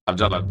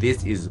Abdullah,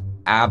 this is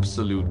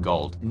absolute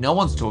gold. No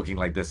one's talking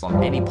like this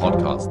on any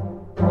podcast.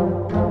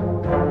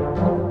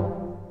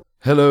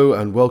 Hello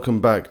and welcome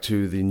back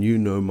to the New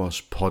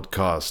Nomos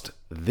podcast.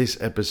 This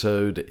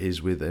episode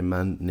is with a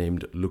man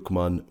named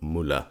Lukman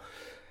Mullah.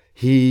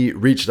 He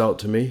reached out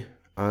to me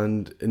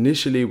and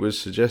initially was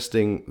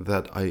suggesting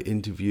that I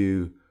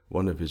interview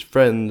one of his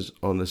friends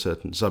on a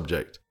certain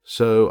subject.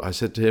 So I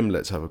said to him,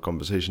 let's have a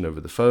conversation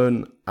over the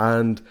phone.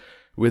 And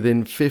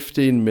within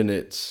 15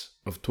 minutes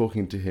of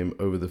talking to him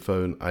over the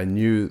phone, I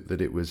knew that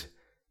it was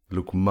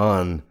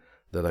Lukman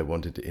that I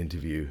wanted to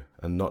interview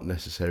and not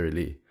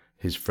necessarily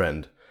his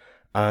friend.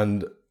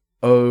 And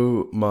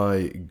oh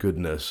my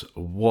goodness,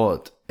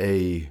 what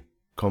a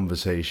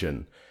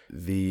conversation.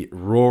 The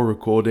raw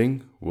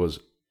recording was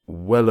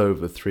well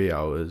over 3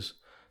 hours,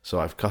 so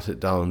I've cut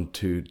it down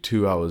to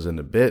 2 hours and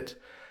a bit,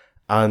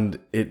 and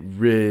it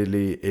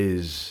really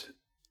is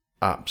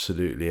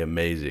absolutely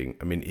amazing.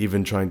 I mean,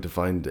 even trying to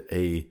find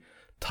a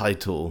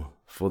title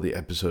for the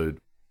episode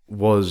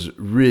was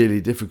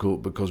really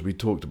difficult because we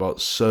talked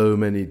about so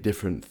many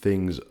different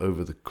things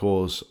over the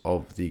course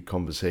of the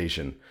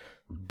conversation.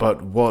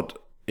 But what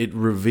it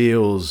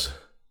reveals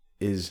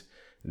is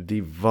the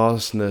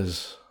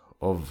vastness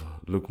of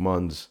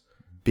Lukman's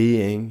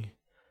being,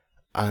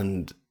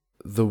 and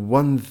the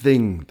one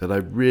thing that I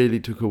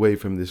really took away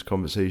from this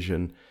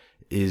conversation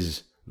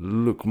is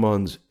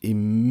Lukman's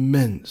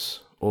immense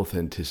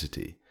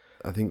authenticity.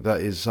 I think that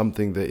is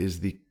something that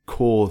is the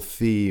core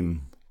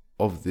theme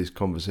of this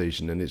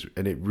conversation, and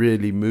it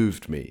really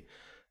moved me.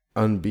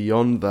 And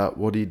beyond that,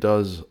 what he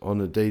does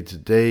on a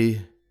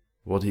day-to-day,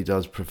 what he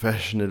does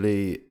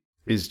professionally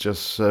is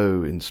just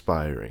so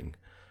inspiring.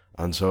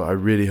 And so I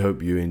really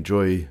hope you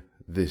enjoy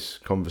this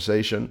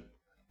conversation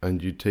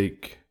and you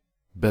take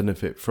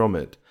benefit from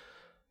it.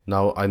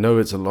 Now, I know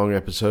it's a long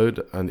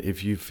episode, and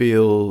if you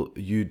feel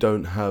you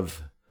don't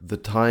have the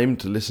time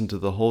to listen to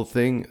the whole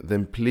thing,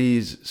 then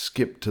please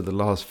skip to the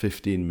last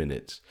 15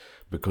 minutes,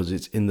 because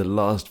it's in the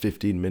last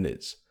 15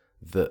 minutes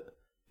that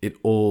it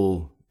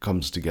all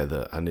comes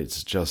together and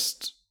it's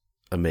just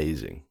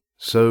amazing.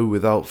 So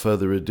without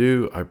further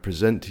ado, I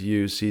present to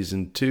you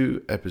Season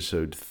 2,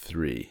 Episode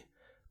 3,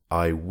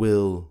 I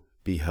Will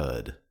Be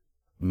Heard.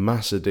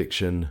 Mass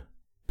Addiction,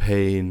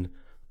 Pain,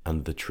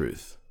 and the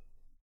Truth.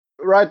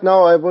 Right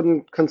now, I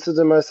wouldn't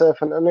consider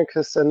myself an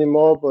anarchist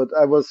anymore, but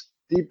I was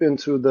deep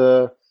into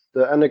the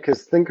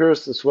anarchist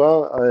thinkers as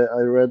well.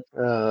 I read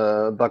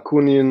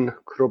Bakunin,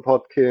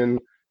 Kropotkin,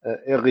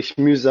 Erich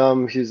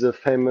Mühsam, he's a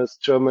famous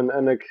German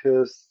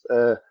anarchist,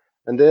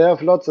 and they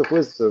have lots of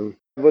wisdom.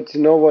 But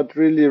what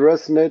really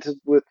resonated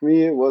with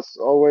me was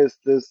always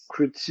this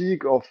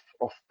critique of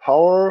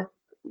power.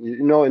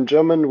 In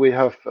German we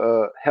have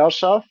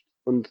Herrschaft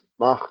und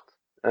Macht.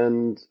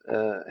 And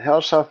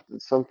Herrschaft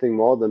is something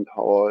more than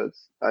power.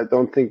 I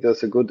don't think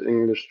there's a good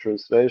English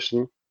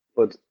translation,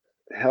 but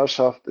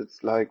Herrschaft,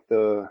 it's like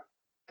the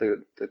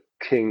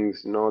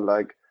kings,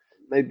 like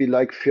maybe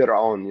like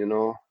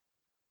Firaun,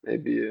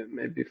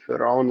 maybe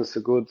Firaun is a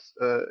good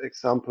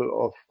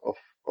example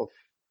of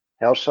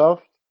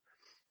Herrschaft.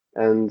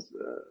 And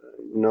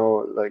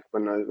like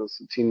when I was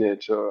a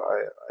teenager,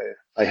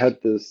 I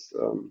had this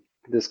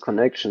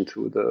connection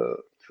to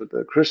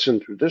the Christian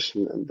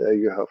tradition, and there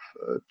you have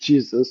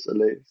Jesus,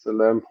 the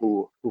Lamb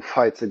who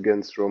fights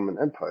against Roman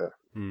Empire.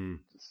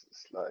 This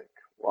is like,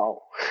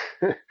 wow.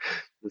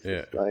 This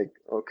is like,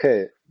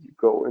 okay, you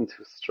go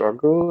into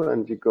struggle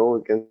and you go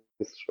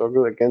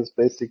against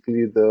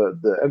basically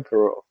the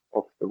emperor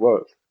of the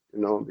world,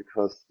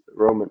 because the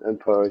Roman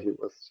Empire, he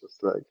was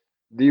just like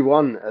the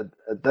one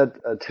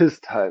at his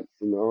time,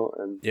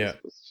 and this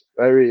was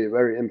very,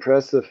 very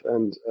impressive.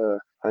 And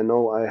I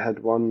know I had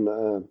one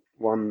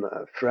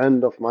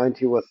friend of mine.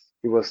 He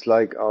was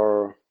like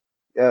our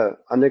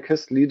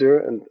anarchist leader,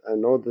 and I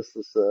know this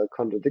is a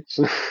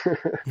contradiction,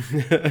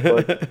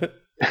 but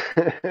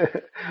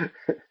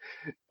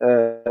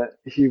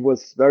he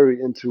was very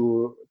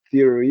into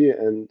theory,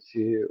 and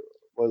he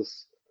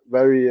was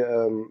very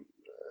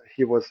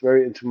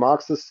into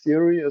Marxist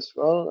theory as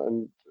well.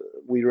 And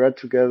we read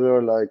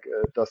together like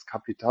Das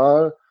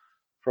Kapital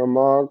from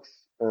Marx,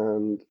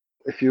 and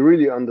if you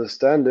really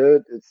understand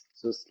it, it's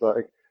just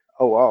like,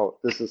 oh wow,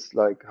 this is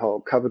like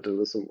how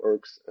capitalism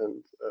works,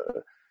 and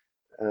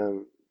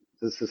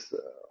this is a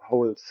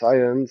whole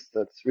science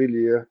that's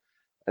really,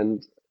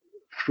 and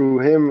through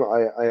him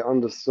I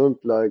understood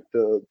like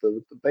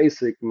the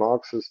basic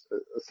Marxist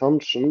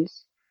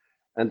assumptions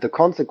and the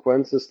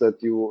consequences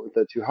that you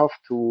have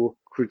to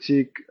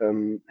critique,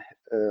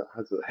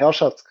 also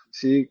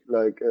Herrschaftskritik,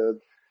 like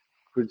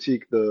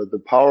critique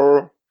the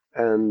power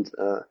and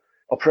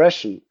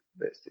oppression,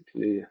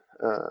 basically,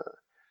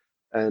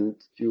 and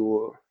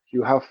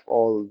you have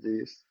all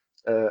these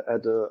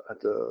at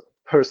a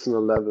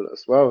personal level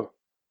as well.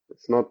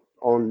 It's not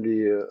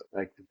only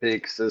like the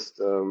big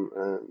system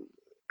and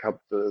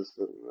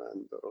capitalism,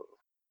 and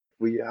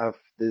we have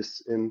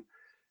this in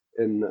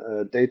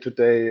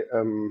day-to-day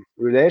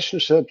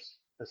relationships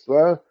as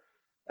well,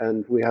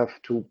 and we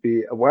have to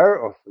be aware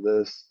of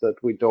this, that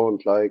we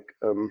don't like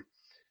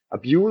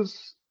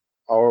abuse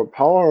our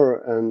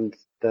power and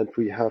that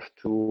we have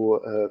to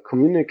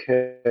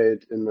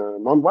communicate in a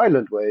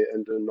non-violent way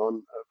and a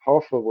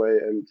non-powerful way.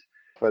 And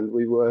when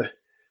we were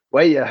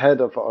way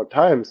ahead of our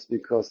times,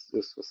 because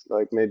this was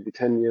like maybe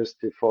 10 years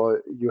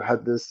before you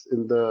had this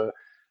in the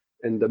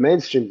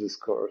mainstream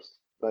discourse,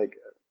 like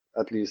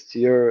at least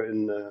here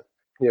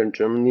in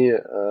Germany.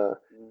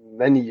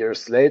 Many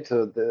years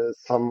later,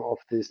 some of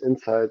these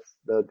insights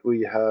that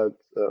we had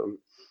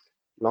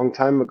long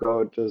time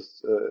ago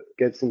just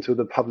gets into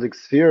the public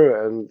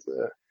sphere, and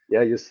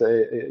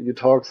you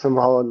talk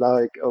somehow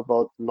like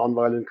about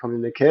nonviolent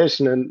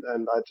communication,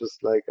 and I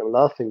just like I'm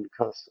laughing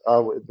because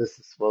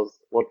was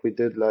what we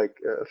did like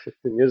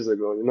 15 years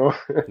ago, you know.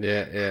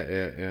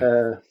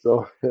 Yeah.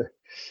 So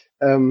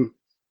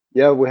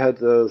we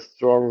had a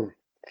strong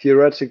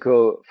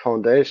theoretical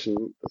foundation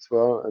as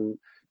well, and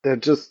there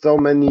are just so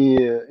many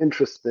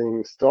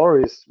interesting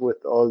stories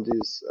with all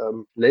these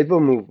labor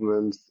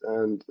movements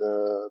and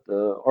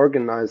the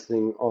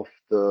organizing of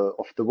the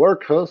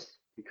workers,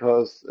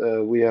 because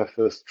we have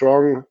a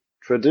strong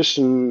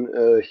tradition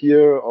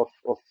here of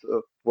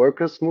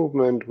workers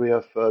movement. We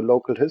have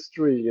local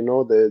history, you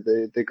know.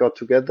 They got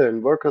together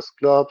in workers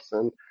clubs,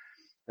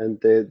 and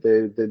they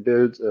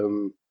built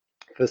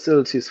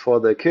facilities for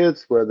their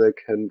kids where they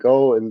can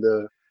go in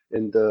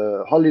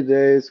the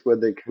holidays, where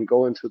they can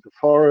go into the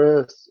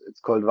forest.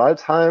 It's called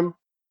Waldheim.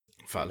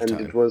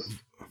 And it was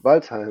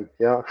Waldheim,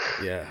 yeah.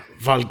 Yeah,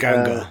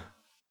 Waldganga.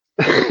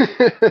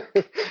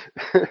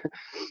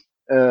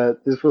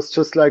 This was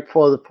just like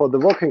for the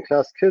working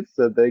class kids,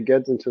 that they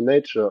get into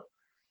nature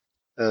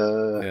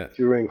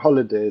during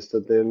holidays,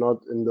 that they're not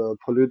in the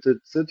polluted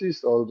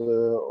cities all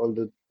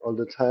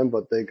the time,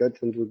 but they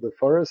get into the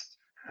forest.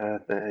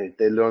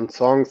 They learn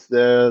songs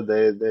there.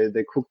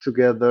 They cook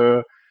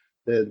together.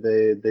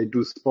 They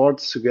do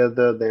sports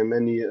together. There are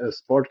many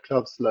sport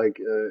clubs, like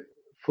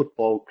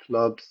football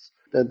clubs,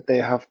 that they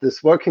have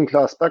this working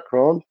class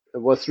background.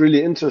 It was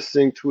really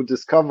interesting to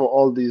discover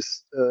all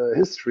this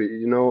history.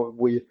 You know,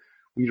 we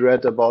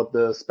read about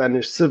the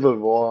Spanish Civil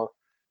War,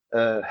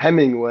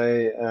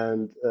 Hemingway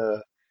and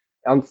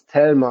Ernst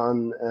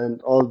Thälmann,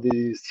 and all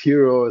these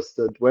heroes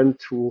that went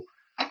to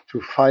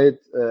fight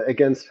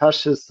against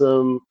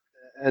fascism,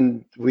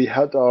 and we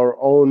had our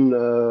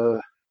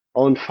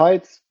own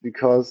fights,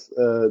 because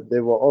they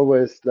were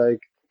always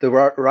like the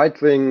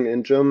right wing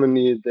in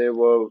Germany. They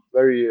were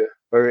very,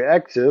 very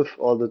active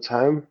all the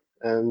time,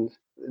 and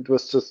it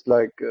was just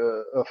like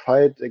a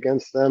fight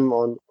against them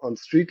on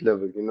street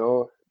level, you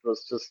know. It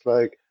was just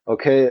like,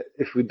 okay,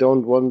 if we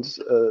don't want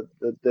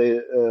that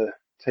they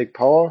take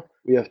power,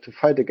 we have to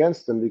fight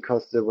against them,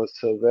 because there was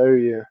a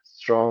very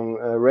strong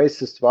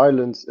racist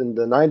violence in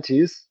the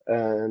 90s,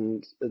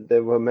 and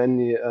there were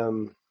many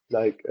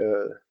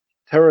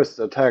terrorist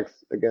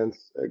attacks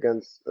against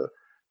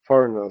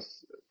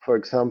foreigners. For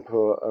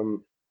example,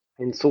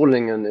 in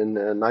Solingen in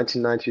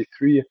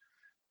 1993,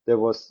 there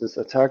was this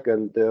attack,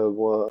 and they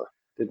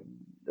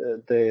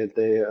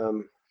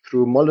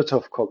threw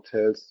Molotov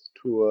cocktails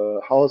to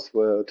a house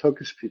where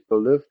Turkish people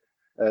lived,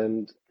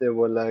 and there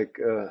were like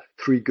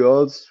 3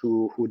 girls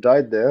who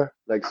died there,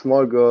 like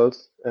small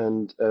girls,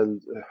 and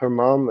her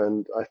mom,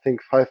 and I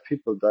think 5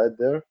 people died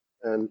there.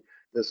 And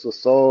this was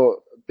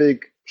so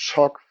big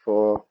shock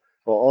for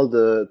all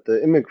the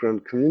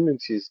immigrant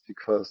communities,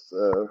 because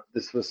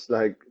this was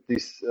like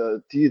these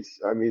deeds.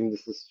 I mean,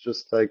 this is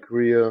just like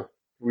real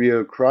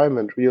crime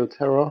and real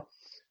terror.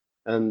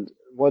 And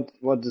what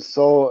is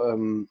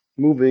so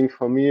moving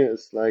for me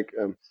is like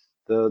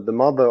the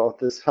mother of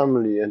this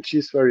family, and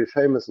she's very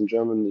famous in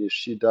Germany.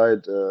 She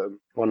died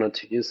 1 or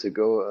 2 years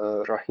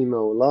ago,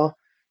 Rahimahullah.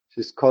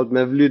 She's called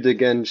Mevlüt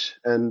Genç,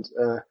 and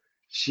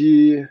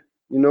she,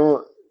 you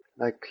know,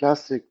 like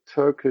classic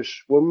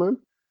Turkish woman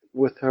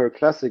with her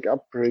classic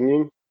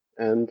upbringing,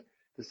 and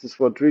this is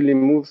what really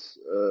moves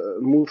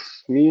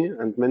me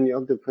and many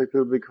other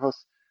people,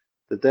 because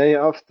the day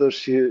after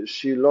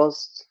she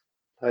lost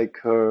like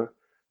her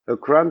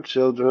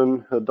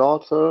grandchildren, her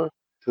daughter,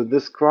 to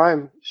this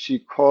crime, she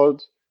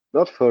called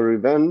not for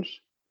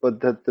revenge, but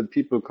that the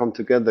people come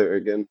together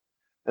again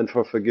and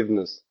for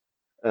forgiveness.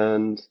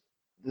 And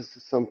this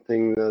is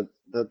something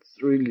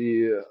that's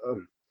really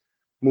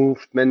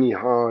moved many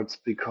hearts,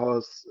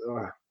 because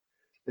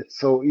it's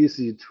so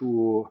easy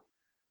to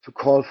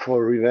call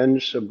for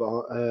revenge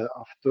about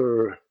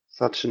after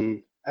such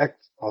an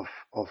act of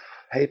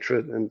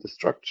hatred and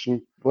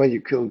destruction, where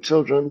you kill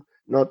children,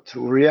 not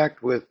to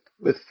react with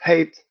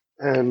hate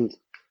and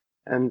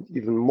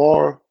even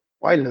more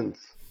violence.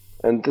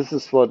 And this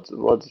is what's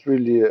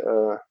really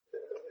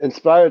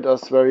inspired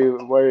us very,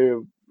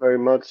 very, very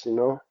much, you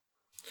know.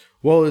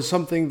 Well, it's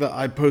something that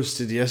I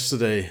posted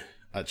yesterday,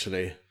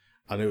 actually,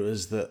 and it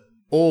was that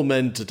all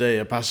men today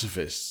are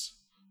pacifists,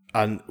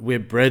 and we're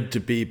bred to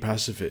be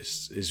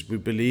pacifists. Is we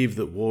believe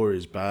that war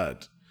is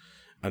bad,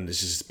 and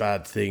this is a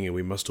bad thing, and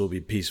we must all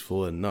be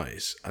peaceful and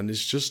nice, and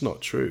it's just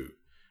not true.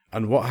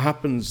 And what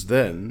happens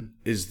then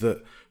is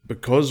that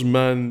because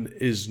man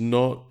is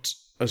not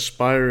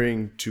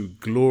aspiring to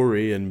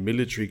glory and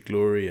military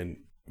glory, and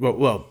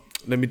well,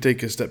 let me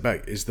take a step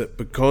back, is that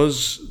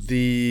because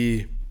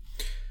the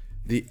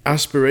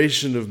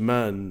aspiration of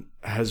man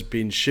has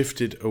been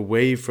shifted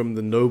away from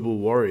the noble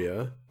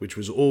warrior, which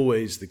was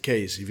always the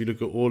case. If you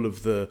look at all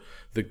of the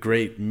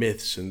great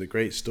myths and the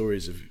great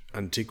stories of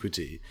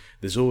antiquity,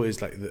 there's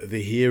always like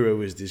the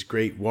hero is this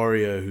great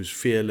warrior who's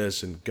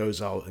fearless and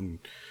goes out and,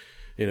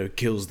 you know,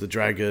 kills the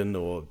dragon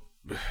or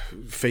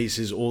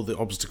faces all the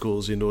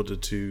obstacles in order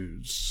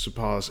to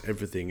surpass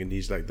everything, and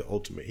he's like the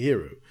ultimate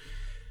hero.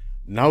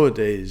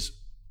 Nowadays,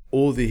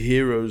 all the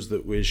heroes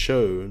that we're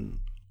shown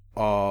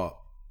are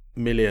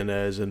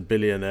millionaires and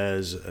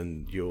billionaires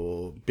and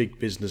your big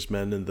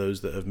businessmen and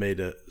those that have made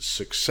a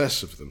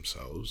success of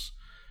themselves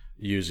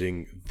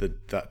using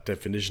that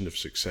definition of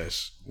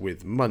success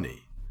with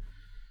money,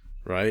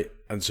 right?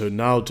 And so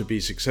now to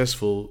be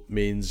successful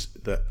means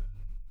that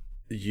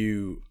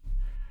you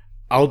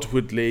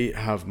outwardly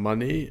have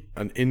money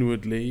and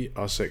inwardly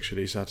are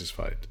sexually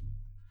satisfied.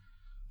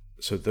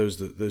 So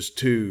those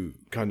two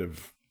kind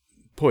of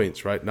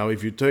points, right? Now,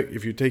 if you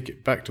take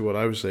it back to what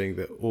I was saying,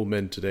 that all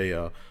men today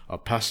are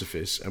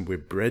pacifists and we're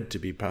bred to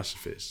be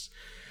pacifists,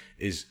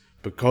 is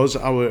because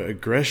our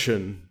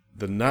aggression,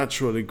 the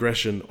natural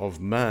aggression of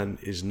man,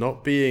 is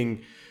not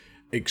being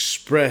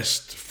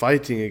expressed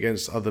fighting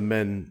against other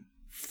men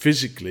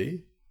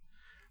physically,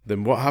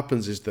 then what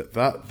happens is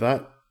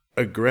that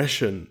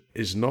aggression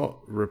is not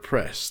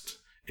repressed,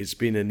 it's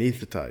been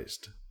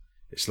anesthetized.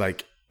 It's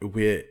like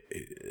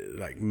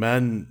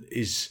man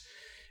is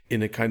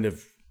in a kind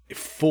of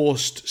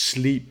forced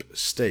sleep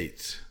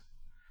state.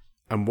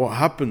 And what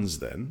happens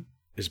then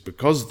is,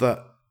 because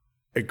that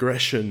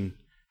aggression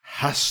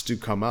has to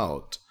come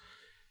out,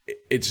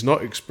 it's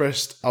not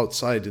expressed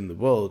outside in the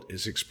world,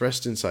 it's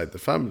expressed inside the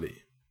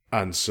family.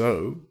 And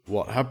so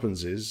what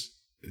happens is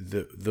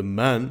the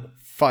man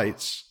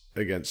fights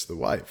against the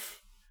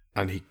wife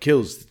and he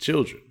kills the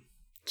children.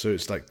 So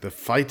it's like the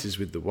fight is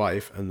with the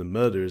wife and the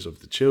murder is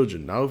of the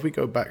children. Now, if we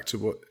go back to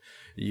what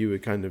you were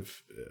kind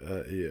of,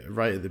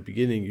 right at the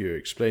beginning, you were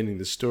explaining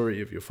the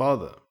story of your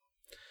father.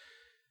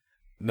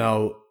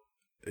 Now,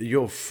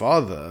 your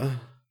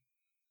father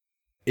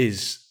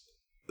is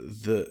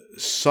the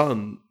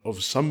son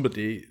of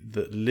somebody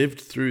that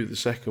lived through the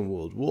Second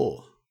World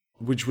War,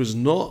 which was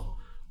not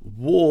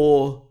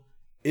war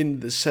in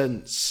the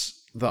sense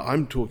that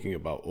I'm talking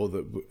about, or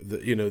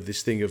that you know,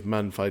 this thing of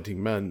man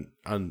fighting man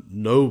and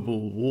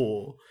noble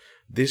war.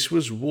 This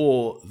was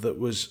war that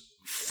was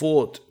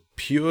fought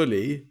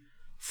purely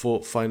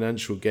for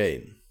financial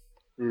gain,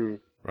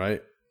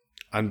 right?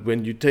 And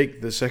when you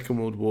take the Second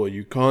World War,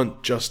 you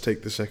can't just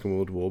take the Second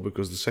World War,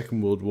 because the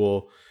Second World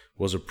War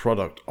was a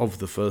product of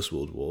the First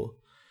World War.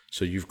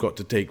 So you've got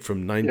to take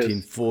from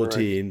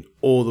 1914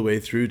 all the way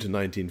through to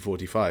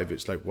 1945.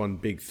 It's like one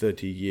big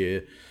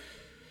 30-year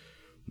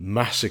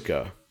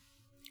massacre.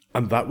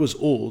 And that was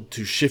all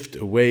to shift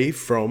away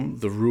from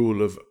the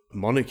rule of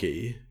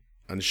monarchy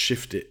and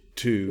shift it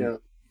to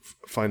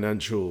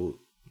financial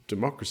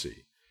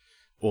democracy,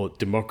 or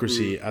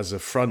democracy as a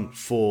front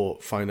for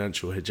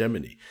financial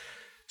hegemony.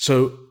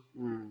 So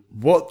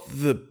what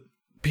the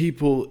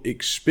people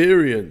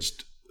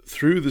experienced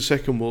through the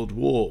Second World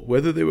War,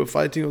 whether they were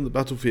fighting on the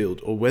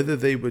battlefield or whether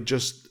they were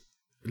just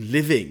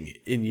living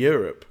in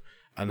Europe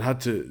and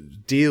had to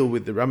deal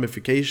with the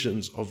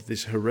ramifications of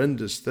this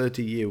horrendous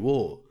 30-year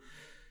war,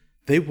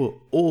 they were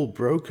all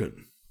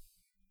broken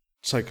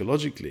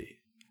psychologically.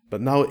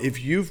 But now, if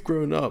you've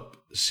grown up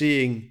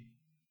seeing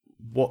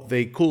what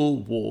they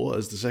call war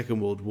as the Second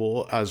World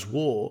War as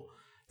war,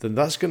 then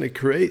that's going to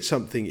create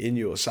something in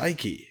your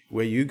psyche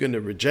where you're going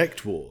to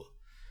reject war.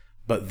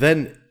 But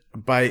then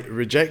by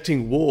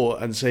rejecting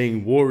war and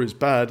saying war is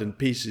bad and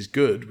peace is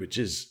good, which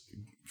is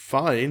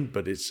fine,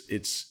 but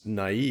it's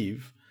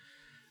naive,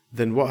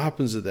 then what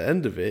happens at the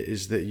end of it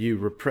is that you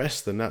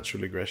repress the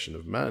natural aggression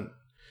of man.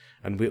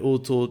 And we're all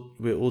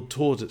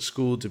taught at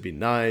school to be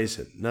nice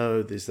and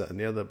no, this, that, and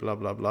the other, blah,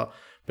 blah, blah.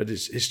 But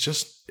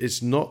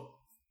it's not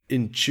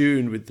in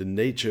tune with the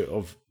nature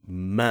of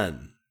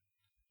man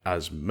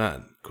as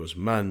man, because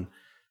man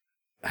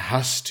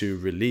has to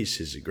release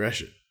his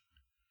aggression.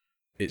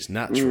 It's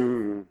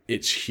natural.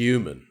 It's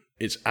human.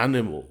 It's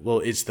animal. Well,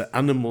 it's the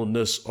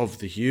animalness of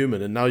the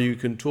human. And now you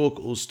can talk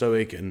all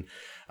stoic and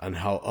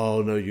how,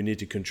 oh no, you need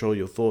to control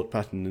your thought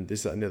pattern and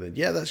this, that, and the other.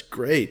 Yeah, that's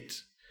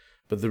great.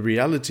 But the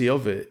reality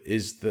of it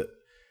is that,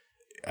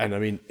 and I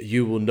mean,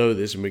 you will know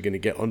this, and we're going to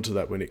get onto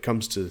that when it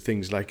comes to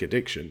things like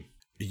addiction.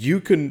 You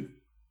can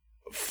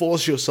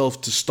force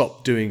yourself to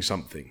stop doing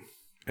something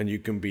and you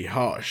can be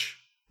harsh.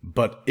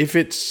 But if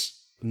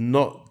it's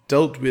not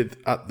dealt with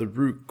at the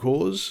root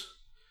cause,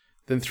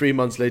 then 3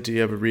 months later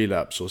you have a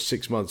relapse, or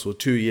 6 months, or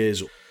 2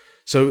 years.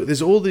 So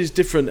there's all these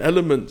different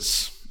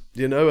elements,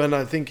 you know, and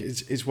I think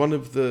it's one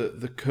of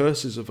the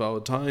curses of our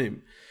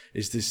time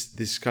is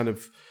this kind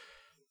of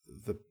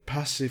the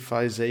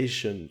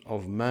pacifization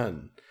of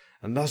man.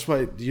 And that's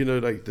why, you know,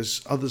 like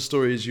there's other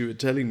stories you were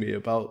telling me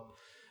about,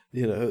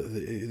 you know,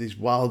 these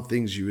wild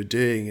things you were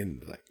doing,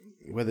 and like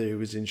whether it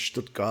was in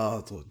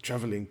Stuttgart or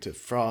traveling to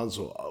France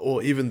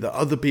or even the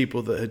other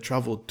people that had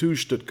traveled to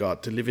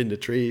Stuttgart to live in the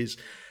trees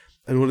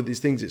and all of these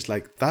things, it's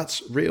like,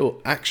 that's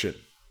real action.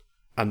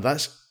 And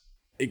that's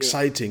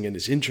exciting and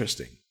it's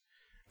interesting.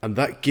 And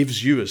that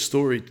gives you a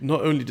story.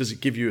 Not only does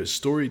it give you a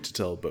story to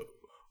tell, but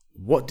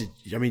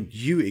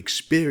you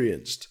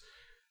experienced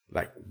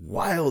like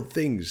wild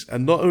things.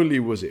 And not only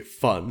was it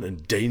fun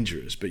and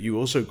dangerous, but you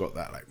also got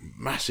that like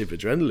massive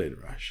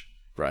adrenaline rush,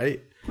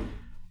 right?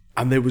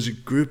 And there was a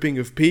grouping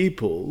of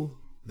people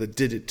that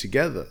did it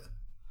together.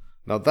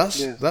 Now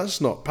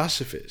that's not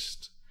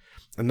pacifist.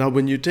 And now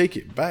when you take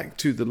it back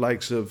to the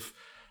likes of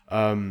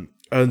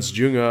Ernst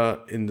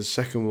Jünger in the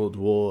Second World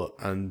War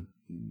and,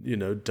 you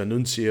know,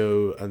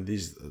 D'Annunzio and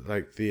these,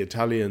 like the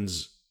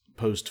Italians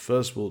post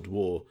First World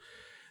War,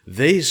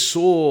 they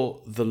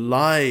saw the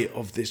lie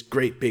of this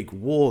great big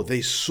war.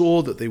 They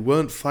saw that they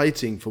weren't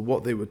fighting for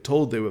what they were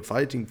told they were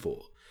fighting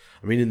for.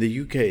 I mean, in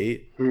the UK,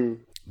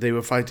 they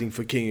were fighting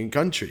for king and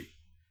country.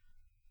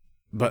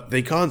 But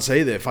they can't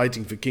say they're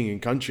fighting for king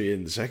and country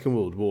in the Second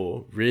World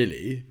War,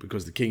 really,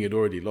 because the king had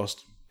already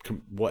lost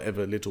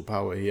whatever little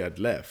power he had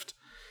left.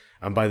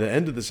 And by the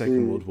end of the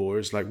Second World War,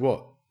 it's like,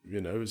 what?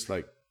 You know, it's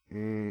like,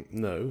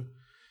 no.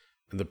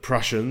 And the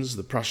Prussians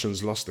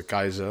lost the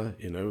Kaiser,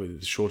 you know, in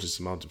the shortest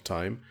amount of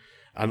time.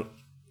 And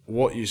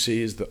what you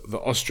see is that the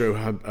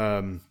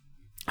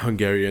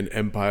Austro-Hungarian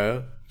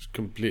Empire is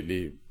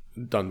completely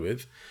done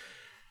with.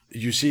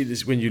 You see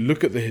this when you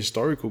look at the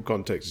historical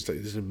context, it's like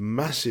there's a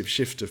massive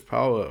shift of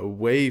power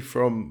away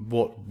from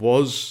what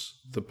was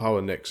the power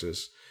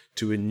nexus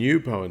to a new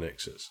power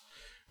nexus,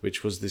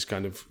 which was this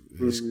kind of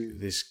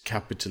this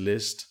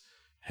capitalist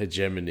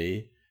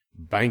hegemony,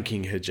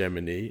 banking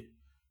hegemony,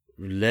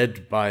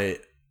 led by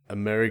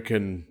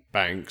American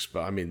banks,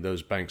 but I mean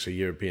those banks are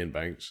European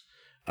banks,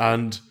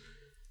 and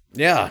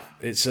yeah,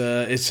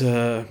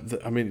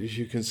 I mean,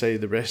 you can say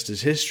the rest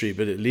is history,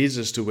 but it leads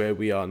us to where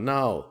we are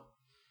now,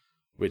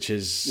 which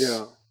is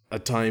a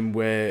time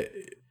where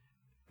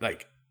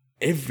like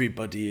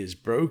everybody is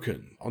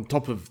broken on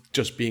top of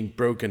just being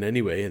broken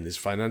anyway in this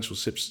financial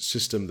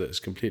system that has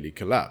completely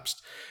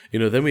collapsed. You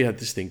know, then we had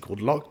this thing called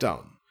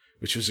lockdown,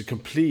 which was a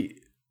complete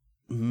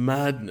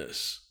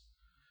madness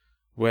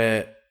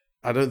where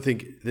I don't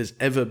think there's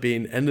ever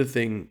been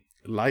anything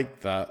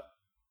like that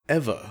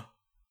ever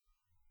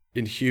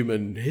in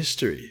human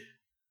history,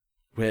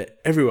 where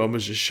everyone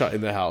was just shut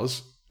in their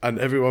house and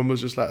everyone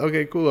was just like,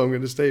 okay, cool, I'm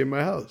going to stay in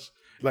my house.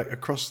 Like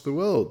across the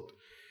world.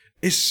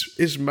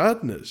 It's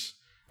madness.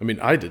 I mean,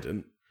 I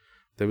didn't.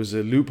 There was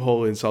a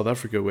loophole in South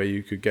Africa where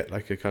you could get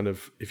like a kind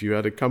of, if you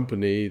had a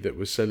company that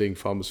was selling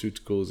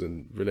pharmaceuticals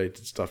and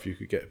related stuff, you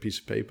could get a piece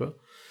of paper.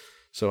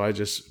 So I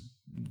just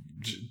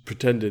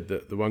pretended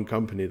that the one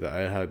company that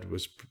I had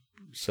was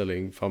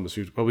selling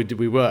pharmaceuticals. Well,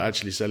 we were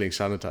actually selling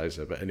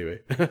sanitizer, but anyway.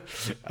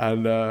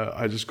 And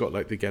I just got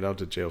like the get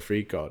out of jail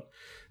free card.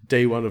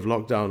 Day one of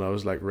lockdown, I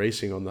was like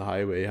racing on the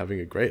highway, having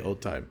a great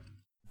old time.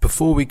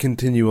 Before we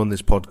continue on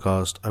this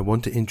podcast, I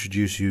want to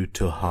introduce you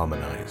to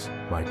Harmonize,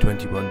 my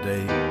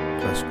 21-day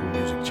classical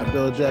music challenge.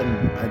 Bill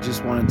Jetton, I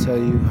just want to tell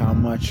you how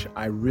much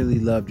I really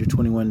loved your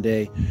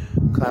 21-day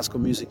classical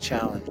music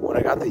challenge. When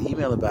I got the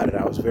email about it,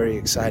 I was very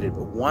excited.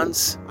 But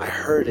once I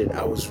heard it,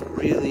 I was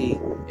really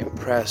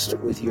impressed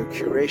with your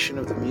curation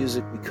of the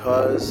music,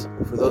 because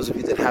for those of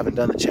you that haven't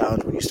done the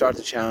challenge, when you start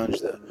the challenge,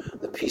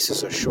 the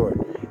pieces are short.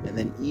 And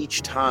then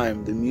each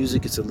time the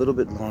music gets a little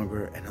bit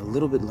longer and a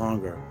little bit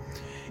longer.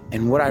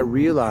 And what I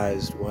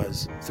realized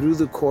was, through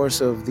the course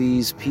of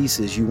these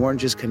pieces, you weren't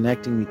just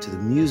connecting me to the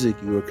music,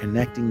 you were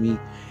connecting me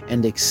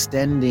and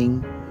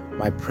extending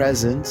my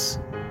presence.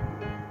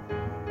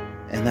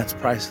 And that's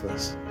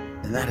priceless.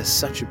 And that is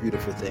such a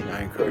beautiful thing.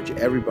 I encourage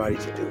everybody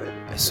to do it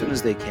as soon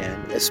as they can,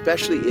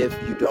 especially if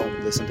you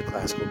don't listen to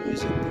classical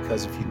music,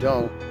 because if you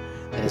don't,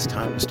 then it's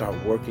time to start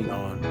working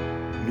on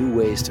new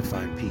ways to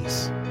find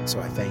peace. So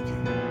I thank you.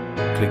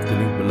 Click the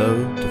link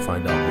below to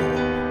find out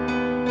more.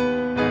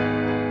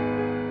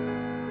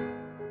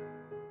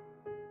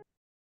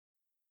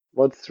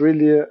 What's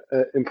really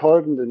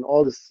important in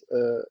all these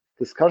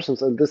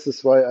discussions, and this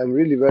is why I'm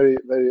really very,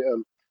 very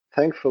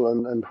thankful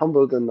and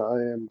humbled, and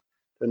I am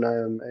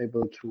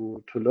able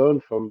to learn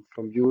from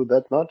you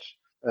that much,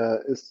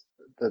 is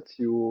that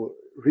you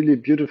really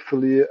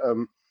beautifully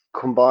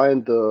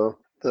combine the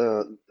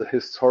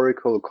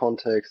historical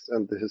context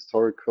and the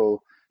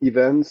historical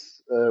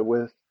events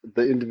with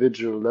the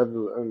individual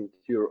level and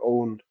your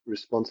own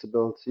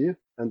responsibility.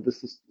 And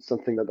this is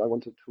something that I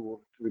wanted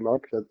to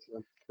remark, that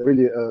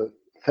really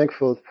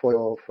thankful for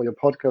your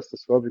podcast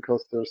as well,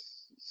 because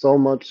there's so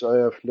much I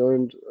have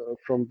learned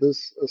from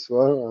this as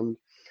well, and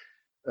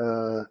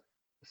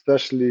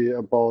especially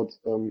about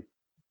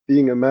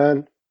being a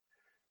man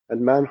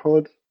and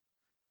manhood,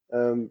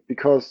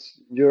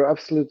 because you're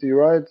absolutely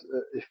right.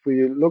 If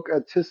we look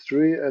at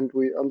history and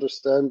we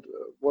understand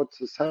what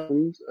has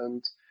happened,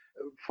 and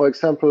for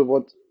example,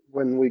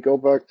 when we go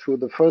back to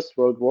the First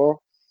World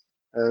War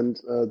and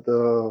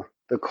the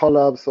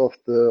collapse of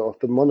the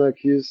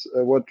monarchies,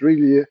 what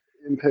really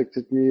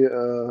impacted me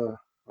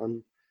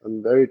on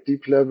on very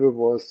deep level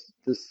was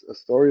this a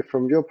story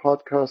from your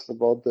podcast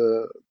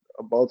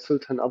about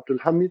Sultan Abdul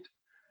Hamid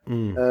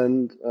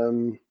and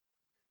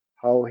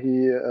how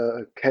he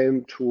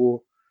came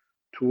to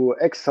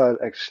exile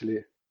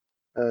actually,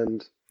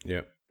 and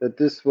that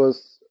this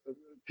was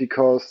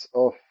because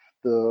of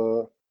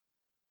the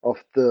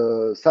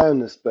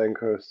Zionist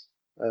bankers,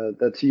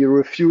 that he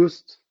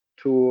refused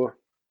to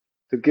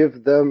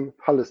give them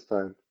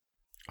Palestine.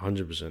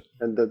 100%.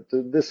 And that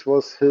this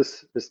was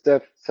his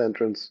death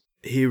sentence.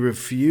 He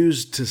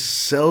refused to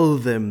sell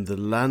them the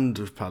land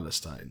of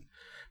Palestine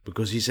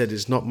because he said,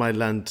 it's not my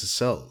land to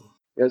sell.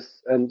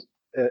 Yes, and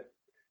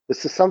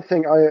this is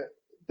something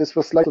this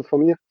was like for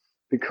me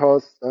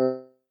because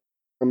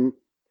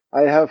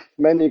I have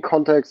many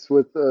contacts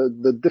with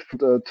the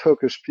different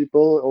Turkish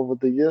people over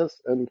the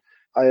years, and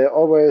I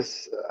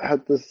always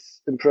had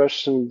this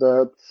impression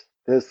that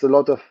there's a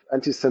lot of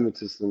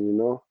anti-Semitism, you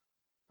know,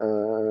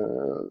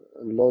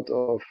 a lot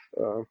of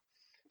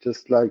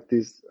just like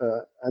these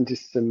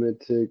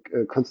anti-Semitic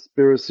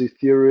conspiracy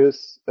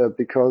theories,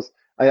 because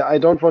I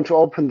don't want to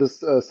open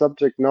this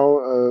subject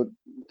now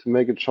to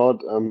make it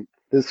short.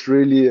 This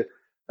really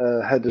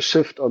had a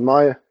shift on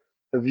my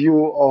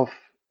view of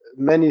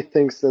many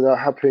things that are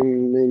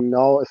happening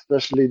now,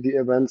 especially the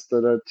events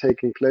that are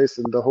taking place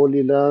in the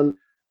Holy Land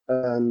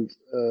and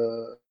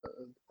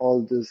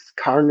all this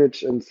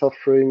carnage and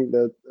suffering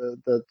that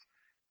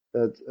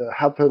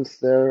happens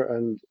there.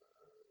 And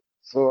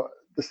so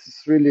this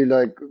is really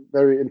like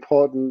very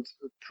important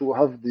to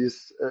have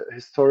these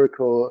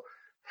historical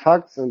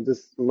facts and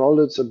this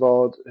knowledge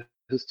about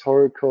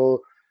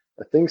historical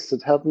things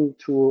that happen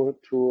to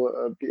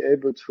be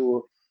able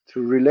to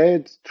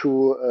relate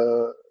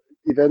to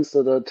events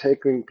that are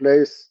taking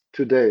place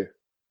today.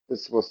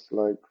 This was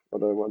like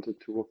what I wanted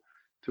to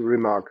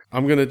remark.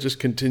 I'm going to just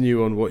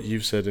continue on what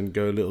you've said and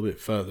go a little bit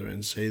further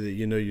and say that,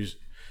 you know,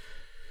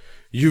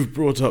 you've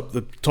brought up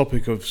the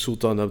topic of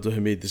Sultan Abdul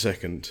Hamid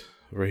II,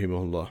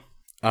 rahimahullah.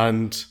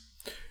 And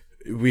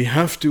we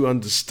have to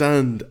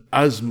understand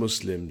as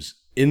Muslims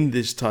in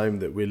this time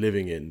that we're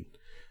living in,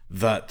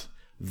 that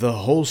the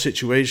whole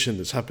situation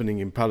that's happening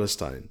in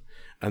Palestine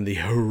and the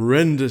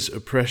horrendous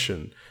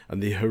oppression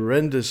and the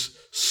horrendous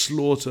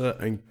slaughter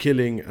and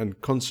killing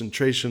and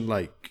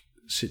concentration-like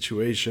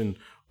situation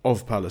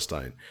of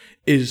Palestine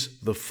is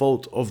the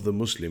fault of the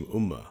Muslim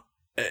Ummah.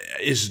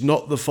 Is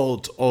not the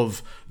fault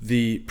of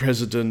the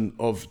president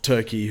of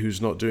Turkey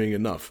who's not doing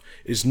enough.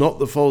 It's not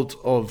the fault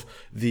of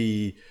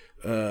the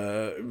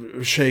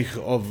Sheikh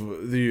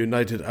of the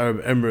United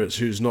Arab Emirates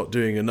who's not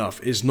doing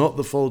enough. It's not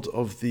the fault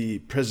of the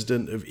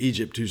president of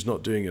Egypt who's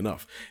not doing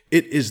enough.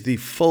 It is the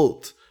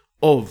fault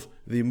of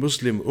the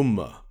Muslim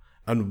Ummah.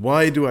 And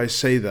why do I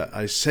say that?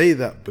 I say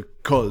that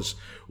because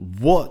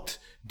what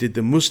did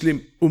the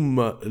Muslim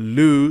Ummah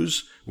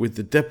lose with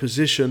the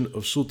deposition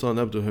of Sultan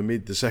Abdul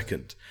Hamid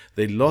II?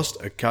 They lost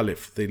a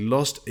caliph, they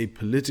lost a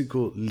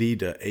political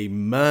leader, a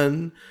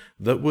man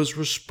that was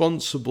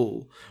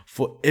responsible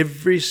for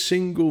every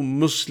single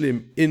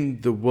Muslim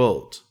in the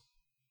world,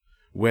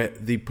 where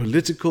the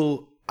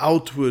political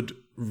outward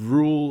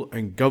rule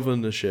and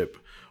governorship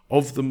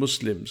of the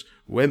Muslims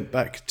went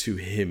back to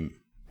him.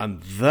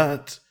 And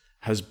that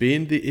has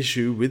been the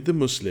issue with the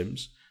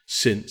Muslims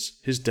since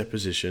his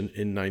deposition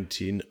in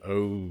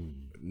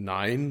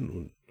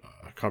 1909,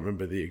 I can't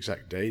remember the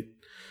exact date,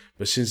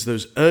 but since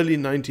those early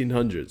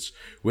 1900s,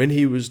 when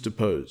he was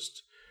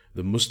deposed,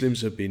 the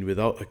Muslims have been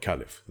without a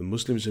caliph. The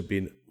Muslims have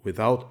been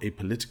without a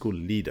political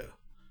leader.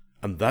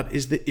 And that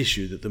is the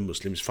issue that the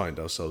Muslims find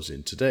ourselves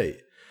in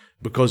today.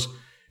 Because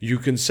you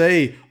can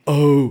say,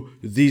 oh,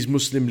 these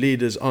Muslim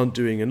leaders aren't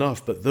doing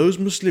enough, but those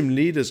Muslim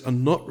leaders are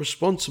not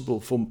responsible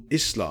for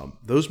Islam.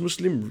 Those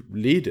Muslim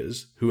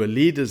leaders, who are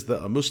leaders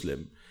that are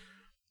Muslim,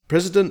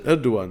 President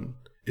Erdogan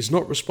is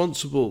not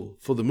responsible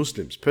for the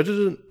Muslims.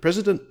 President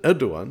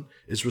Erdogan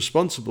is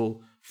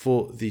responsible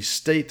for the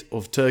state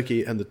of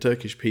Turkey and the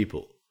Turkish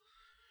people.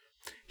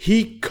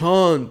 He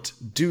can't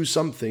do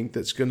something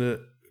that's going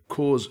to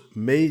cause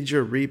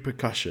major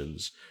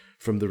repercussions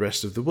from the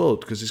rest of the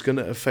world, because it's going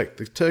to affect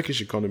the Turkish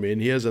economy, and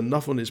he has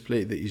enough on his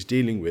plate that he's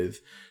dealing with,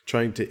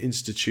 trying to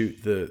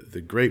institute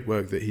the great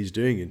work that he's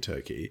doing in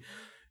Turkey,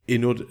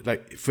 in order,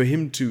 like, for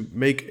him to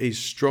make a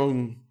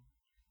strong,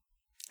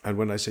 and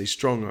when I say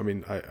strong, I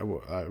mean I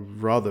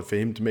rather for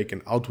him to make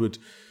an outward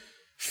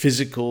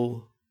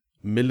physical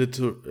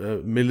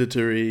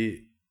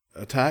military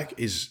attack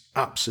is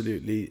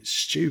absolutely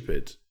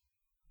stupid.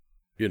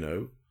 You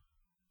know,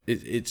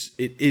 it is,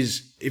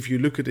 if you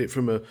look at it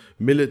from a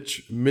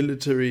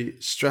military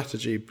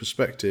strategy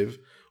perspective,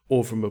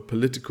 or from a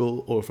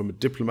political or from a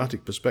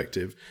diplomatic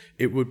perspective,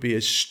 it would be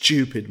a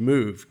stupid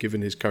move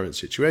given his current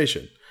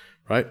situation,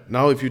 right?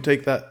 Now, if you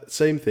take that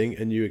same thing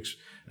and you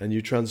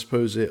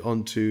transpose it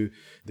onto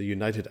the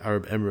United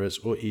Arab Emirates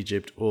or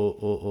Egypt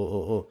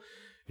or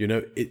you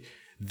know,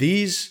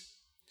 these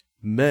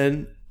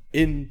men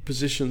in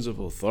positions of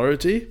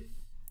authority,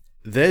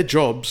 their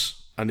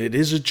jobs, and it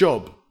is a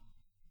job.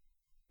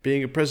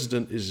 Being a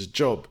president is a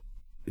job.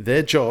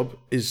 Their job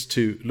is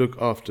to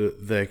look after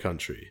their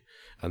country.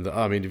 And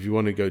I mean, if you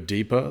want to go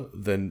deeper,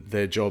 then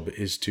their job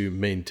is to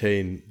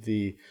maintain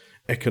the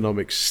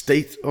economic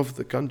state of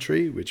the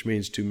country, which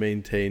means to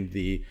maintain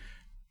the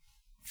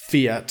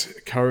fiat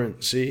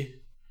currency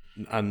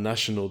and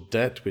national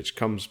debt, which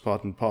comes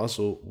part and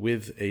parcel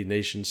with a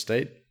nation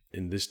state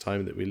in this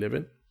time that we live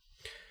in.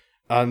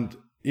 And,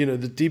 you know,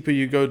 the deeper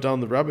you go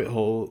down the rabbit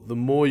hole, the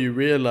more you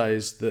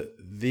realize that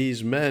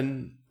these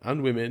men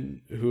and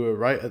women who are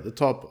right at the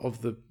top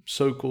of the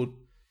so-called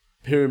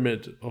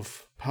pyramid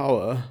of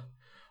power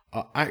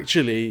are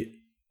actually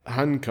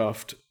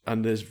handcuffed,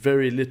 and there's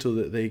very little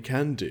that they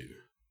can do,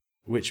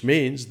 which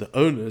means the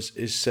onus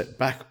is set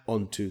back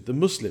onto the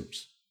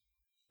Muslims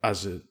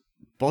as a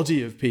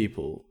body of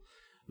people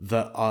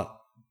that are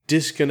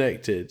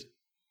disconnected,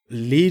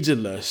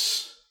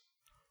 leaderless,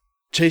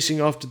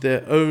 chasing after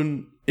their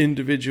own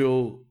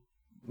individual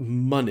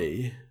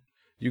money.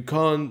 You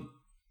can't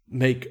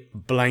make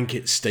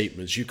blanket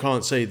statements. You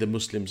can't say the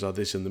Muslims are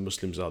this and the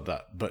Muslims are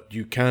that, but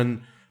you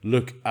can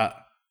look at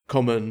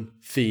common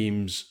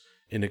themes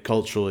in a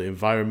cultural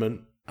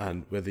environment,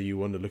 and whether you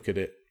want to look at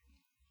it,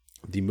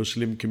 the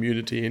Muslim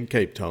community in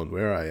Cape Town,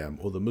 where I am,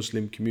 or the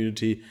Muslim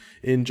community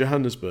in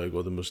Johannesburg,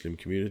 or the Muslim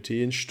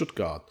community in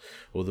Stuttgart,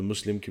 or the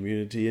Muslim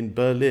community in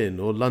Berlin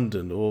or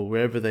London or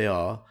wherever they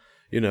are,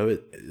 you know,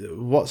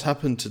 what's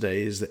happened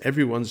today is that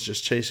everyone's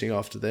just chasing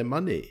after their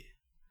money.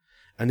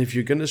 And if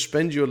you're going to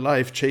spend your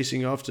life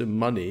chasing after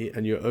money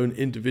and your own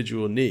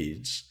individual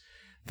needs,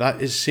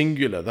 that is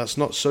singular. That's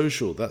not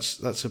social.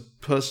 That's a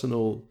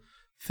personal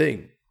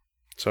thing.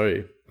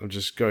 Sorry, I'm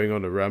just going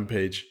on a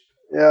rampage.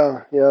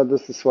 Yeah,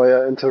 this is why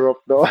I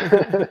interrupt now.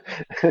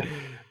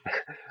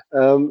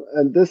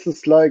 And this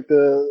is like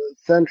the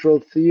central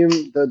theme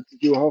that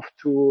you have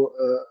to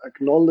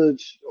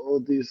acknowledge all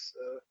these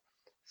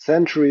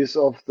centuries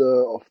of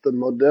the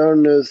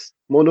modernist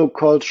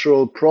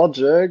monocultural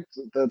project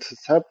that has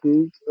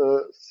happened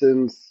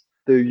since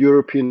the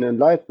European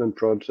Enlightenment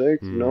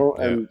project, you know,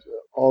 yeah. and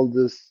all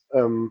this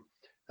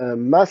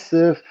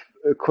massive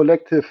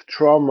collective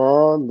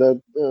trauma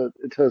that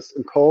it has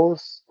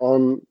imposed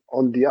on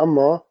the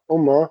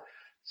Ummah,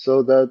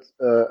 so that,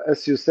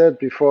 as you said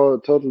before,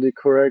 totally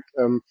correct,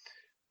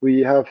 we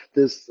have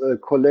this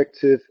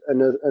collective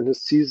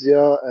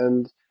anesthesia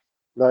and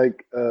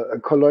like a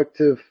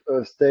collective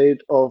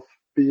state of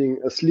being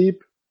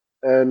asleep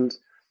and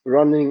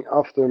running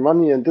after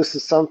money. And this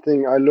is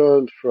something I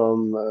learned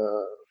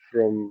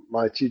from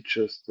my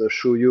teachers, the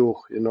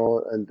shuyukh, you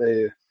know, and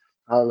they,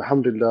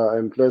 alhamdulillah,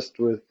 I'm blessed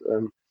with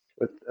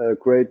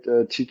great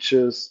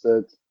teachers.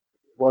 That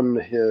one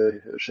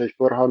here, Sheikh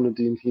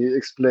Burhanuddin, he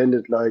explained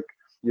it like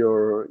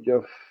you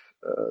have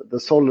the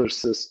solar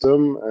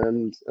system,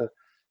 and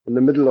in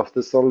the middle of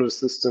the solar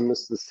system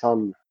is the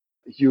sun.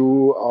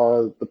 You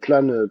are the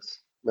planet,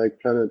 like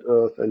planet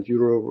Earth, and you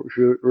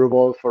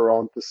revolve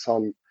around the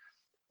sun.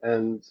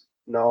 And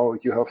now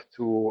you have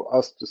to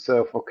ask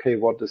yourself, okay,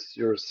 what is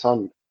your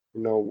sun?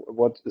 You know,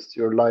 what is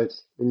your light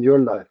in your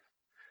life?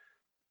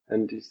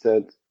 And he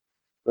said,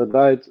 the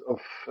light of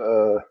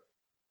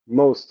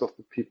most of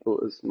the people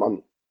is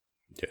money.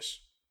 Yes.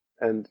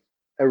 And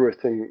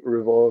everything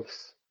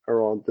revolves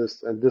around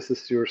this. And this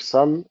is your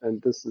sun,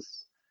 and this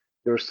is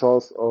your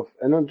source of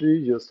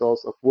energy, your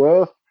source of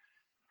wealth,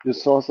 your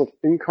source of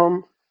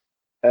income.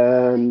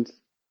 And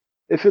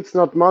if it's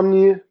not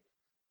money,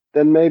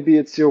 then maybe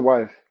it's your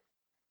wife.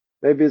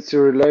 Maybe it's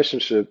your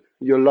relationship,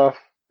 your love,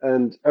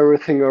 and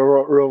everything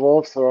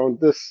revolves around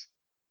this.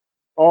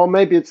 Or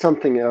maybe it's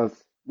something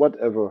else,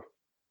 whatever.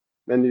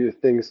 Many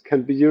things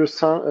can be your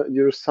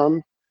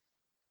son.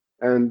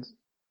 And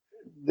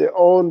the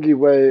only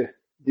way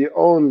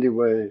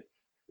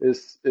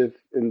is if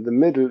in the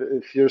middle,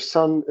 if your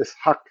son is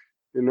haq,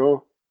 you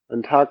know,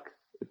 and haq,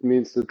 it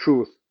means the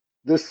truth.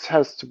 This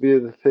has to be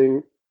the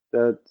thing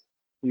that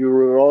you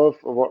revolve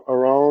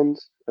around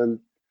and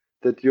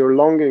that you're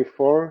longing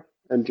for,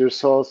 and your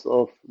source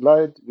of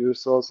light, your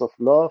source of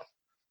love,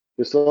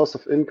 your source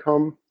of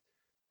income,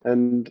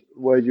 and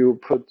where you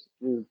put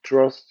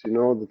trust, you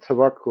know, the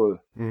tawakkul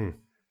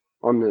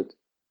on it,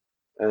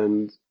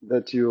 and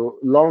that you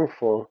long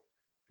for,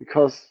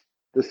 because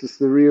this is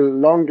the real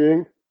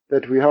longing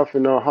that we have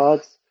in our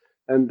hearts.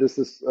 And this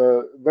is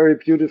very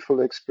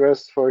beautiful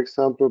expressed, for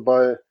example,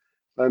 by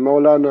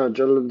Maulana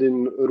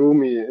Jalaluddin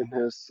Rumi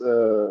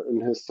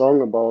in his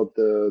song about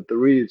the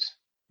reed,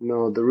 you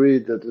know, the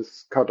reed that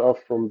is cut off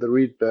from the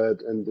reed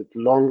bed, and it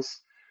longs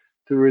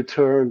to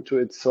return to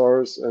its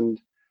source, and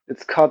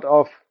it's cut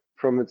off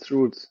from its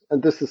roots.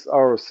 And this is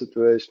our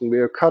situation. We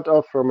are cut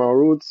off from our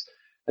roots,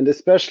 and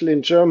especially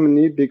in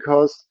Germany,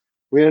 because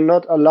we are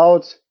not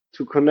allowed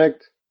to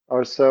connect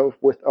ourselves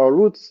with our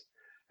roots.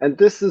 And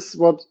this is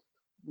what,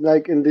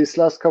 like in these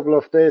last couple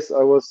of days,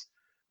 I was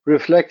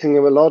reflecting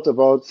a lot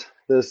about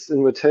this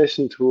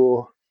invitation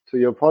to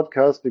your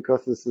podcast,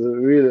 because it's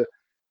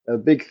a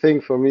big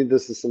thing for me.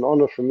 This is an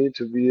honor for me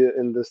to be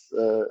in this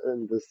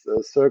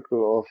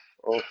circle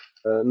of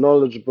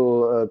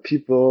knowledgeable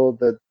people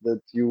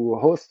that you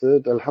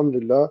hosted,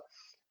 alhamdulillah.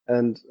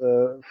 And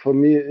for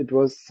me, it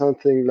was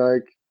something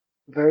like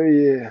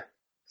very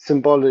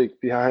symbolic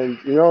behind.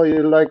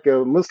 You're like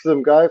a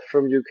Muslim guy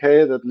from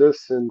UK that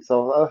lives in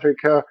South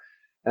Africa,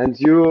 and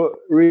you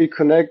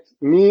reconnect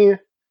me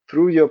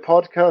through your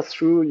podcast,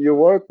 through your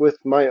work, with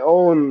my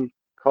own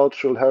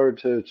cultural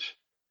heritage,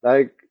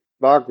 like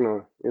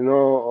Wagner,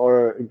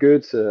 or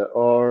Goethe,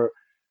 or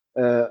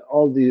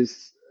all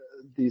these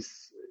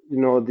these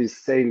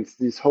saints,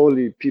 these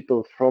holy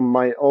people from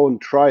my own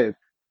tribe.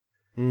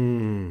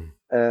 And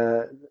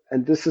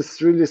this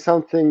is really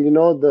something,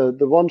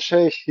 the one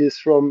sheikh, he's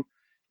from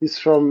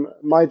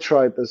my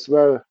tribe as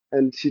well,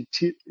 and he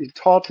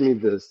taught me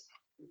this.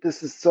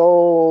 This is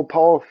so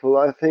powerful,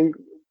 I think,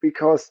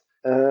 because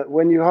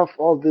when you have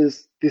all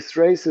these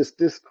racist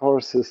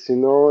discourses,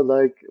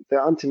 like the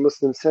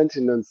anti-Muslim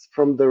sentiments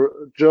from the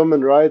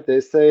German right,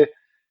 they say,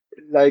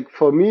 like,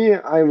 for me,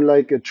 I'm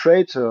like a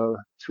traitor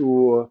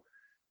to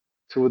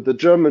the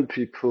German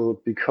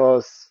people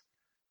because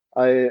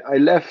I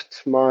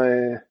left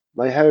my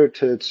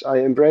heritage, I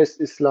embraced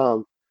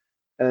Islam,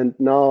 and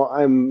now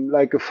I'm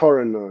like a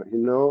foreigner,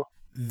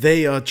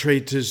 They are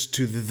traitors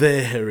to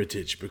their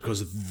heritage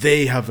because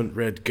they haven't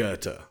read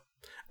Goethe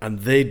and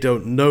they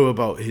don't know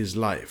about his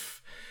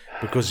life.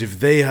 Because if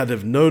they had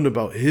have known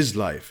about his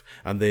life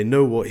and they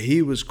know what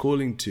he was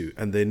calling to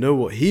and they know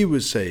what he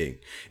was saying,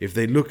 if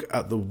they look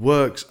at the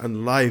works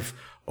and life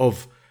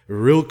of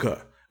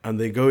Rilke and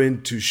they go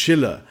into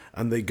Schiller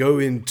and they go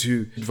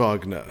into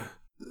Wagner,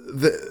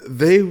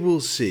 they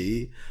will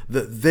see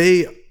that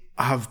they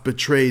have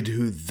betrayed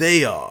who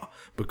they are,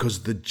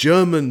 because the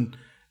German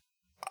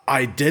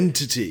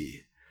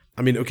identity.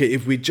 I mean, okay,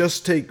 if we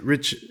just take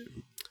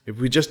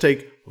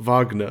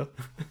Wagner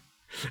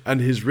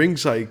and his Ring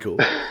Cycle,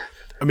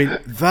 I mean,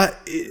 that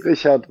is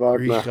Richard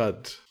Wagner.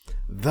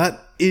 That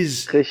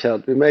is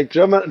Richard. We make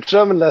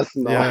German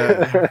lesson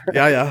now.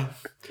 Yeah.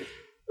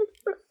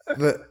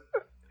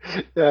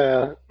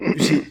 Yeah. You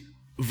see,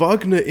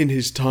 Wagner in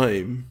his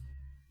time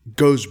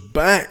goes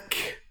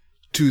back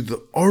to the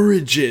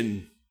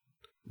origin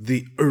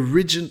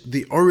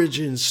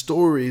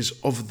stories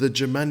of the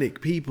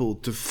Germanic people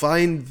to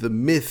find the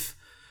myth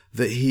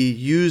that he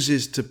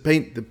uses to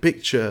paint the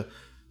picture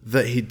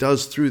that he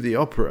does through the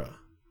opera.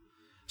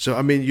 So,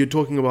 I mean, you're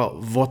talking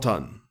about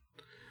Wotan,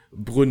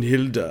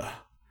 Brunhilde,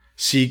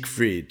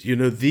 Siegfried.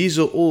 These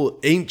are all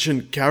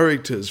ancient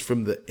characters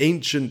from the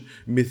ancient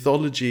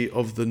mythology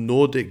of the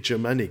Nordic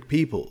Germanic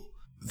people.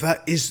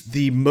 That is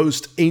the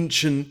most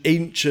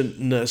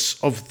ancientness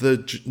of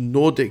the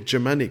Nordic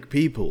Germanic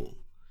people.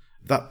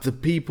 That the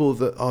people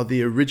that are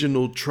the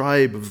original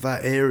tribe of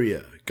that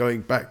area,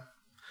 going back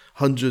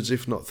hundreds,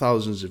 if not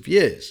thousands of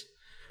years.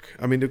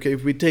 I mean, okay,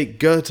 if we take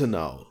Goethe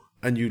now,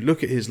 and you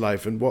look at his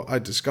life and what I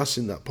discuss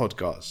in that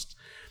podcast,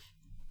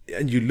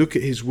 and you look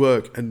at his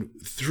work, and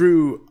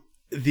through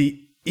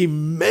the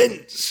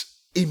immense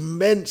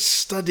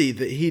study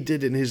that he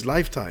did in his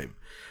lifetime,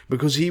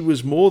 because he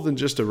was more than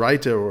just a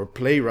writer or a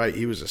playwright.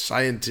 He was a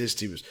scientist.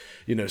 He was,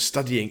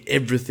 studying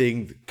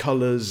everything, the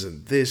colors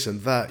and this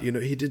and that.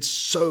 He did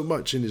so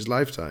much in his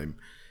lifetime.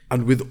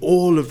 And with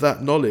all of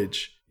that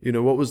knowledge,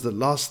 what was the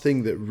last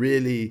thing that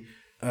really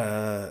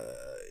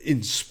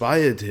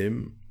inspired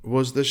him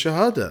was the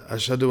Shahada.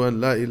 Ashhadu an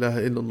la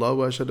ilaha illallah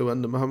wa ashhadu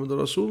anna Muhammadan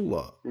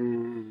Rasulullah.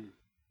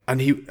 And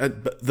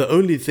but the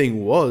only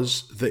thing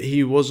was that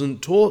he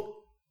wasn't taught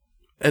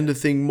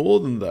anything more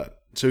than that.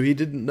 So he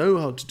didn't know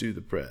how to do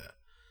the prayer.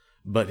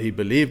 But he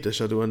believed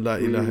Ashhadu an la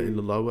ilaha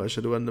illallah wa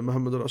ashhadu anna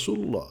Muhammadan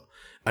Rasulullah.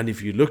 And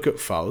if you look at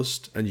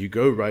Faust and you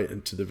go right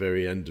into the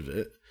very end of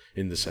it,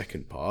 in the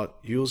second part,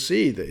 you'll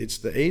see that it's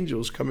the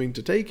angels coming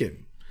to take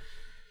him.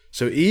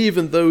 So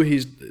even though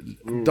he's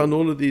done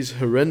all of these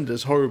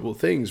horrendous, horrible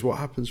things, what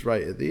happens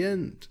right at the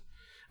end?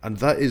 And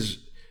that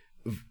is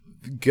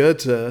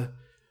Goethe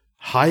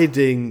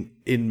hiding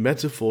in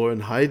metaphor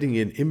and hiding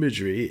in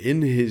imagery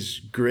in his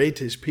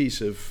greatest piece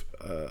of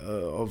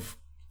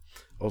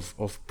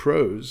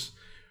prose,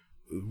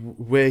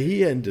 where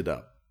he ended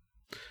up.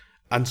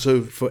 And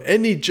so for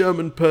any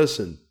German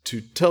person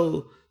to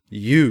tell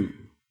you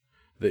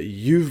that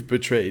you've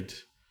betrayed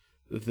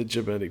the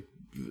Germanic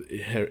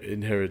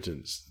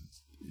inheritance,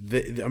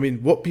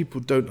 what people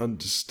don't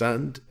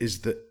understand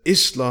is that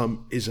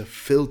Islam is a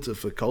filter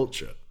for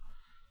culture.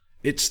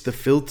 It's the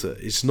filter.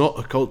 It's not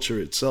a culture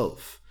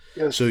itself.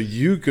 Yes. So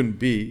you can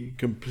be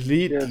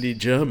completely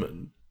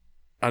German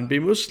and be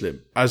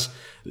Muslim. As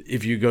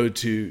if you go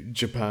to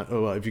Japan,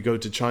 or if you go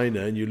to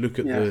China and you look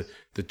at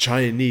the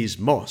Chinese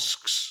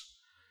mosques,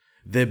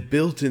 they're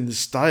built in the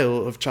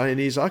style of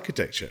Chinese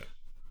architecture.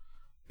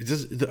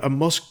 A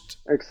mosque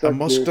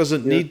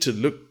doesn't need to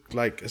look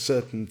like a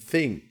certain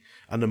thing.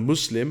 And a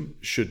Muslim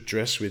should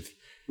dress with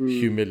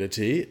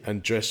humility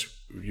and dress,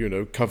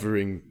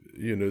 covering,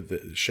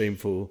 the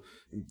shameful,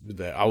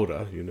 the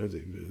aura,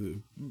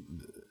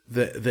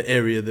 the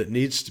area that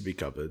needs to be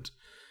covered.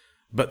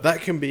 But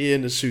that can be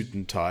in a suit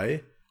and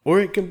tie, or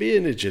it can be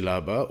in a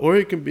jilaba, or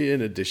it can be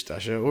in a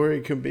dishtasha, or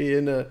it can be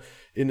in a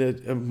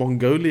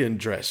Mongolian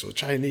dress or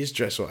Chinese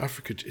dress or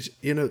African.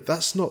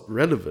 That's not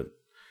relevant.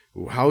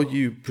 How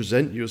you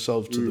present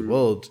yourself to the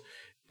world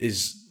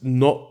is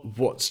not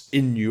what's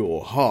in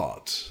your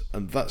heart.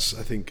 And that's,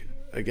 I think,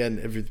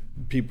 again,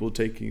 people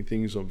taking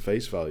things on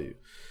face value.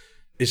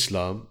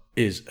 Islam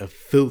is a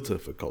filter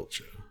for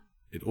culture.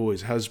 It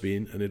always has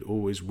been, and it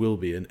always will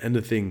be. And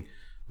anything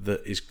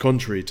that is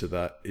contrary to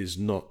that is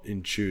not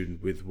in tune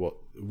with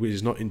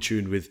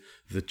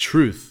the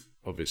truth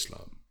of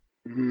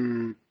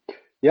Islam.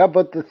 Yeah,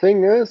 but the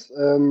thing is,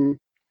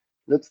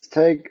 let's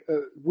take,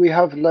 we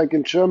have, like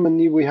in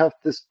Germany, we have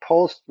this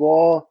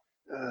post-war,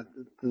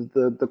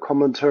 the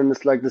common term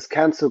is like this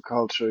cancel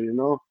culture,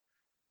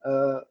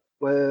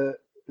 where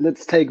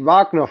let's take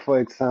Wagner, for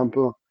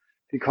example,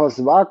 because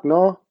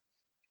Wagner,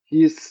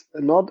 he's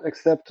not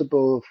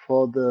acceptable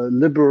for the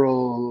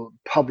liberal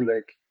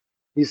public.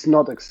 He's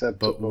not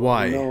acceptable. But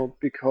why?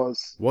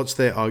 Because... What's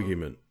their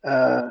argument?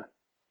 The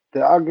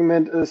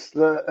argument is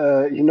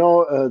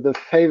the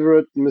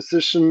favorite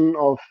musician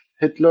of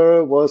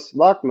Hitler was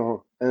Wagner,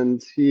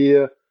 and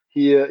he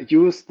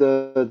used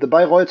the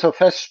Bayreuther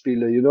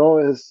Festspiele,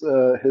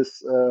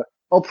 his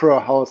opera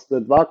house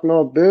that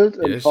Wagner built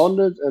and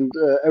founded, and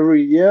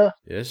every year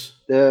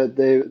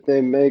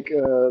they make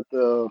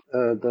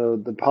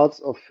the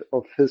parts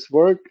of his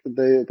work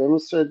they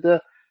demonstrate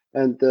there,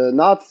 and the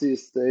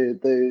Nazis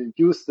they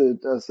used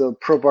it as a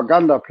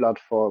propaganda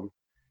platform.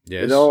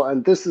 Yes.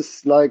 And this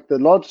is like the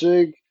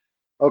logic.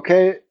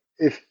 Okay,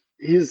 if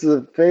he's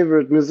a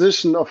favorite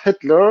musician of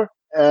Hitler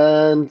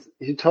and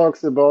he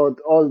talks about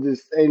all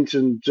these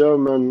ancient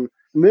German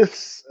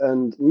myths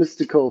and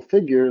mystical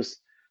figures,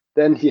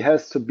 then he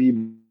has to be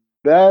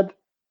bad,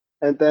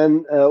 and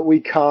then we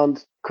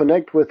can't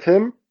connect with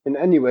him in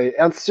any way.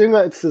 Ernst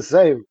Jünger, it's the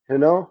same,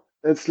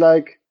 It's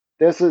like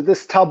there's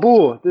this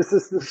taboo. This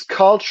is this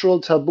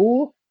cultural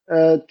taboo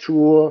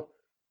to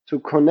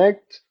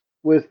connect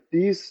with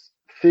these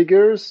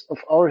figures of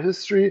our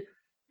history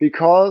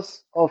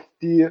because of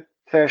the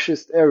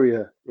fascist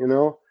area,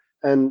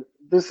 and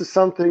this is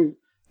something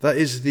that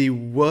is the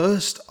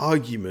worst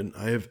argument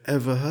I have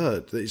ever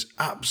heard. That is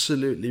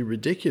absolutely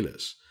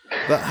ridiculous.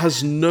 That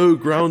has no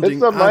grounding.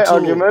 It's not my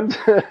argument.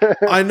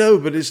 I know,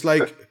 but it's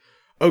like,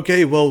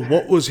 okay, well,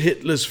 what was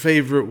Hitler's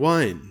favorite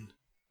wine?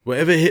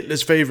 Whatever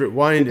Hitler's favorite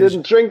wine is. He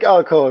didn't drink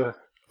alcohol.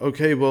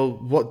 Okay, well,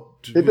 what?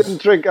 He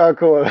didn't drink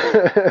alcohol.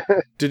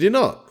 Did he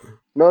not?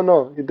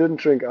 No, he didn't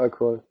drink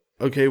alcohol.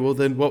 Okay, well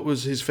then what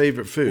was his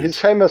favorite food? He's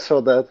famous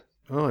for that.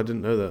 Oh, I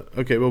didn't know that.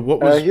 Okay, well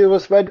what was... he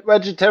was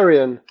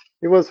vegetarian.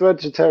 He was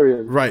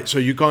vegetarian. Right, so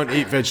you can't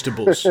eat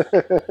vegetables.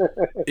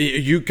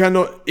 You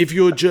cannot, if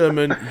you're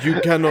German,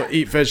 you cannot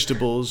eat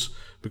vegetables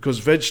because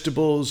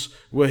vegetables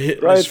were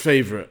Hitler's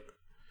favorite.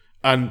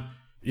 And,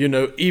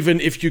 even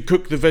if you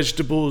cook the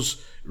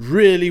vegetables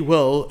really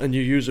well and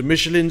you use a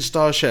Michelin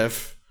star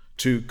chef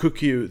to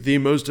cook you the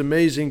most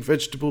amazing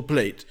vegetable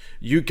plate,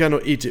 you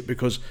cannot eat it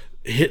because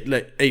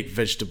Hitler ate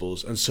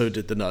vegetables and so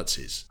did the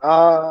Nazis.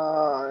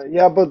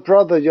 Yeah, but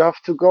brother, you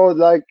have to go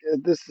like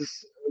this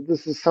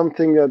is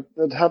something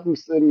that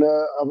happens in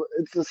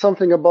it's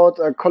something about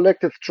a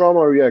collective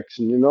trauma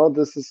reaction.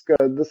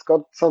 This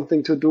got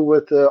something to do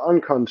with the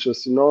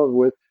unconscious.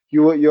 With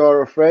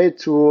you're afraid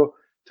to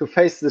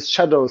face this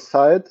shadow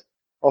side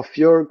of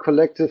your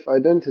collective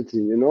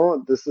identity.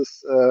 This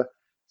is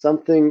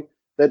something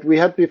that we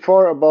had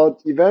before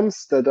about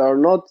events that are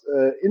not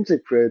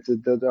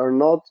integrated, that are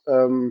not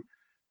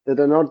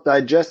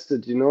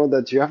digested,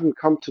 that you haven't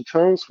come to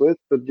terms with,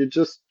 but you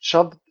just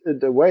shoved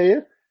it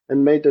away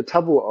and made a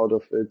taboo out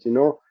of it,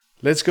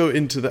 Let's go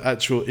into the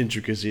actual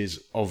intricacies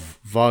of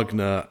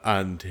Wagner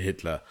and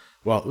Hitler.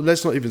 Well,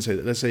 let's not even say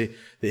that. Let's say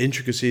the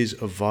intricacies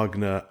of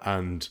Wagner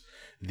and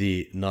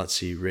the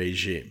Nazi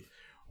regime.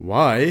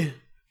 Why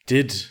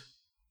did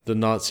the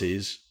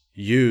Nazis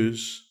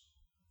use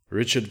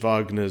Richard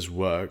Wagner's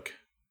work,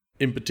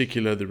 in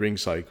particular the Ring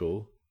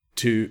Cycle,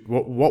 to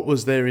what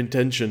was their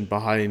intention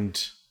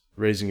behind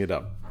raising it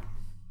up?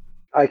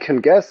 I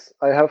can guess.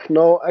 I have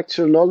no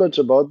actual knowledge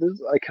about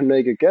this. I can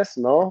make a guess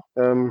now.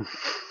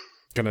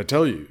 Can I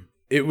tell you?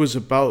 It was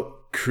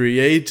about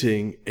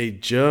creating a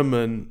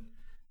German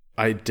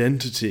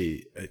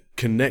identity,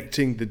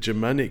 connecting the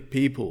Germanic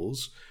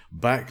peoples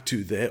back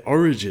to their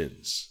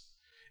origins.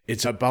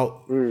 It's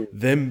about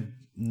them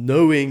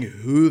knowing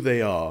who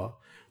they are,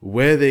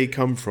 where they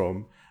come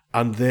from,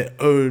 and their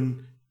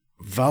own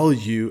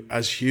value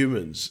as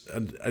humans,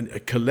 and a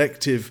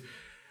collective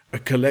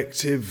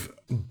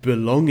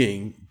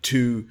belonging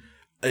to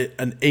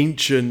an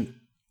ancient,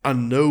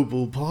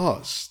 unknowable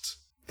past.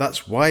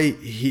 That's why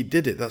he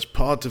did it. That's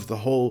part of the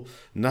whole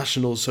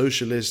National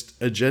Socialist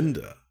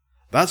agenda.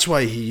 That's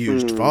why he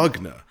used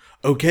Wagner.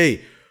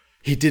 Okay,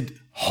 he did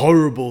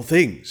horrible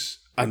things.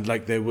 And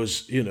there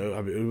was,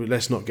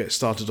 let's not get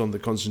started on the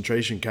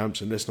concentration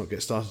camps and let's not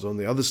get started on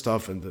the other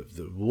stuff and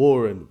the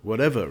war and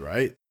whatever,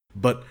 right?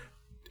 But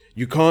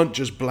you can't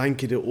just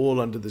blanket it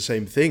all under the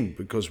same thing,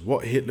 because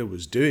what Hitler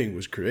was doing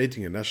was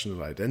creating a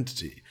national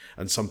identity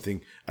and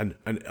something, and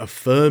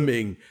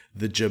affirming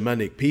the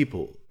Germanic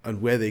people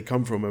and where they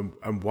come from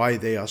and why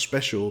they are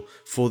special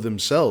for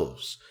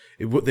themselves.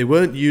 They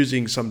weren't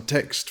using some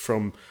text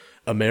from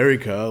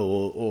America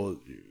or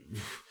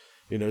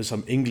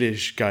some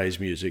English guy's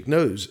music.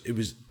 No, it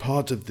was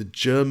part of the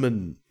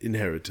German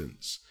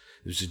inheritance.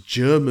 It was a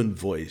German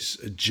voice,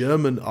 a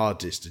German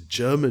artist, a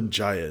German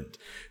giant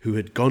who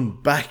had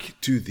gone back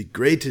to the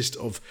greatest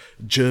of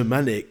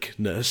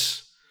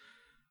Germanicness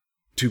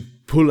to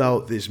pull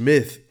out this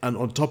myth, and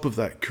on top of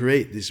that,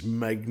 create this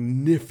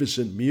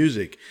magnificent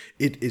music.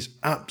 It is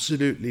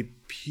absolutely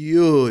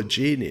pure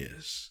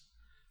genius.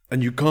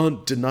 And you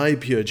can't deny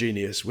pure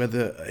genius,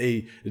 whether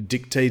a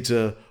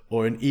dictator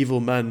or an evil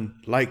man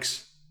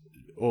likes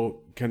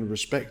or can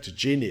respect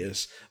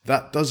genius.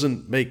 That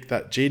doesn't make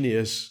that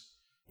genius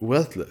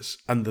worthless.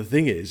 And the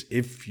thing is,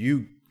 if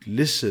you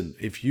listen,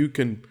 if you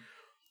can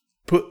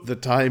put the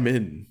time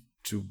in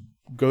to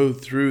go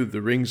through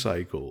the Ring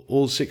cycle,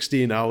 all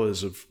 16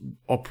 hours of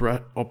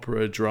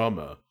opera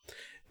drama,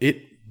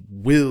 it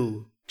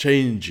will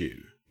change you.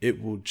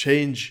 It will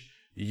change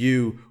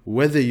you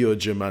whether you're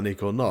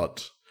Germanic or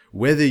not,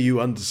 whether you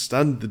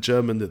understand the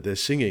German that they're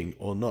singing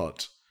or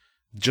not.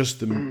 Just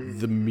the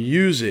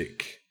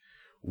music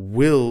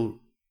will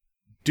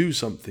do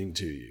something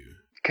to you.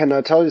 Can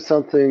I tell you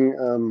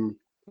something?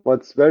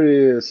 What's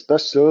very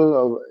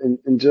special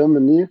in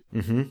Germany?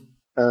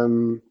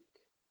 Mm-hmm.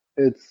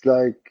 It's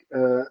like,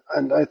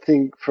 and I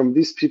think from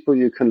these people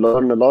you can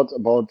learn a lot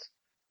about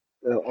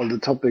all the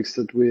topics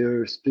that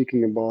we're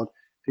speaking about,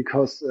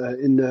 because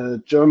in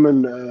the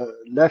German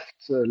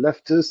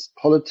leftist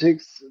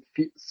politics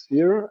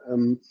sphere,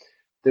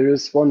 there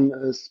is one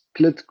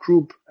split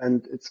group,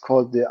 and it's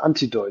called the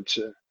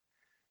Antideutsche.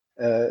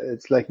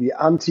 It's like the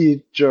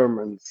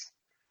anti-Germans,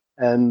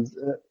 and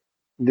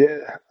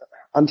the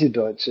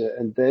Antideutsche,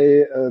 and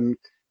they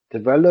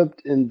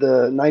developed in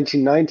the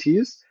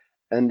 1990s,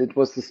 and it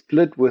was a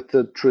split with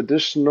the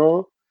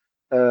traditional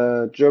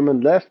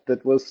German left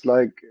that was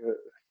like,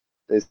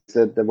 they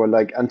said they were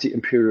like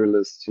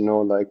anti-imperialists,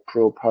 like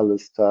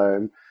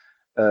pro-Palestine,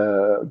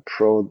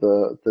 pro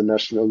the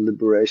national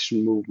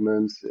liberation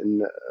movements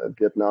in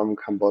Vietnam,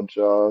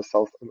 Cambodia,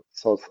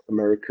 South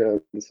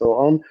America, and so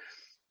on.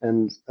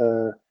 And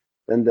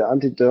then the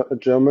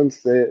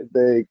anti-Germans,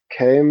 they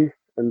came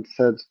and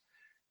said,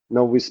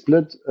 no, we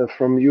split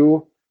from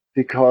you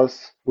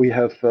because we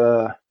have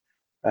a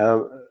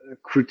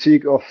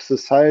critique of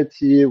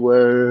society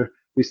where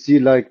we see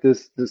like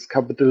this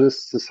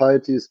capitalist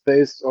society is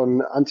based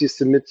on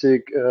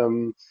anti-Semitic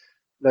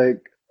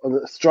like on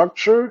a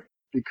structure,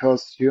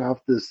 because you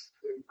have this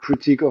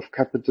critique of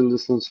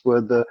capitalism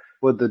where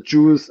the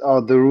Jews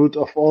are the root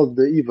of all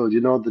the evil.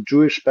 The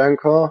Jewish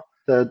banker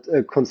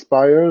that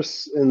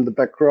conspires in the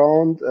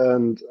background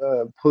and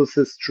pulls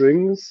his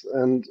strings,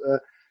 and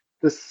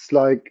this is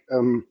like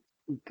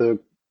the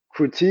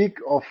critique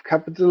of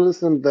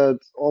capitalism that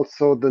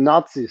also the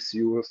Nazis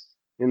used,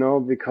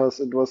 because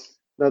it was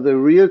not a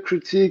real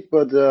critique,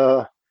 but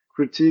a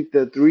critique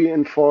that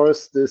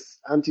reinforced this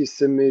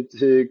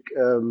anti-Semitic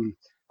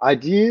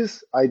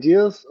ideas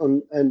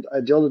and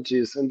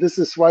ideologies. And this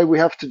is why we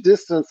have to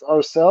distance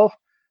ourselves.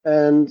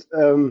 And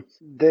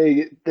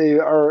they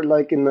are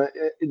like in an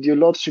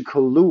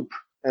ideological loop.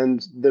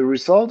 And the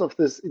result of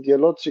this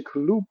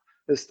ideological loop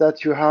is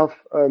that you have,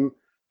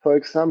 for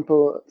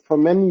example, for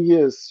many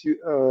years,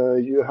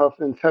 you have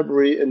in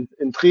February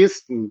in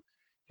Dresden,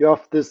 you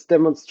have these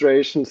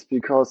demonstrations,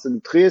 because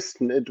in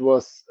Dresden it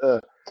was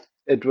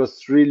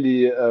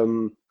really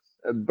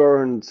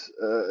burned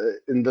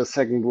in the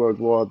Second World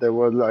War. There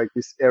were like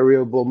these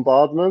aerial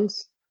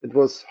bombardments. It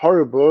was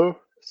horrible.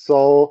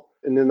 So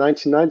in the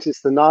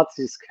 1990s, the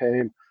Nazis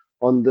came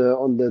on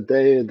the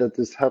day that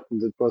this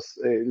happened. It was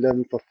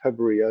 11th of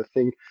February, I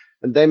think,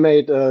 and they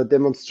made a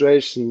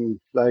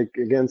demonstration like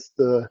against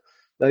to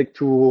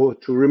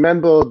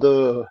remember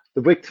the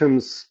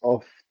victims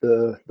of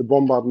the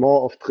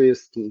bombardment of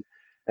Dresden.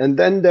 And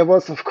then there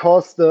was, of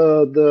course,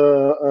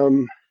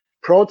 the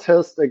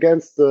protest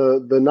against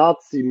the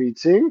Nazi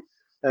meeting,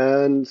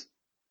 and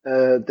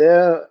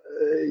there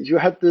you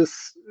had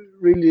this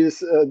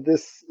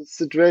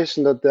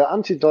situation that the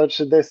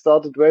Antideutsche, they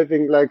started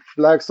waving like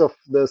flags of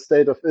the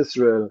state of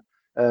Israel.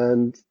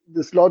 And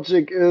this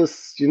logic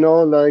is,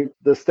 like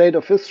the state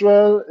of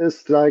Israel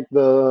is like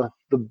the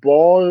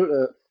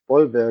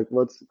bulwark,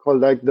 what's it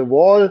called, like the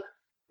wall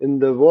in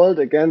the world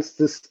against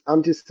this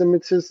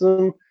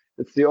anti-Semitism.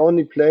 It's the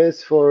only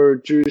place for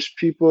Jewish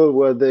people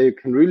where they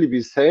can really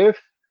be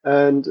safe.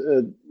 And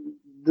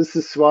this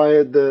is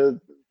why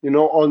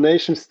all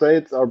nation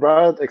states are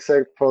bad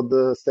except for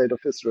the state of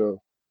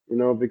Israel,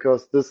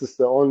 because this is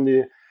the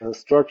only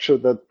structure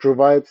that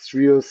provides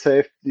real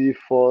safety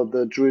for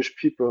the Jewish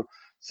people.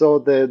 So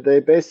they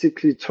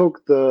basically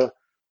took the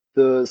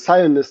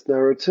Zionist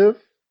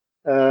narrative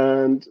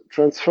and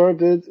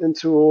transferred it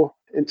into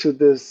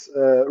this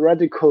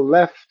radical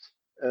left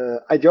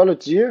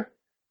ideology,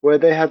 where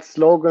they had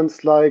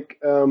slogans like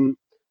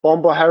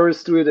Bomber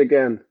Harris, do it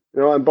again.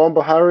 And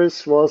Bomber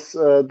Harris was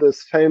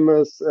this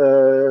famous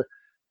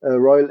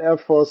Royal Air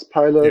Force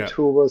pilot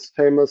who was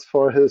famous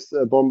for his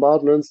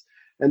bombardments.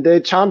 And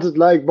they chanted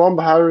like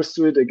Bomber Harris,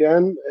 do it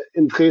again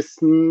in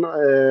Dresden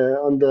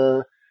on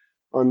the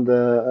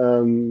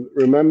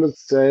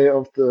Remembrance Day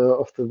of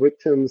the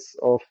victims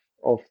of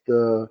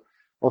the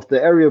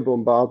area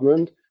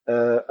bombardment.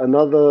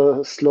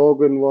 Another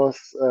slogan was,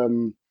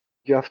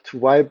 you have to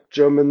wipe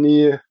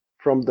Germany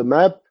from the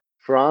map.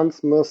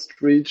 France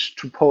must reach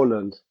to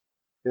Poland.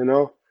 You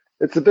know,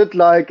 it's a bit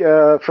like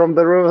from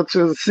the river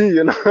to the sea.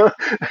 You know,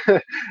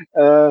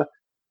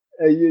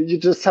 you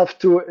just have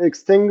to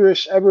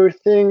extinguish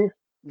everything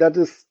that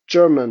is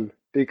German,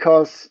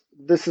 because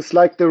this is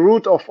like the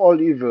root of all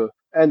evil.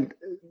 And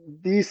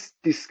these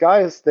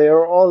guys, they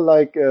are all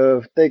like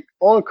they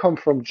all come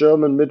from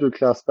German middle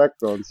class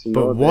backgrounds. You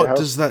know, But what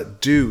does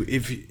that do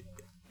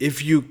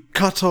if you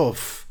cut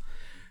off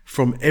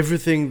from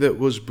everything that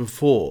was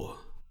before?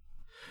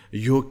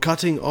 You're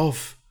cutting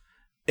off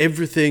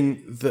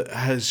everything that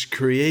has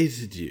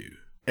created you,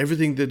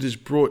 everything that has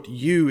brought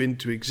you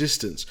into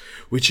existence,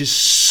 which is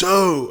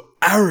so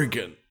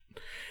arrogant.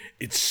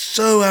 It's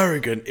so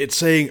arrogant. It's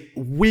saying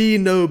we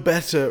know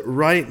better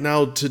right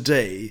now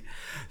today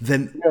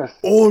than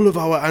all of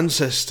our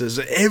ancestors,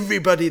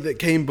 everybody that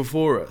came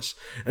before us.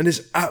 And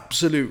it's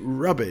absolute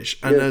rubbish.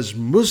 And as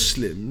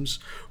Muslims,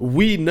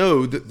 we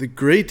know that the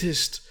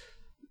greatest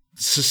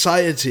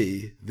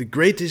society, the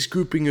greatest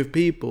grouping of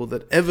people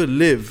that ever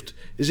lived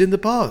is in the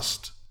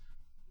past.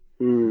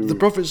 The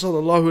Prophet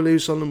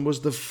ﷺ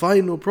was the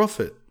final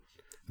prophet.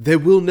 There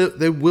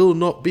will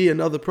not be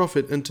another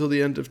prophet until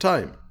the end of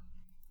time,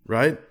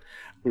 right?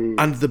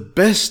 And the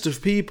best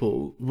of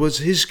people was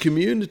his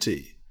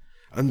community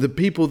and the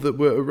people that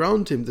were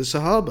around him, the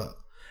Sahaba.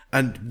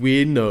 And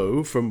we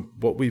know from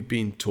what we've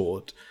been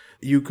taught,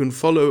 you can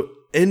follow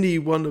any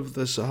one of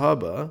the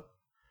Sahaba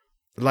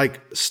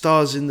like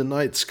stars in the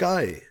night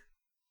sky.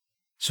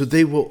 So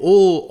they were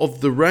all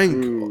of the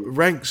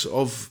ranks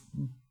of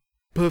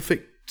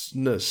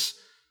perfectness.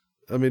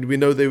 I mean, we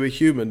know they were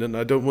human, and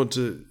I don't want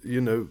to,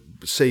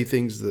 say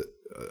things that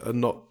are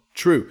not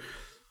true.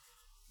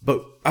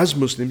 But as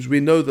Muslims, we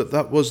know that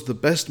that was the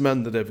best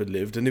man that ever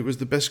lived, and it was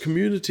the best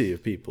community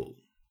of people.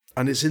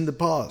 And it's in the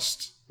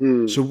past.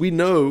 So we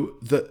know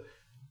that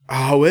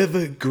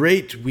however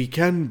great we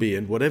can be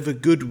and whatever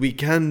good we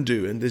can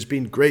do, and there's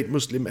been great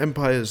Muslim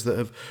empires that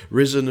have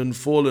risen and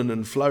fallen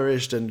and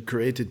flourished and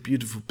created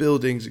beautiful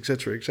buildings,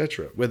 etc.,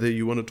 etc. Whether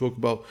you want to talk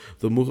about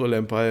the Mughal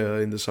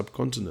Empire in the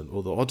subcontinent,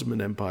 or the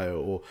Ottoman Empire,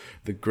 or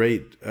the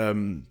great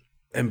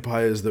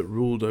empires that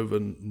ruled over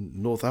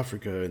North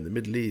Africa and the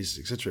Middle East,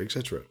 etc.,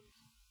 etc.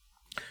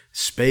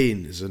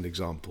 Spain is an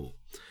example.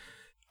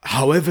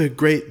 However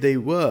great they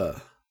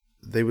were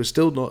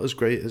still not as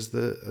great as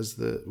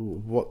the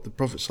what the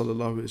Prophet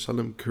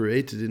ﷺ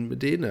created in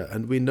Medina,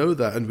 and we know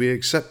that, and we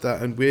accept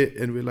that, and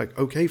we're like,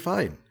 okay,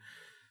 fine.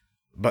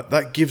 But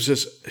that gives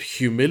us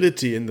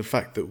humility in the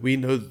fact that we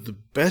know the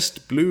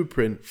best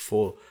blueprint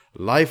for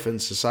life and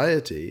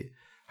society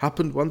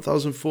happened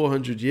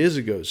 1,400 years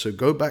ago. So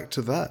go back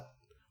to that.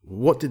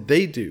 What did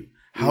they do?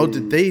 How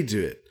did they do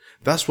it?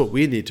 That's what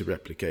we need to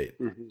replicate.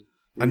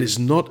 And it's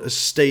not a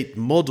state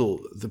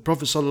model. The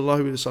Prophet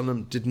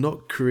ﷺ did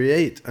not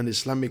create an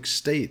Islamic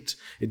state.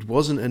 It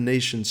wasn't a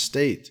nation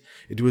state.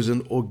 It was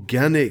an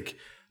organic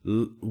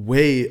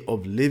way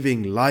of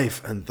living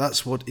life. And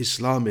that's what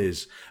Islam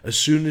is. As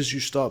soon as you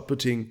start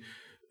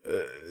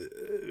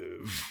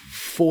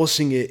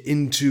forcing it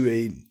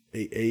into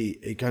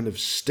a kind of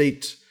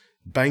state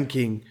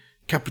banking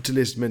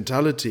capitalist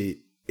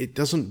mentality, it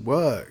doesn't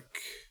work.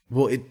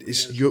 Well,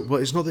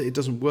 it's not that it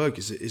doesn't work.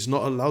 It's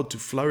not allowed to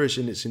flourish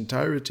in its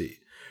entirety.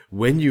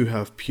 When you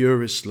have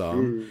pure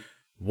Islam,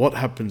 what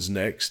happens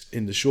next?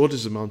 In the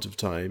shortest amount of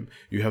time,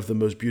 you have the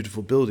most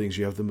beautiful buildings,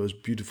 you have the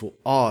most beautiful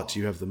art,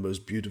 you have the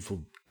most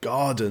beautiful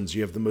gardens,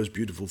 you have the most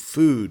beautiful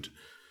food,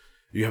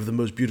 you have the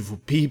most beautiful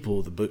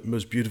people, the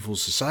most beautiful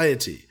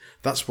society.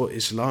 That's what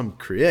Islam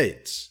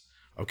creates.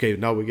 Okay,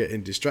 now we're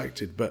getting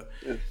distracted, but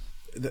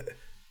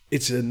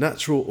it's a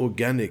natural,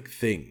 organic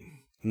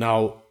thing.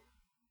 Now,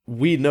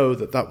 we know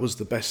that that was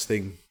the best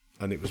thing,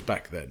 and it was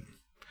back then.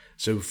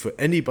 So for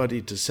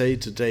anybody to say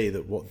today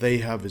that what they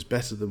have is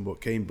better than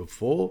what came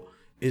before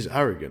is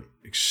arrogant,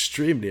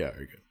 extremely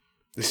arrogant.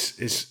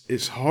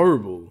 It's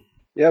horrible.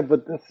 Yeah,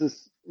 but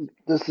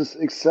this is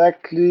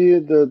exactly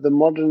the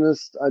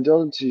modernist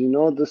ideology. You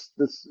know,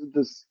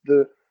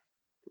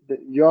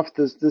 you have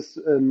this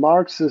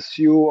Marxist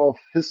view of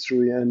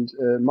history, and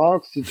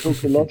Marx, he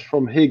took a lot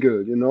from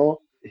Hegel. You know,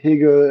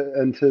 Hegel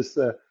and his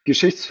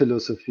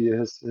Geschichtsphilosophie,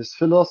 his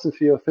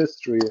philosophy of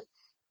history,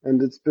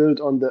 and it's built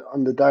on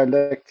the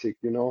dialectic.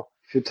 You know,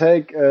 if you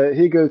take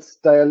Hegel's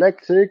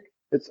dialectic,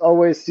 it's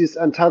always these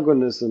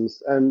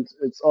antagonisms, and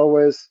it's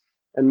always.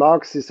 And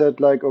Marx, he said,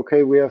 like,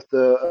 okay, we have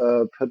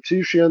the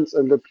patricians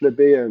and the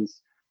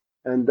plebeians,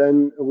 and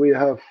then we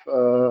have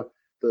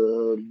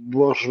the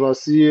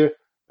bourgeoisie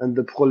and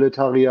the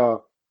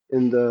proletariat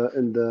in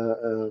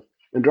the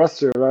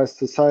industrialized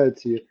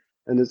society.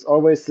 And it's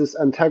always this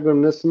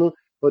antagonism,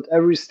 but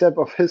every step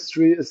of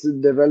history is a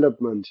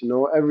development. You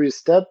know, every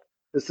step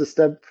is a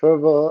step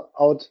further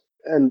out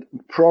and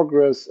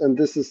progress. And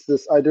this is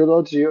this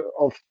ideology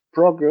of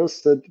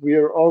progress that we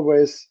are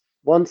always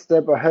one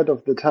step ahead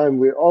of the time.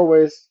 We're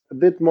always a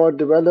bit more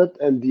developed,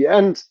 and the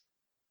end,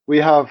 we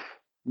have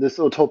this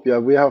utopia.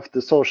 We have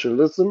the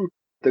socialism,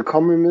 the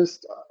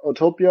communist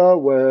utopia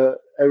where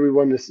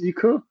everyone is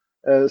equal.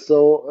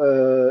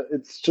 So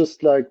it's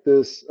just like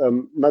this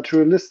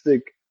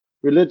materialistic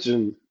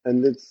religion,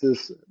 and it's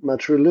this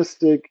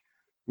materialistic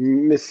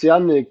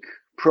messianic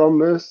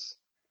promise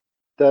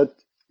that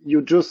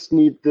you just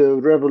need the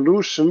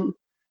revolution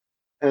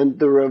and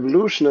the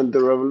revolution and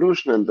the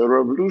revolution and the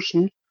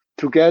revolution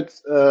to get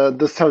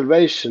the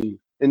salvation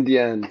in the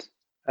end.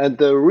 And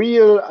the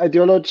real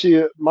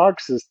ideology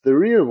Marxists, the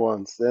real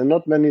ones, there are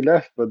not many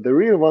left, but the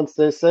real ones,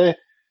 they say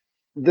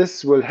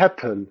this will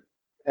happen.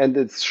 And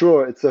it's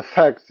sure, it's a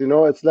fact,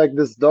 it's like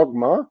this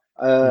dogma.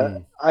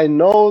 I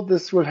know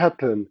this will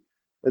happen.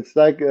 It's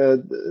like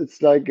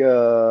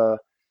a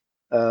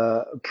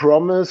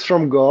promise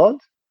from God,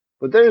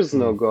 but there is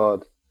no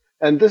God.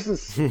 And this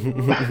is,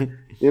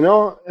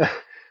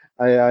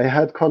 I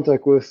had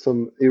contact with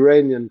some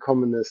Iranian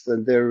communists,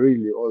 and they're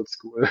really old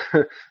school.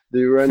 The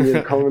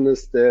Iranian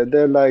communists,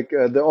 they're like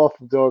the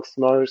orthodox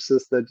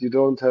Marxists that you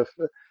don't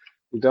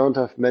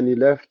have many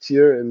left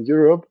here in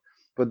Europe,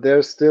 but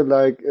they're still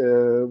like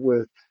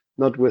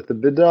not with the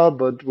Bid'ah,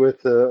 but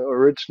with the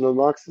original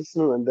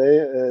Marxism. And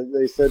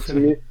they said to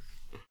me,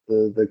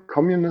 the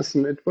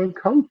communism, it will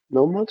come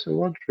no matter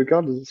what,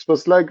 regardless. It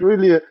was like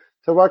really a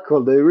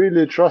tawakkul. They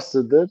really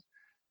trusted it.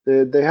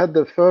 They had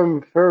the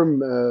firm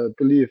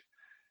belief.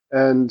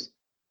 And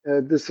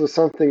this was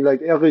something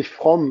like Erich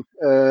Fromm.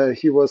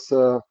 He was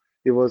a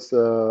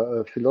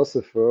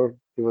philosopher.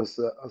 He was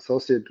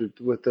associated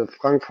with the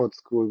Frankfurt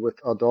School, with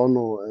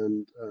Adorno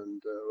and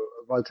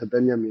Walter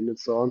Benjamin and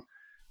so on.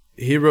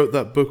 He wrote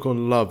that book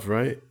on love,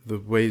 right?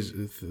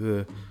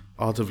 The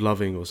art of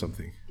loving or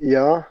something.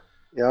 Yeah.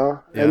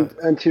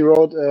 And he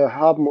wrote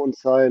Haben und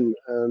Sein,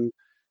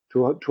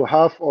 to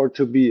have or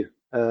to be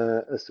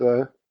as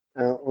well.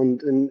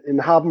 And in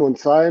Haben und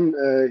Sein,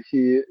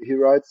 he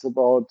writes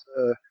about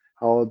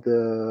how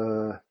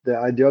the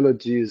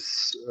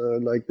ideologies,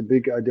 like the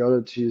big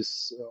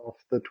ideologies of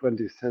the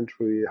 20th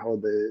century, how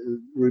they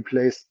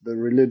replaced the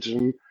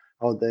religion,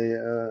 how they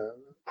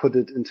put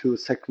it into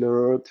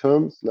secular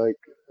terms, like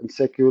and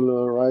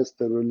secularized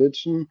the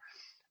religion.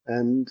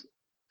 And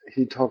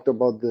he talked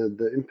about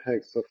the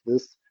impacts of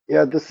this.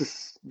 Yeah, this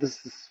is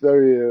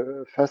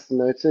very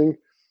fascinating,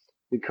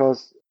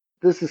 because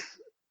this is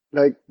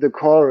like the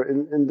core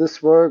in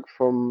this work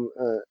from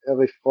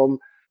Erich Fromm.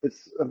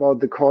 It's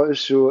about the core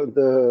issue,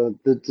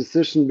 the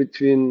decision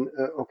between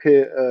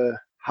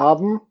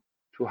haben,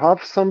 to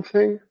have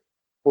something,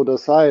 oder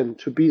sein,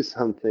 to be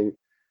something.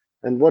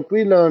 And what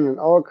we learn in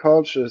our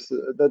culture is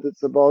that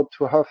it's about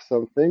to have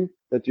something,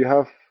 that you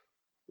have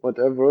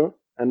whatever,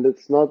 and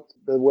it's not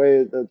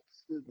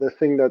the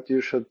thing that you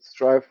should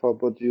strive for,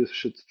 but you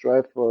should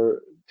strive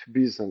for to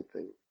be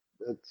something.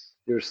 That's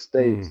your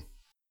state.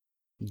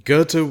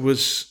 Goethe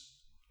was,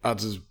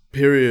 at a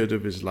period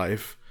of his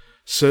life,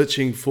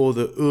 searching for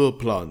the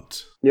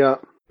Urplant,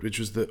 which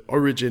was the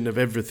origin of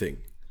everything.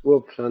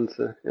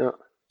 Urpflanze, yeah.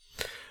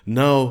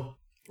 Now,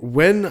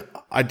 when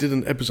I did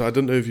an episode, I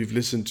don't know if you've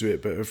listened to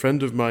it, but a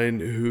friend of mine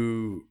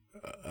who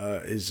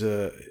is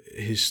a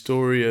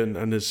historian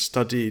and has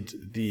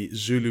studied the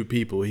Zulu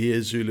people, he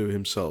is Zulu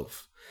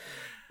himself.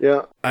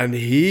 Yeah. And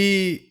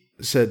he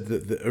said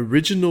that the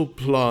original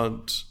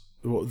plant,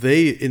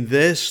 in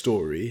their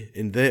story,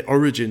 in their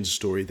origin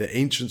story, the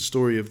ancient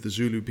story of the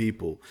Zulu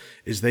people,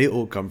 is they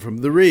all come from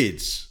the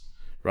reeds,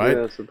 right?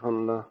 Yeah,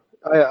 subhanAllah.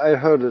 I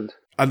heard it.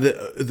 And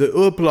the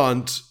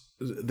Urplant,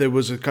 there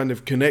was a kind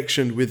of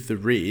connection with the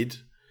reed.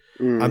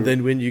 And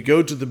then when you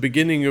go to the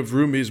beginning of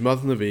Rumi's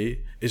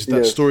Masnavi, is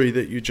that story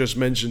that you just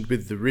mentioned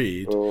with the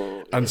reed.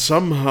 Oh. And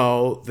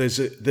somehow there's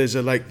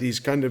a like these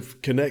kind of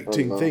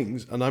connecting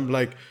things. And I'm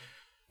like,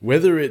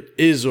 whether it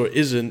is or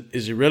isn't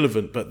is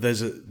irrelevant, but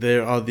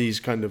there are these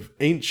kind of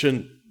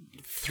ancient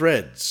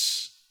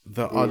threads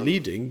that are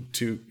leading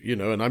to,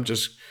 and I'm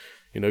just,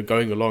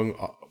 going along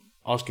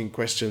asking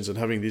questions and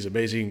having these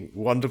amazing,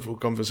 wonderful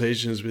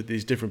conversations with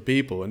these different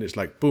people. And it's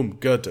like, boom,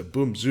 Goethe,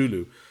 boom,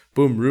 Zulu,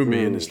 boom,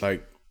 Rumi. And it's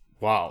like,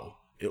 wow,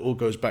 it all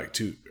goes back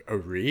to a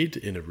reed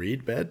in a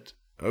reed bed.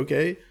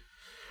 Okay.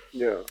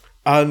 Yeah.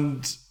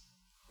 And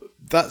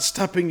that's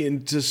tapping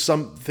into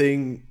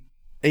something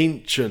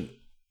ancient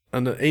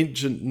and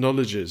ancient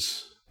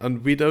knowledges.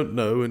 And we don't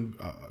know. And,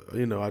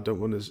 I don't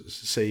want to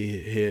say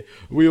here,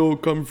 we all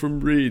come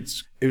from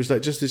reeds. It was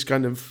like just this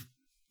kind of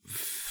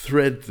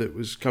thread that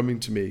was coming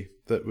to me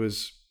that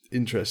was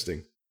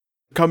interesting.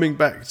 Coming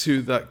back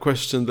to that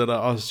question that I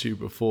asked you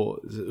before,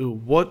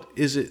 what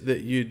is it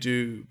that you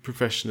do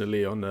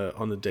professionally on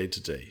a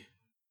day-to-day?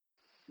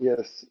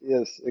 Yes,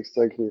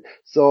 exactly.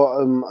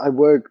 So I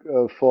work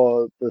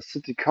for the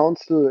city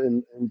council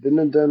in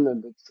Binnenden,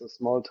 and it's a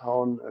small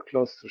town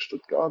close to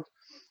Stuttgart.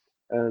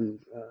 And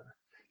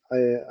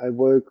I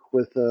work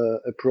with an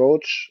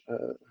approach.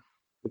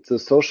 It's a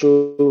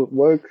social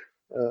work,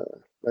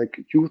 like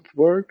youth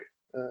work,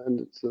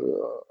 and it's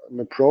an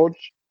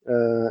approach.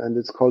 And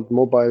it's called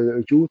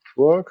mobile youth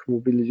work,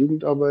 mobile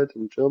Jugendarbeit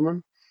in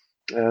German.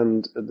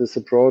 And this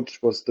approach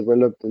was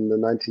developed in the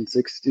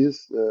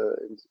 1960s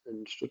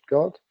in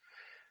Stuttgart.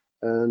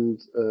 And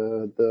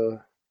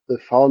the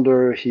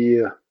founder,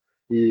 he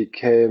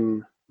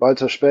came,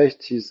 Walter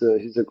Specht. He's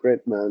a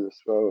great man as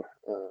well.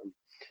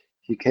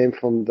 He came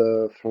from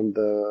the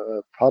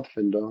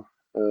Pfadfinder,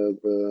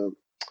 the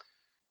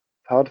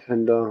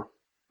Pathfinder.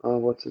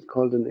 What's it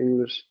called in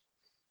English?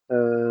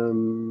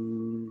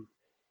 The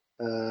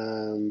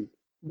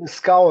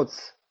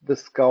Scouts. The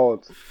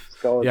Scouts.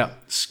 Yeah,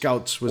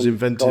 Scouts was And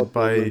invented Scout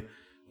by movement.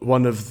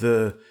 one of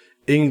the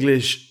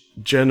English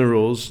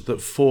generals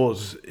that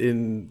fought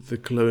in the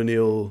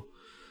colonial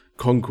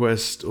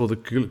conquest or the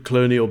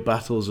colonial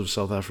battles of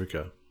South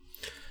Africa,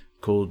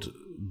 called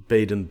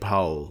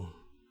Baden-Powell.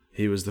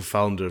 He was the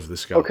founder of the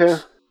Scouts. Okay.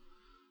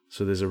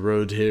 So there's a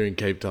road here in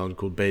Cape Town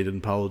called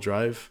Baden-Powell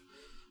Drive.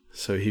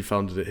 So he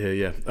founded it here.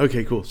 Yeah.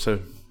 Okay. Cool. So,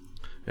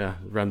 yeah,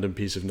 random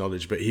piece of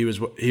knowledge. But he was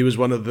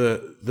one of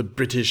the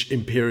British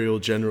imperial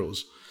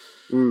generals.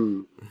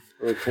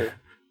 Okay.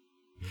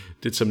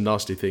 Did some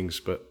nasty things,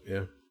 but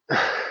yeah.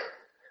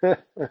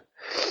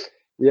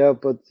 Yeah,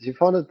 but he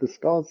founded the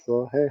Scouts,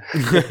 so hey.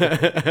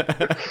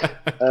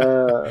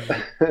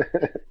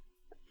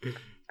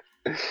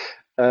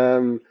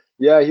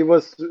 Yeah, he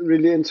was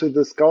really into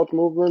the Scout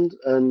movement,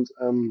 and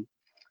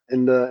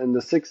in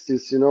the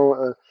 60s,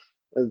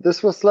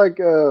 this was like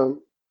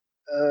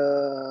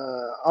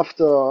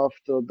after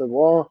the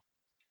war,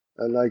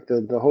 like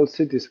the whole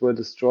cities were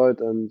destroyed,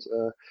 and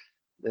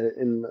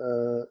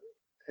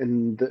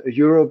in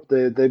Europe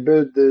they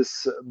built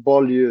this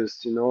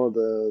banlieues,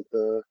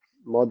 the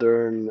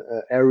modern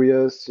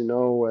areas,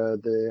 where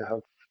they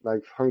have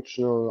like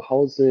functional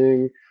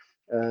housing,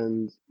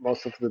 and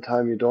most of the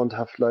time you don't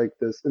have like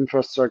this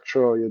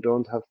infrastructure, or you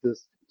don't have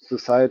this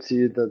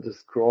society that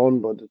is grown,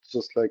 but it's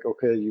just like,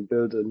 okay, you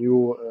build a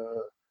new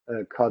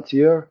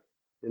quartier,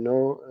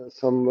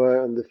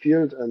 somewhere in the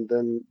field, and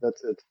then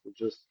that's it.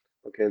 Just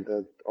okay,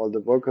 that all the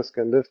workers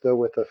can live there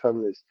with their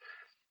families.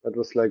 That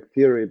was like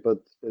theory, but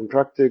in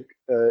practice,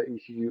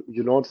 you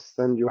notice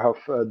then you have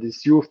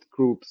these youth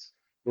groups,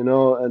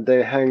 and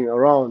they hang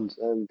around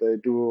and they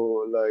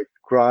do like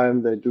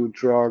crime, they do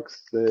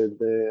drugs, they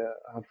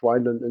have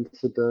violent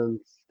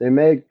incidents, they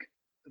make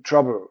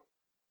trouble,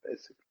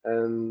 basically.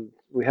 And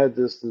we had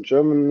this in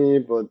Germany,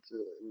 but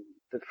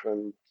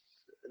different.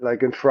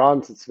 Like in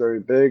France, it's very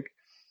big,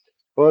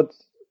 but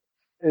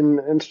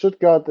in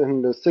Stuttgart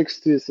in the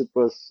 60s, it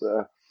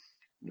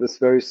was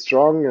very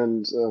strong,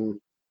 and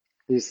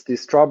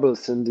these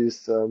troubles in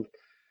these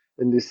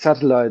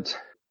satellite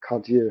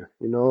quartier,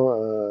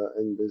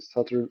 in these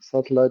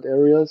satellite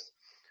areas.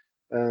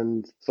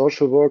 And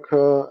social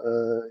worker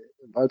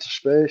Walter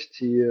Specht,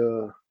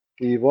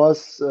 he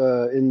was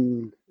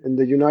in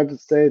the United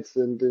States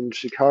and in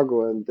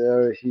Chicago, and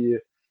there he,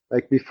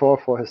 like before,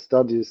 for his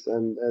studies,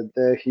 and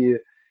there he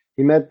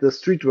met the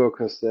street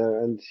workers there,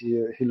 and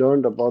he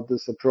learned about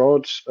this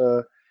approach,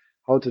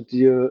 how to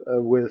deal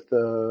with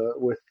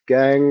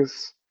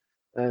gangs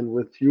and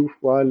with youth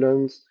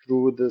violence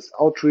through this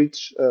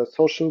outreach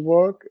social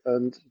work,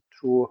 and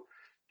to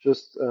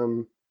just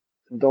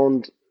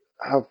don't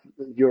have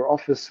your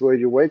office where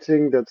you're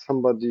waiting that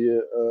somebody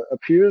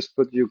appears,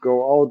 but you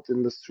go out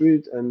in the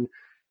street and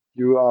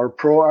you are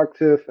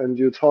proactive and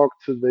you talk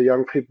to the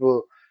young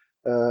people,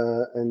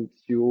 and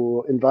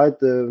you invite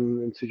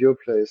them into your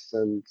place.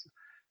 And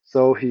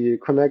so he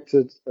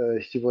connected,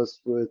 he was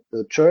with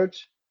the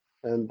church,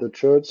 and the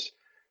church,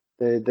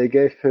 they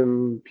gave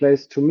him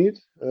place to meet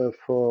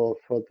for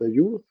the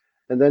youth,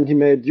 and then he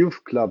made youth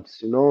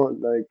clubs,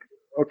 like,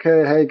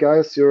 okay, hey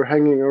guys, you're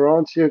hanging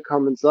around here,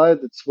 come inside,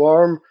 it's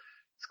warm,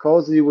 it's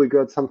cozy, we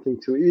got something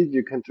to eat,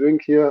 you can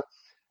drink here,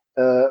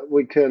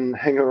 we can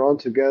hang around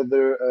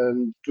together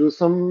and do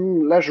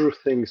some leisure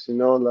things,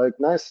 like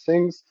nice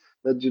things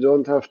that you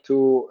don't have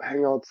to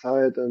hang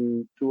outside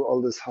and do all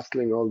this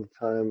hustling all the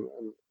time,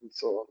 and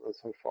so on and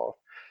so forth.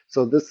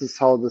 So this is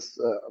how this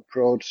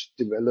approach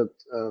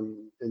developed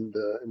in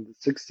the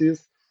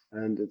 60s,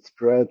 and it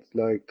spread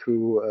like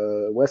to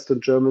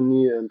Western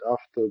Germany, and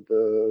after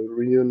the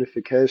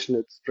reunification,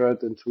 it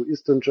spread into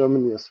Eastern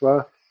Germany as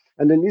well.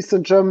 And in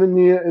Eastern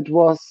Germany, it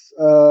was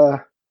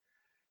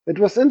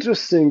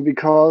interesting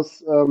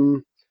because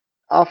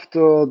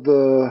after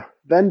the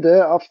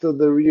Wende, after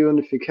the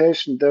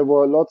reunification, there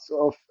were lots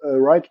of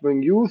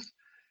right-wing youth,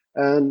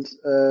 and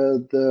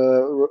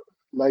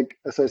like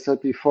as I said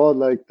before,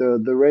 like the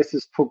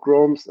racist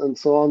pogroms and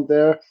so on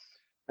there.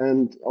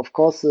 And of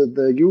course,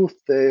 the youth,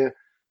 they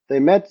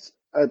met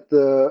at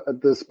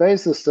the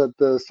spaces that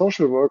the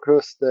social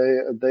workers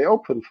they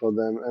opened for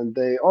them, and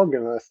they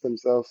organized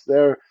themselves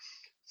there.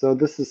 So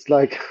this is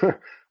like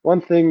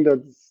one thing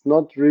that's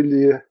not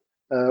really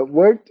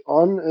worked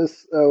on,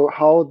 is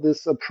how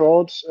this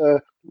approach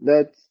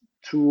led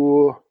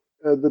to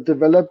the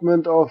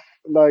development of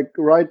like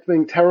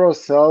right-wing terror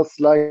cells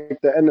like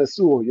the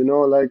NSU,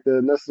 like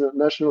the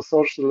National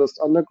Socialist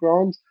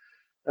Underground,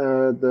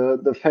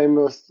 the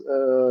famous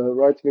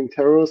right-wing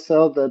terror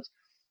cell that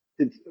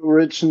its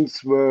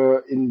origins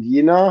were in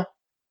Jena,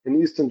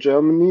 in Eastern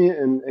Germany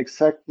in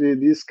exactly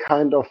these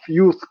kind of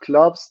youth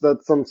clubs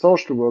that some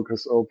social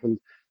workers opened.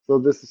 So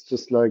this is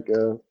just like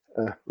a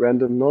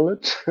random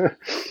knowledge.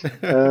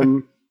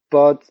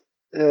 But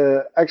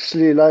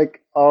actually,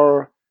 like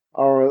our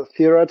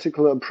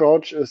theoretical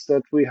approach is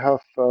that we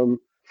have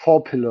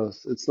 4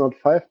 pillars. It's not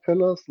 5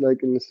 pillars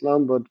like in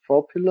Islam, but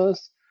 4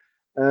 pillars.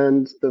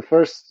 And the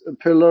first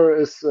pillar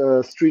is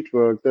street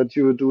work, that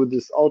you do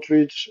this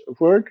outreach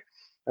work.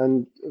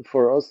 And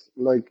for us,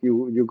 like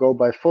you go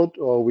by foot,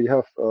 or we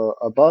have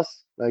a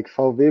bus, like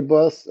VW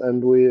bus,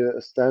 and we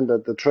stand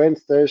at the train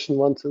station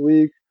once a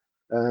week,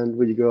 and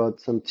we got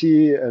some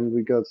tea, and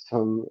we got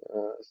some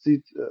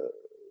seat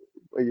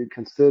where you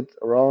can sit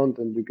around,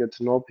 and we get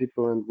to know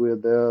people, and we're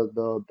there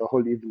the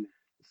whole evening.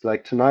 It's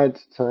like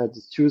tonight. Tonight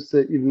is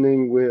Tuesday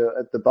evening. We're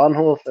at the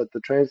Bahnhof, at the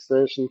train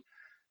station,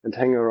 and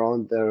hang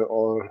around there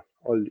all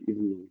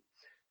evening.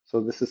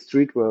 So this is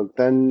street work.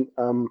 Then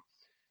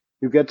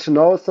you get to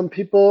know some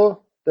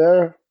people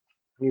there.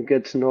 You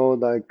get to know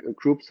like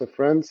groups of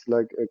friends,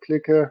 like a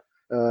clique,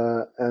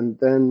 and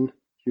then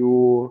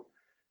you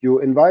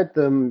invite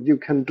them. You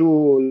can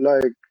do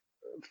like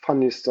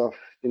funny stuff.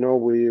 You know,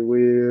 we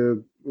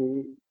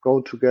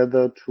go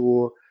together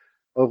to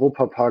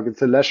Europa Park.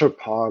 It's a leisure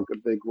park, a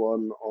big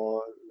one,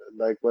 or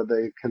like where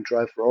they can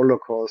drive roller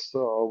coaster,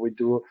 or we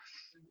do.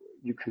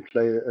 You can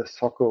play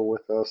soccer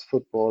with us,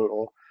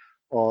 football,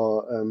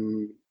 or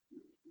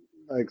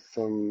like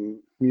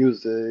some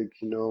music.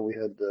 You know, we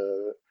had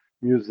a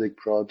music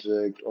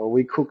project, or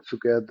we cook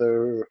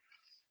together.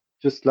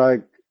 Just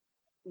like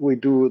we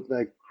do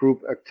like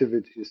group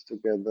activities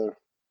together.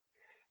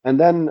 And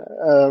then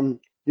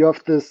you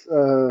have this.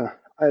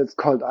 It's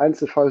called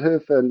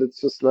Einzelfallhilfe, and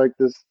it's just like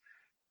this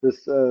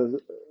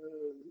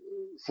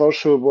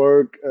social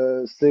work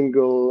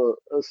single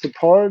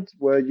support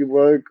where you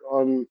work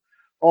on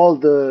all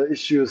the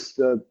issues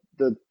that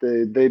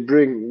they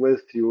bring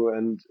with you,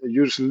 and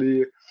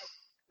usually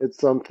it's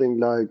something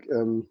like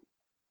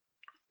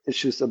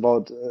issues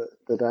about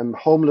that I'm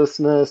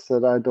homelessness,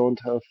 that I don't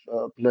have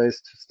a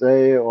place to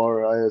stay,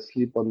 or I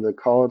sleep on the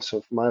couch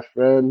of my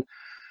friend,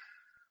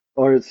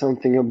 or it's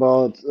something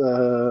about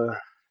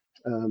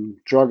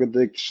drug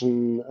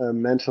addiction,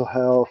 mental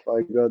health.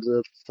 I got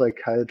a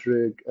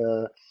psychiatric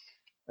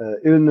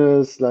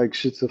illness like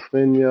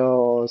schizophrenia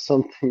or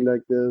something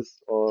like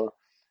this, or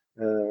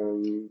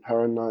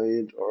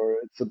paranoid, or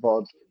it's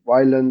about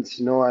violence.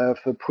 You know, I have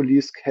a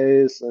police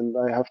case and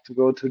I have to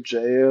go to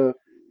jail.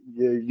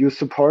 You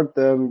support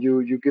them.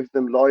 You give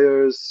them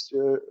lawyers.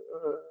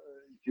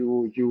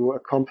 You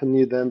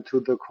accompany them to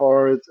the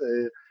court.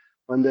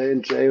 When they're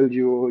in jail,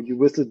 you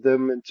visit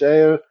them in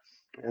jail,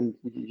 and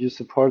you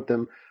support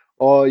them.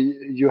 Or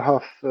you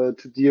have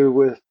to deal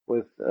with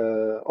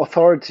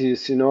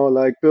authorities. You know,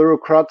 like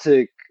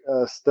bureaucratic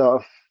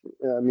stuff.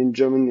 I mean,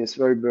 Germany is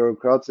very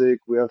bureaucratic.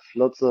 We have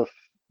lots of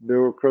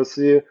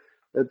bureaucracy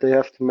that they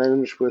have to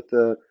manage with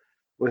the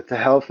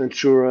health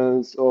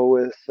insurance, or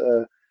with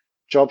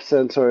job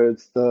center.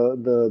 It's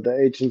the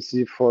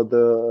agency for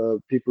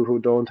the people who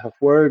don't have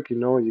work. You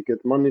know, you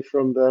get money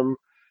from them,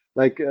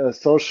 like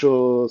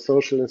social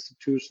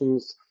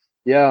institutions.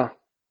 Yeah.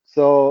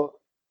 So,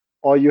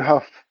 or you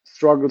have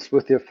struggles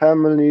with your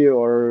family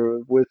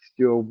or with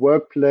your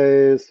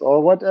workplace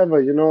or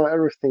whatever. You know,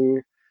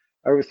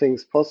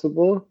 everything's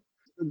possible.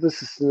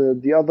 This is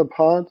the other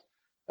part.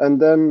 And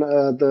then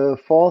the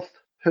fourth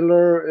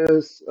pillar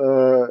is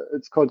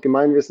it's called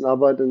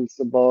Gemeinwesenarbeit, and it's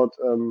about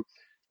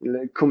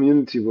like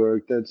community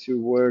work, that you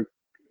work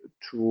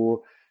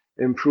to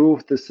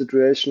improve the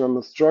situation on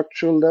a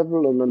structural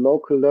level, on a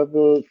local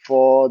level,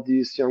 for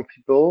these young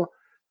people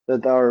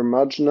that are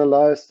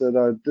marginalized, that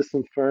are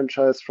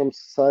disenfranchised from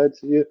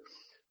society,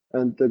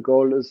 and the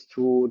goal is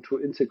to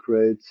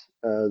integrate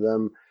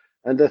them.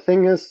 And the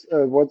thing is,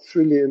 what's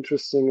really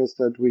interesting is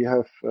that we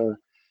have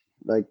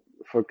like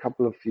for a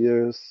couple of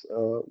years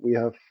we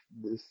have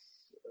this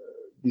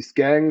these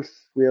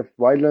gangs, we have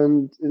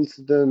violent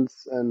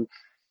incidents, and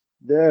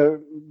they're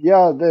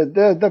yeah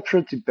they're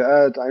pretty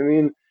bad. I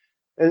mean,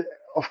 it,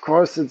 of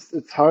course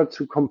it's hard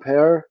to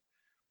compare,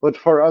 but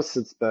for us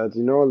it's bad.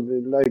 You know,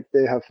 like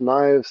they have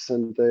knives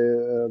and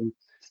they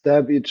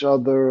stab each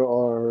other,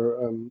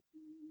 or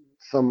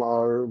some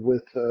are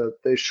with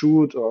they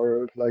shoot,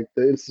 or like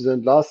the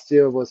incident last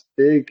year was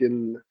big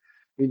in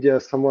media.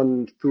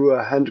 Someone threw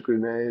a hand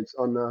grenade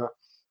on a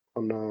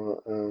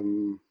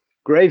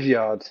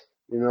graveyard.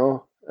 You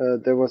know,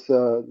 there was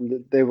a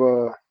they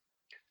were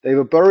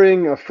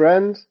burying a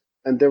friend,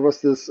 and there was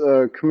this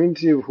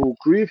community who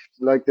grieved,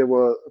 like there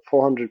were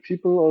 400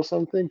 people or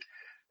something,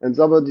 and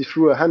somebody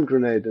threw a hand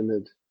grenade in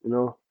it. You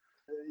know,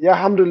 yeah,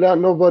 alhamdulillah,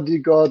 nobody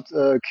got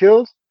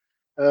killed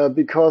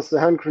because the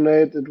hand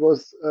grenade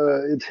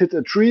it hit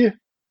a tree,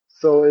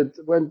 so it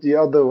went the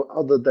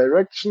other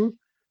direction.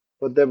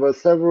 But there were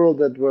several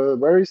that were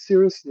very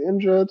seriously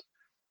injured,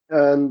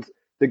 and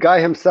the guy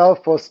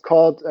himself was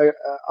caught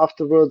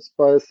afterwards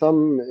by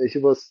some. He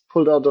was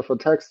pulled out of a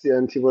taxi,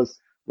 and he was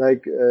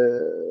like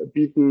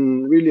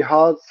beaten really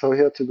hard, so he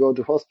had to go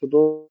to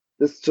hospital.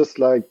 This is just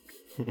like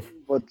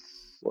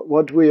what's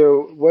what we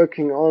are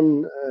working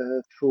on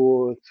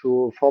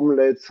to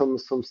formulate some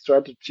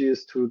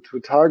strategies to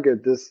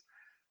target this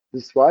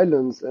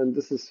violence. And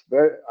this is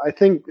very, I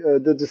think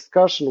the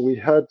discussion we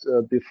had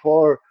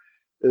before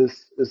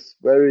is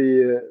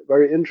very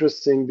very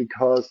interesting,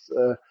 because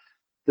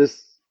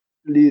this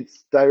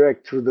leads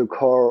direct to the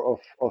core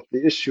of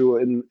the issue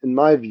in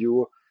my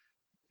view.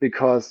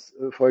 Because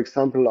for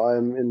example,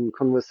 I'm in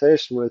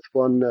conversation with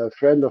one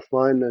friend of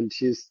mine, and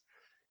he's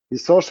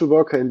social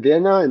worker in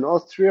Vienna in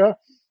Austria,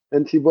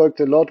 and he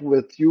worked a lot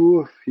with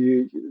youth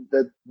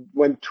that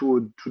went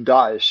to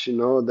Daesh,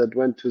 that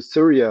went to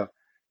Syria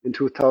in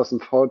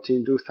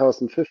 2014,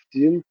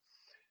 2015.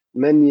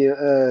 Many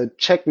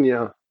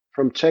Chechnya,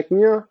 from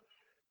Chechnya.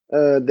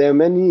 There are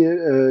many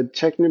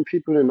Chechnyan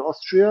people in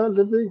Austria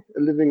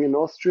living in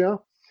Austria,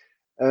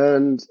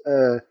 and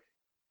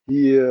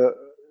he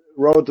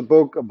wrote a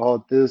book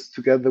about this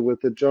together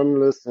with a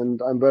journalist,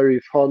 and I'm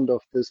very fond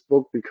of this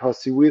book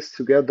because he weaves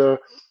together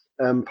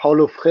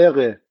Paulo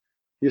Freire.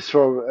 He's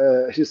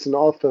an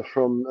author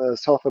from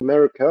South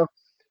America,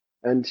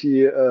 and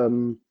he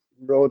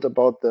wrote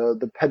about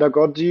the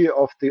pedagogy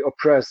of the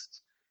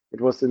oppressed.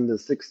 It was in the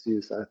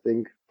 60s, I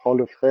think,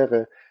 Paulo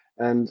Freire.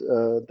 And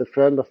the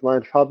friend of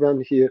mine,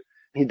 Fabian, he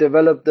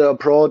developed the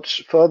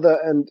approach further,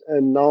 and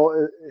now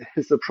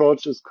his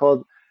approach is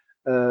called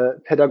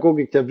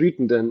Pädagogik der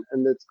Wütenden,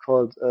 and it's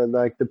called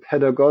like the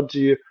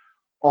pedagogy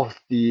of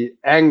the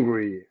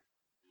angry,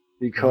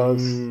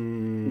 because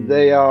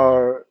they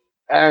are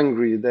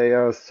angry. They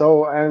are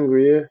so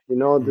angry.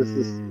 This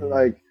is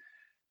like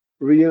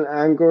real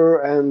anger,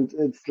 and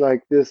it's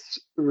like this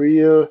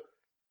real,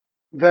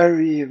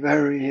 very,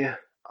 very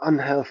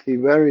unhealthy,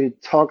 very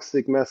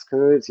toxic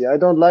masculinity. I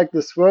don't like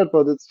this word,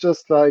 but it's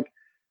just like,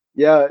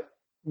 yeah,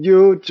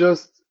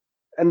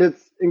 and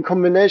it's in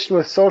combination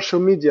with social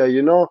media,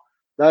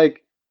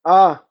 like,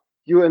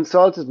 you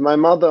insulted my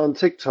mother on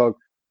TikTok.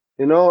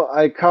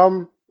 I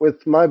come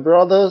with my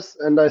brothers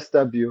and I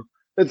stab you.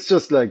 It's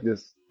just like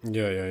this.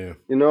 Yeah.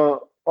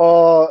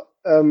 Or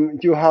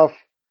you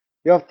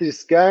have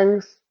these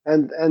gangs,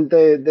 and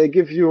they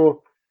give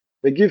you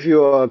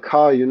a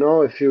car.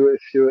 If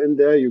you're in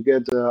there, you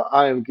get a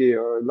AMG,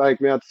 or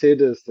like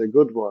Mercedes, a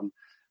good one.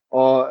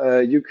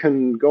 Or you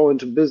can go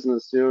into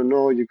business.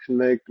 You can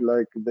make,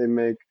 like, they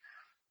make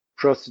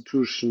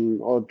prostitution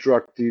or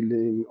drug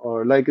dealing,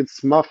 or like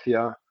it's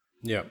mafia.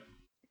 Yeah.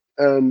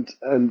 And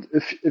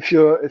if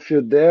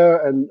you're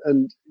there,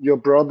 and your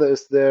brother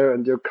is there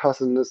and your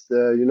cousin is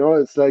there,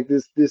 it's like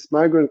these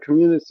migrant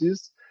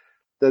communities,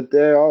 that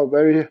they are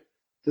very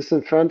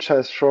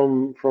disenfranchised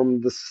from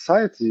the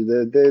society.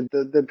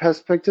 The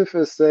perspective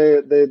is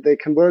they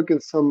can work in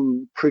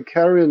some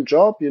precarious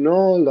job,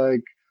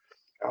 like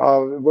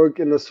work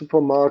in a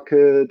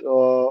supermarket,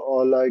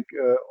 or like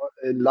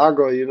in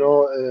lager,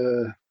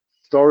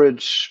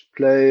 storage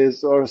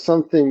place, or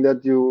something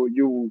that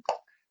you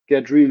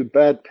get really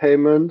bad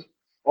payment.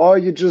 Or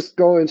you just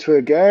go into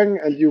a gang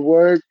and you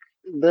work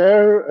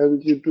there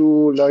and you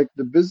do like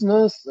the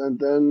business, and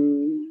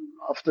then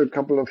after a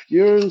couple of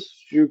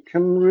years you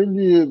can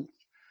really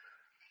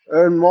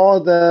earn more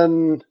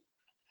than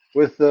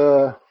with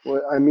the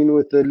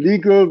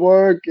legal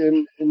work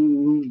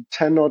in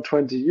 10 or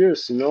 20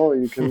 years.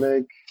 You can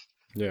make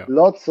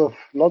lots of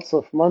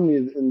money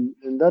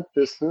in that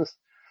business.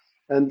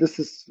 And this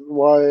is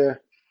why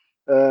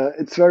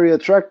it's very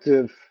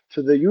attractive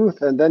to the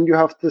youth. And then you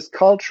have this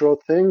cultural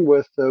thing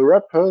with the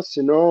rappers,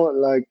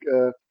 like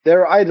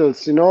they're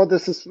idols.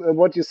 This is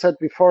what you said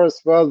before as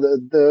well.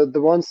 The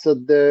ones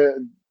that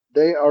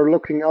they are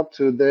looking up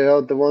to, they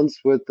are the ones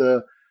with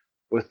the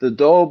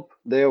dope.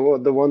 They are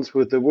the ones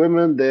with the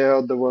women. They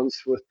are the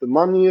ones with the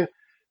money.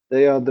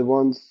 They are the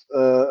ones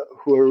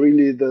who are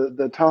really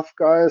the tough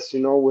guys,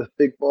 with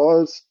big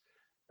balls,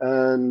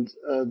 and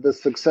the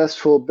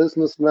successful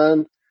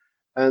businessmen.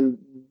 And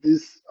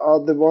these are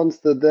the ones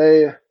that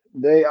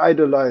they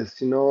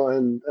idolize,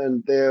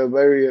 and they are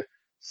very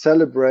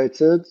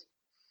celebrated,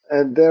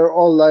 and they're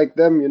all like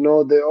them,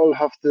 they all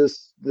have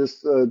this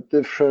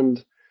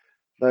different,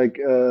 like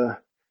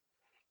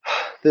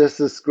there's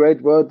this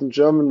great word in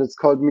German, it's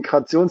called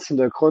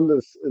Migrationshintergrund.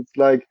 It's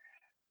like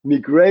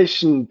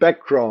migration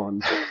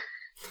background.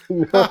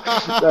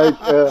 Like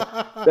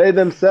they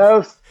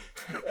themselves.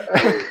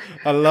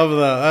 I love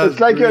that. It's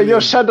like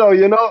your shadow,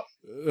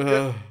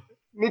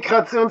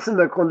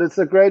 Migrationshintergrund. It's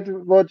a great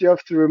word. You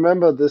have to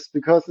remember this,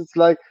 because it's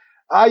like,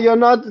 you're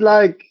not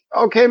like,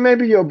 okay,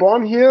 maybe you're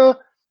born here,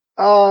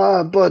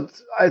 but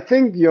I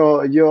think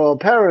your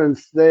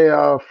parents, they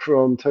are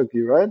from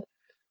Turkey, right?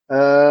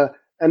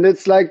 And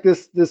it's like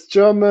this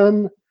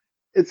German,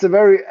 it's a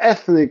very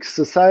ethnic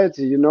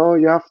society,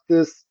 you have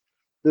this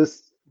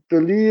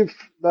belief,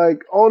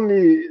 like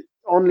only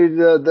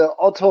the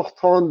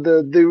autochthon,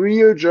 the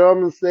real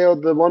Germans, they are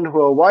the one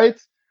who are white,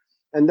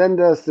 and then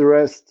there's the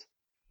rest.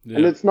 Yeah.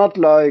 And it's not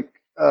like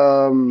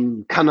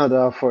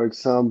Canada, for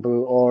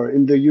example, or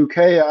in the UK.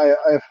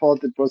 I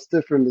thought it was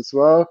different as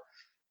well,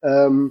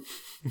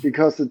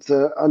 because it's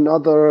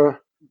another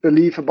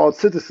belief about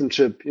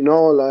citizenship,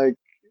 like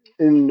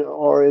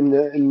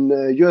in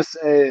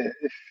USA,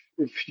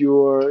 if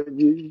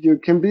you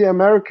can be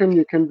American,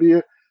 you can be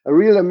a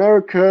real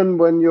American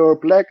when you're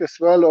black as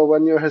well, or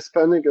when you're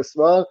Hispanic as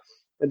well.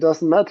 It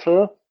doesn't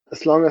matter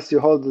as long as you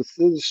hold the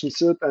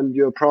citizenship and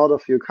you're proud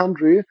of your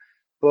country.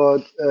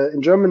 But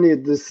in Germany,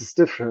 this is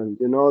different.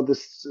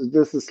 This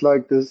is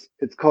like this.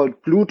 It's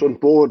called Blut und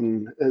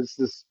Boden. It's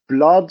this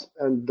blood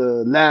and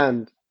the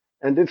land.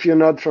 And if you're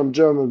not from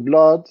German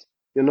blood,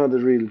 you're not a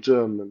real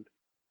German,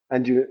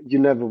 and you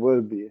never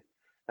will be.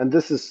 And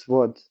this is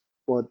what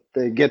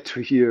they get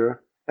to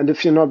hear. And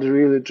if you're not a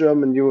real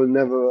German, you will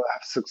never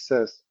have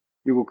success.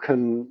 You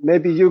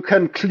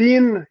can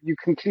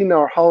clean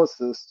our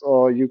houses,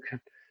 or you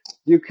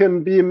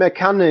can be a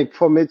mechanic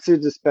for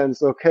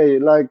Mercedes-Benz, okay,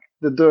 like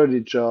the dirty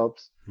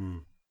jobs,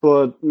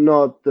 but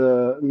not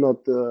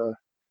the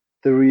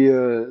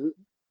real,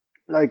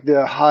 like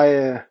the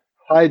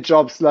high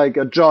jobs, like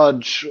a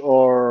judge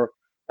or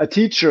a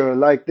teacher.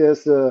 Like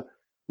there's a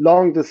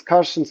long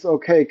discussions,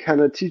 okay, can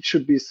a teacher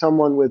be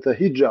someone with a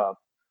hijab?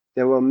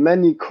 There were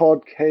many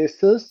court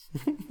cases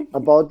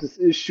about this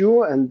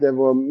issue, and there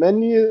were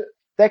many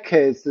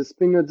decades there's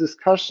been a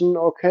discussion,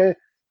 okay,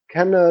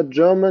 can a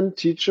German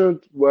teacher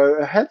wear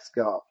a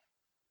headscarf?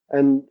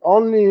 And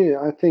only,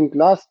 I think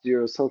last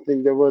year or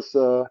something, there was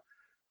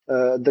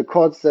the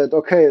court said,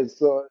 okay,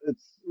 so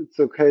it's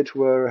okay to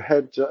wear a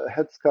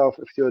headscarf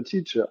if you're a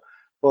teacher.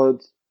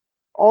 But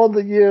all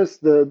the years,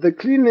 the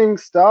cleaning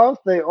staff,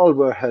 they all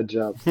wear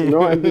hijabs,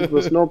 and it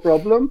was no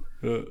problem.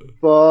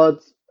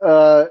 But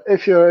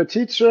if you're a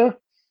teacher,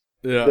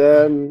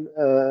 then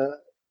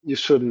you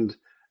shouldn't.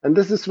 And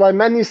this is why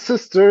many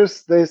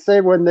sisters, they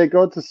say when they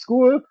go to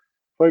school,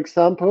 for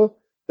example,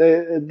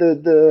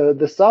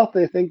 the staff,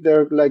 they think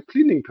they're like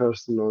cleaning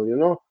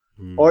personnel,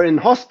 or in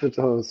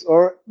hospitals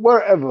or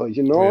wherever,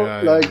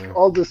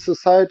 all the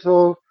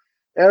societal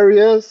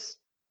areas.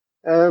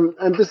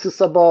 And this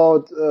is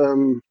about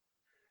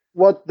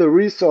what the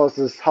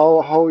resources,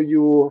 how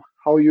you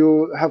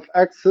have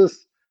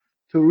access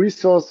to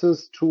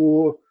resources,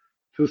 to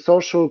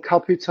social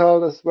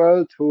capital as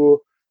well,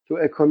 to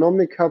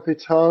economic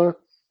capital,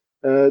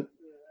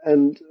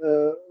 and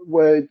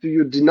where do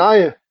you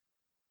deny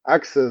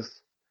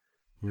access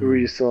to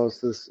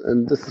resources?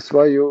 And this is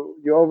why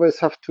you always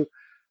have to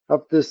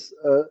have this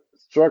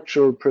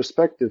structural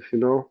perspective,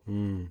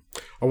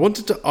 I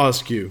wanted to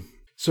ask you,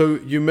 so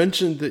you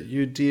mentioned that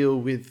you deal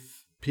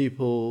with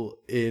people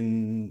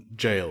in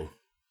jail,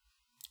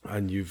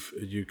 and you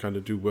kind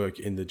of do work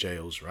in the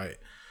jails, right?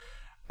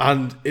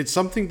 And it's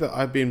something that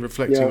I've been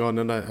reflecting on,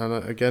 and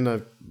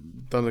I've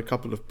done a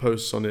couple of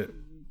posts on it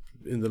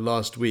in the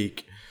last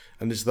week,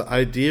 and it's the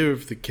idea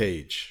of the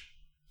cage.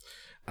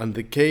 And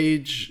the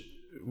cage,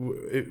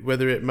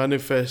 whether it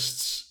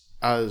manifests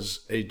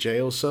as a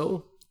jail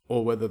cell,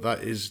 or whether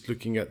that is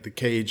looking at the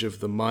cage of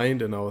the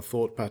mind and our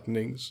thought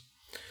patternings.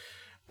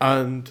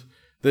 And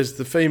there's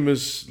the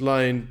famous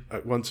line,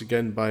 once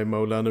again, by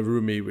Maulana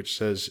Rumi, which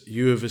says,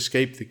 "You have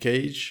escaped the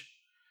cage,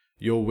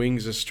 your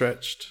wings are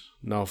stretched,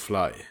 now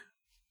fly."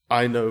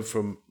 I know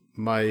from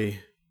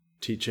my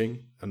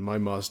teaching and my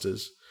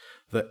masters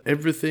that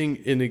everything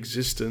in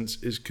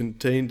existence is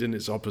contained in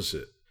its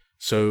opposite.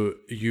 So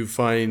you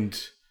find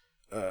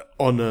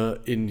honor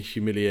in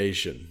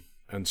humiliation,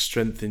 and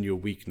strength in your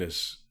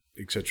weakness,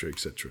 etc.,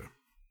 etc.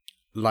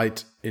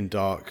 Light in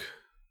dark,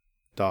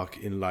 dark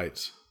in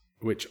light.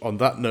 Which, on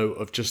that note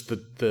of just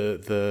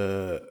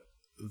the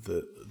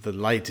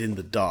light in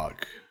the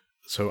dark.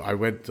 So I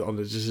went on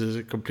this is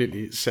a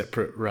completely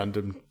separate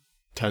random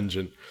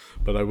tangent,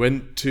 but I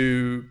went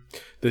to,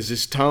 there's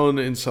this town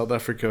in South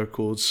Africa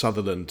called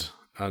Sutherland,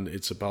 and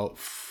it's about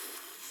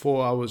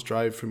 4 hours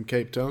drive from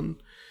Cape Town,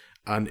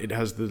 and it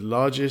has the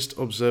largest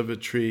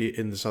observatory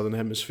in the Southern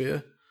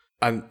Hemisphere.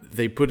 And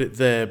they put it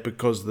there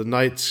because the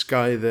night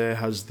sky there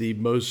has the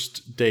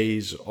most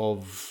days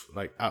of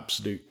like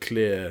absolute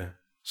clear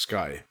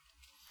sky.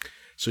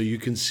 So you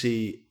can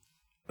see,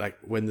 like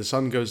when the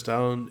sun goes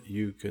down,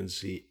 you can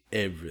see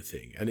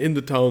everything. And in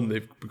the town,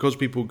 because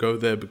people go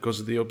there because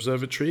of the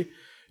observatory,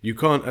 you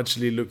can't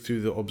actually look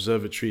through the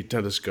observatory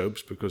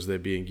telescopes because they're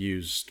being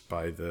used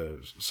by the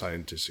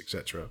scientists,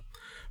 etc.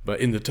 But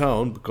in the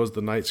town, because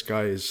the night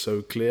sky is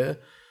so clear,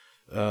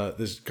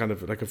 there's kind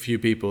of like a few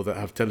people that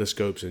have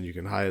telescopes, and you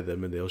can hire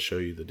them and they'll show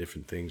you the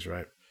different things,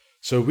 right?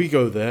 So we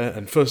go there,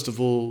 and first of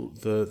all,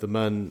 the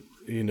man,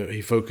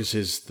 he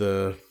focuses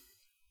the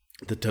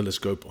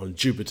telescope on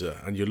Jupiter,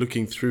 and you're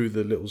looking through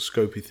the little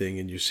scopy thing,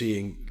 and you're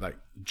seeing like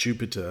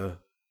Jupiter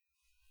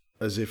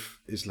as if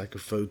it's like a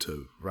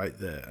photo right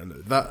there,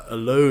 and that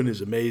alone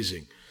is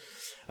amazing.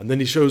 And then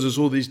he shows us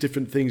all these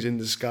different things in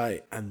the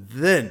sky, and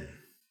then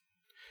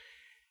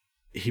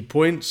he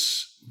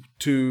points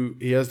to,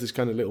 he has this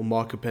kind of little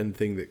marker pen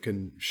thing that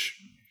can,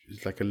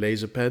 it's like a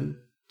laser pen,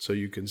 so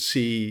you can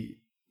see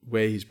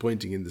where he's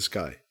pointing in the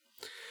sky.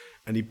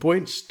 And he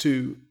points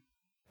to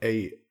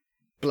a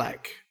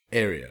black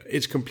area.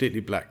 It's completely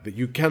black, that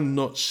you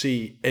cannot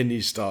see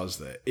any stars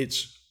there.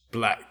 It's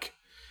black.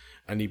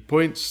 And he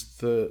points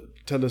the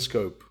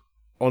telescope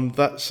on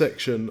that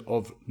section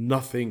of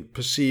nothing,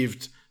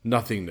 perceived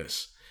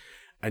nothingness,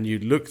 and you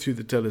look through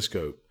the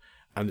telescope,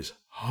 and it's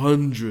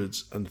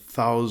hundreds and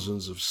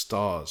thousands of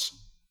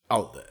stars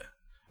out there.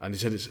 And he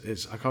said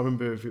it's I can't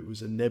remember if it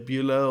was a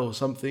nebula or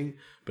something,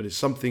 but it's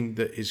something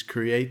that is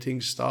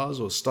creating stars,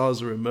 or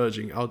stars are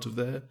emerging out of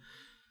there.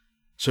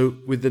 So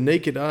with the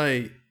naked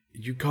eye,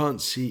 you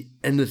can't see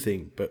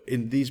anything, but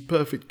in these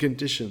perfect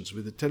conditions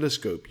with a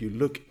telescope, you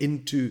look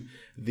into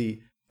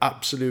the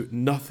absolute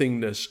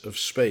nothingness of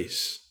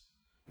space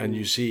and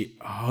you see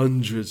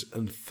hundreds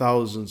and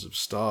thousands of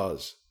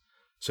stars.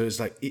 So it's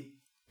like,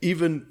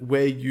 even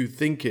where you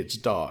think it's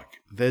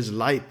dark, there's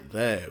light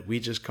there. We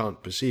just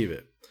can't perceive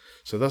it.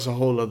 So that's a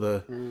whole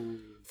other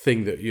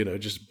thing that,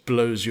 just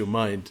blows your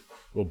mind,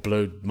 or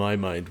blowed my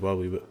mind while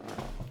we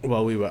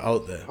were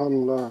out there.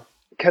 Allah.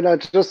 Can I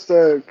just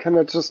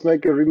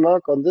make a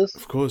remark on this?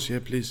 Of course, yeah,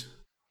 please.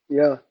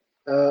 Yeah.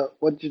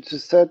 What you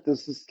just said,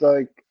 this is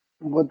like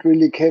what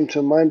really came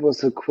to mind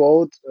was a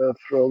quote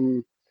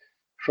from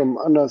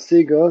Anna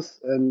Segers,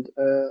 and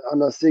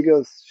Anna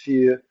Segers,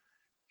 she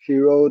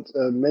wrote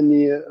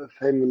many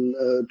famous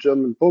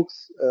German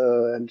books,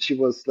 and she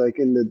was like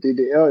in the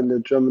DDR, in the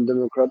German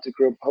Democratic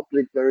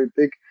Republic, very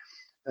big.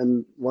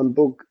 And one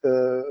book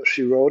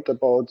she wrote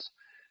about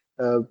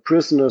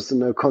prisoners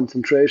in a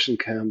concentration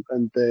camp,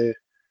 and they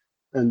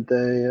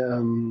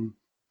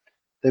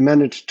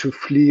managed to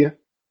flee.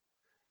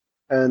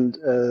 And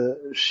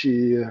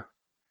she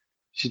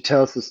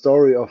tells the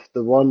story of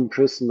the one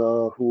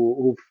prisoner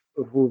who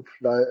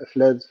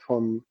fled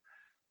from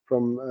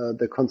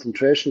the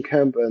concentration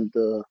camp, and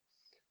the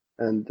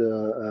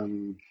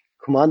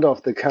commander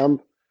of the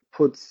camp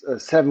puts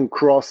 7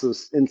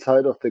 crosses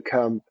inside of the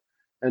camp,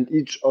 and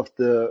each of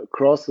the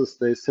crosses,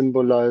 they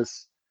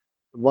symbolize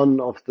one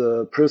of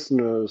the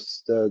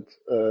prisoners that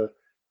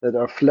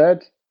are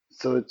fled.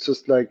 So it's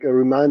just like a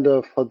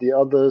reminder for the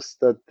others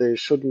that they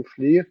shouldn't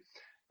flee.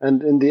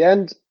 And in the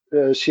end,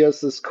 she has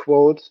this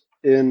quote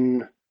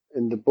in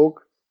the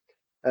book,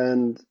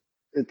 and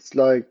it's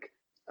like,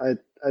 I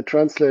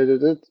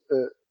translated it.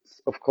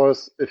 Of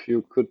course, if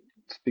you could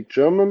speak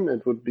German,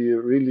 it would be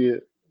really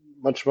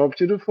much more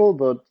beautiful,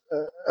 but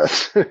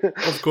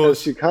of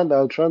course, you can't,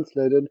 I'll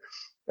translate it.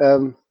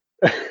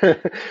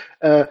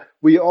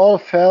 We all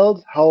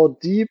felt how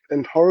deep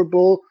and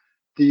horrible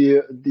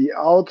the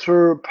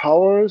outer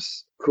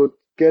powers could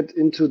get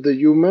into the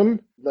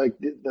human, like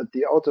that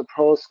the outer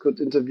powers could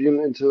intervene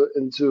into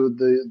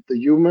the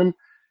human,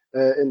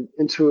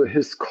 into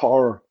his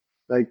core.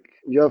 Like,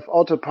 you have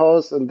outer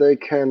powers and they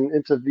can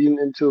intervene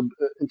into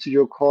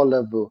your core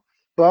level.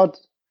 But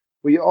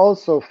we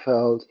also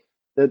felt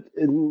that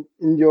in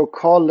your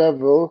core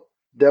level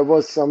there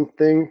was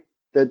something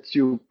that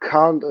you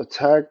can't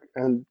attack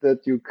and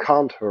that you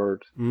can't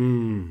hurt.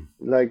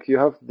 Like, you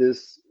have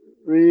this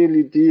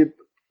really deep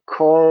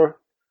core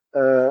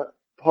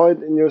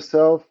point in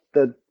yourself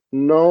that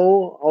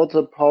no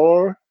outer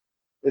power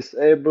is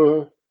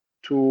able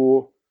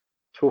to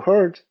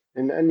hurt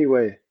in any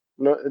way.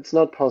 No, it's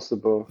not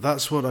possible.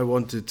 That's what I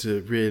wanted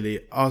to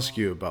really ask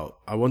you about.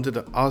 I wanted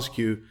to ask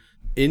you,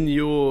 in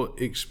your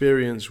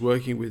experience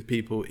working with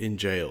people in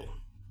jail,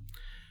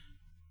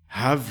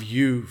 have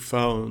you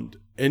found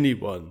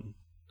anyone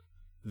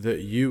that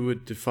you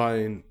would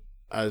define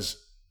as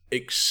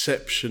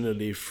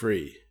exceptionally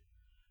free?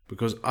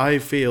 Because I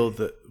feel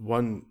that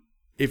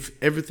if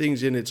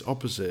everything's in its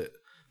opposite,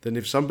 then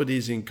if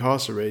somebody's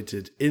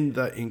incarcerated, in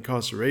that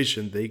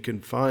incarceration, they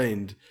can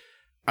find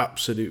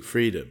absolute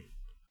freedom.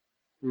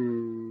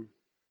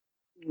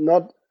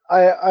 Not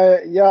I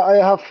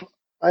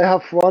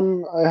have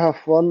one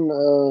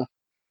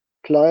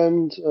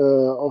client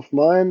of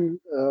mine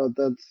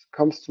that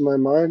comes to my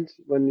mind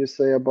when you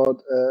say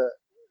about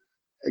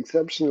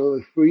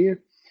exceptionally free,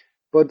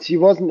 but he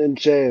wasn't in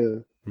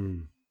jail.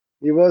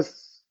 He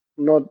was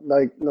not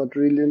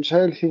really in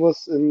jail. He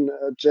was in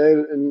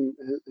jail, in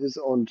his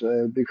own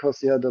jail, because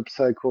he had a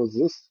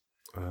psychosis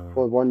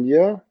for 1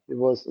 year. He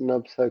was in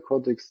a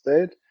psychotic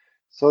state.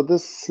 So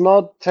this is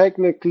not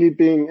technically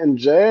being in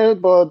jail,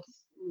 but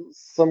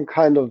some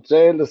kind of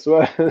jail as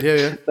well,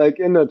 like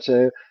inner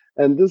jail.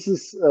 And this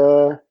is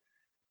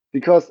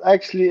because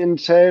actually in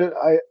jail,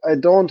 I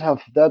don't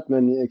have that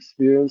many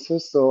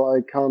experiences, so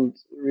I can't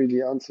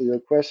really answer your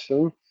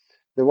question.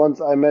 The ones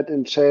I met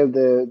in jail,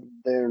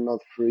 they're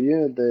not free.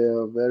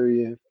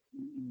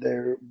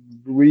 They're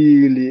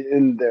really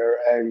in their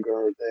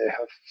anger. They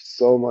have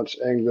so much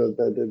anger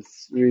that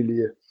it's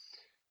really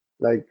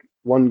like,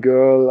 one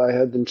girl I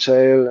had in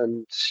jail,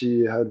 and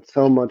she had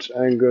so much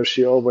anger.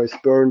 She always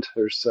burned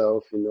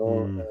herself,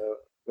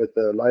 with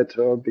a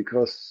lighter,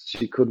 because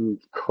she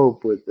couldn't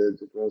cope with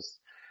it. It was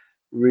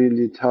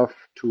really tough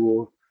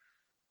to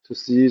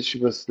see. She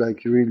was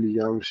like really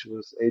young. She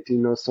was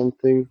 18 or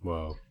something.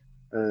 Wow.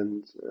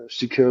 And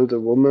she killed a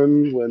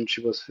woman when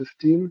she was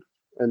 15,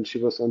 and she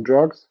was on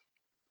drugs.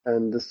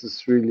 And this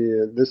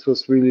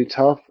was really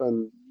tough,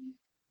 and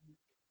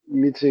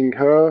meeting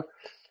her.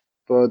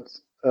 But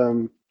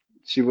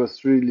she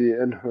was really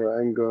in her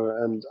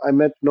anger. And I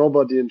met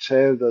nobody in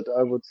jail that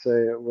I would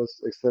say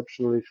was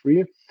exceptionally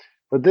free.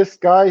 But this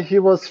guy, he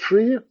was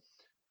free,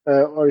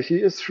 or he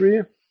is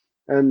free.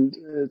 And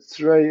it's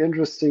very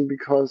interesting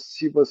because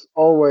he was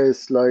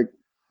always like,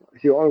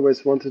 he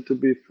always wanted to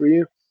be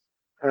free.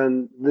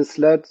 And this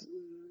led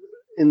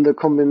in the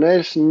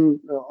combination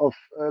of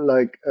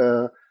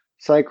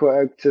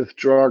psychoactive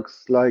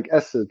drugs like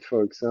acid,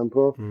 for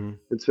example.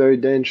 It's very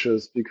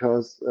dangerous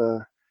because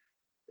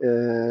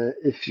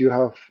if you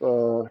have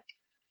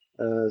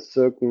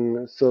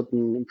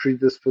certain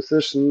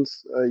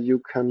predispositions, you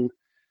can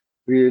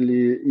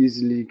really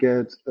easily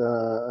get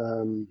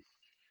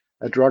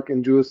a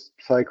drug-induced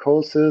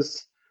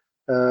psychosis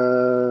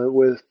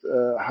with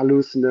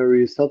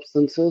hallucinatory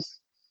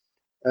substances,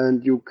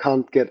 and you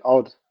can't get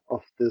out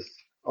of this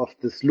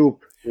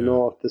loop,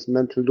 of this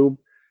mental loop.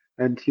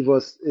 And he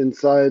was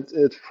inside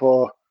it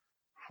for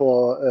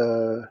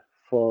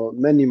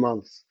many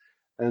months.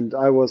 And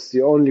I was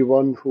the only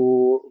one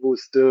who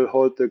still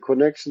hold the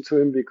connection to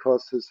him,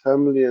 because his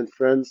family and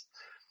friends,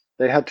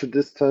 they had to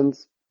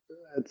distance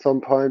at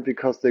some point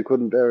because they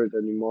couldn't bear it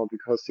anymore,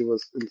 because he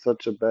was in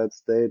such a bad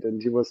state,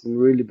 and he was in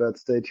really bad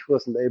state. He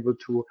wasn't able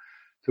to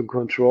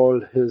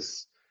control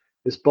his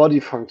body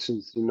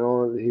functions. He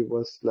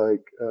was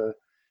like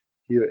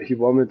he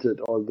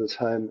vomited all the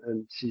time,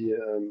 and he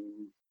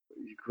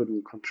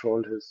couldn't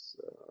control his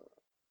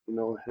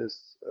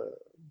his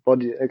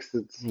body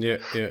exits. Yeah.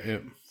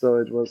 So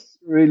it was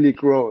really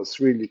gross.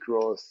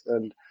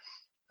 And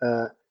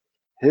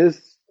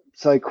his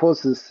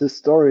psychosis, his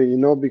story,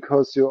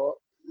 because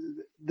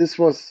this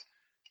was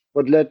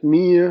what led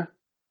me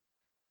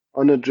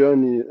on a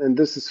journey, and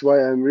this is why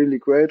I'm really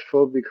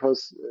grateful,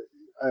 because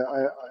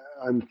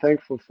I'm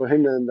thankful for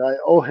him, and I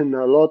owe him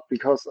a lot,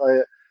 because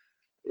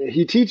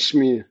he teach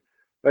me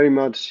very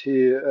much.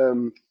 He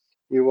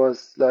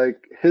was like,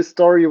 his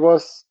story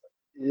was,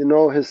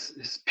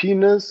 his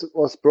penis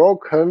was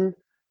broken,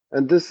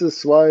 and this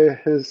is why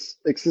his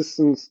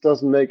existence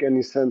doesn't make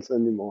any sense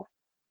anymore.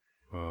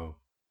 Wow.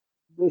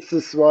 This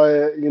is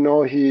why,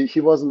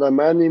 he wasn't a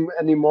man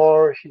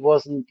anymore. He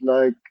wasn't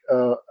like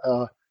a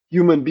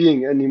human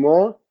being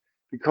anymore,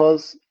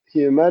 because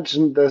he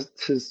imagined that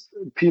his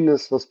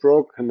penis was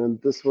broken, and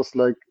this was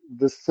like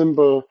this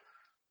symbol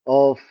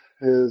of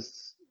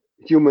his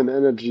human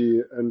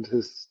energy and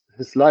his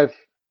life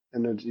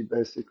energy,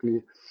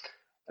 basically.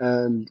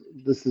 And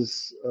this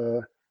is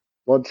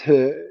what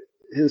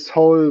his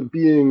whole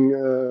being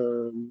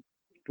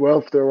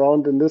dwelled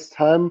around in this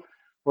time,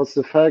 was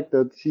the fact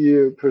that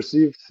he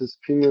perceived his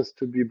penis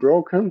to be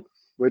broken,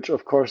 which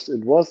of course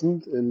it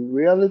wasn't in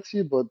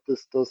reality, but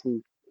this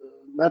doesn't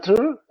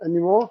matter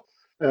anymore.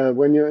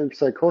 When you're in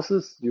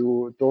psychosis,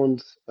 you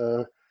don't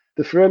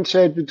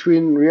differentiate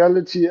between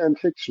reality and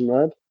fiction,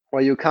 right?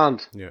 Well, you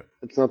can't. Yeah.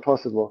 It's not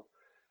possible.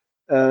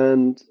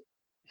 And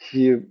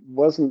he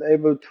wasn't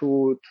able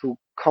to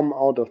come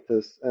out of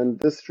this. And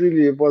this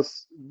really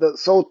was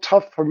so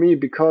tough for me,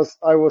 because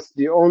I was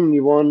the only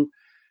one,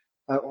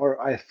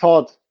 or I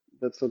thought,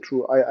 that's not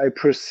true. I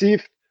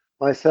perceived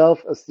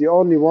myself as the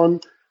only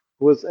one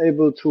who was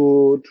able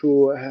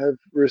to have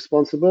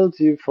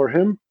responsibility for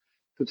him,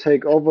 to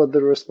take over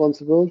the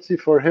responsibility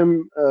for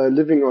him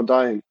living or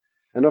dying.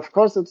 And of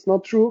course, it's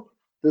not true.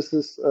 This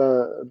is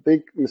a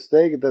big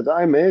mistake that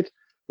I made,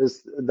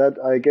 is that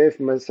I gave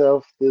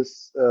myself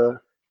this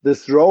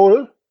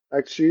role,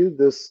 actually,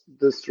 this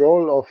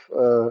role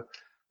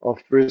of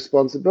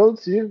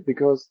responsibility,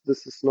 because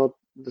this is not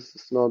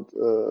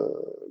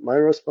my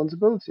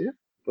responsibility.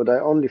 But I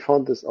only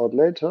found this out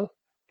later.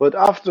 But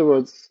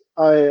afterwards,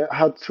 I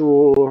had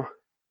to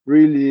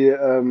really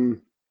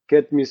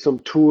get me some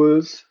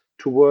tools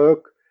to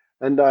work,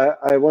 and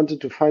I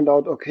wanted to find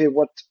out, okay,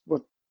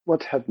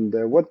 what happened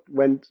there? What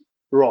went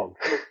wrong?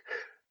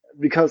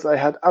 Because I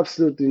had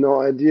absolutely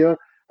no idea.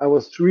 I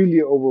was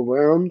really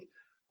overwhelmed.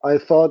 I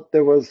thought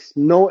there was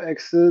no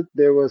exit,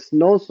 there was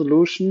no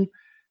solution,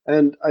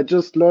 and I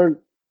just learned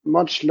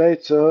much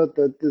later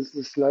that this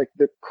is like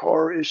the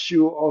core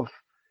issue of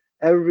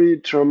every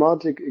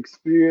traumatic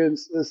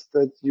experience, is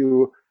that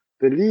you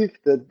believe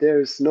that there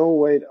is no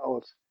way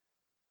out.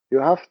 You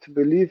have to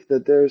believe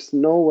that there is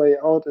no way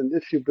out, and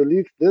if you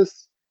believe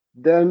this,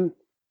 then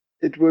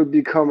it will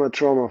become a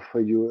trauma for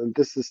you, and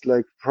this is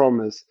like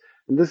promise.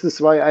 And this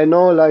is why I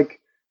know, like,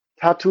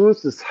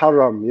 tattoos is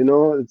haram,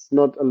 it's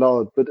not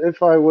allowed. But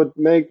if I would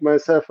make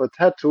myself a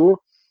tattoo,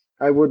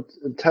 I would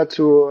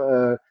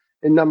tattoo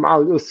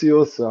Innamal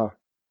Usiusa,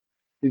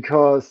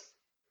 because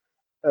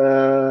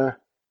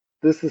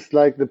this is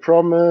like the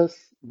promise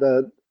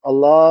that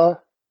Allah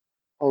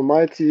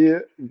Almighty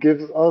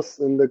gives us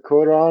in the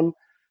Quran,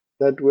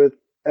 that with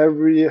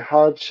every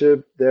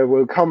hardship there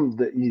will come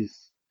the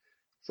ease.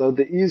 So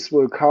the ease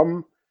will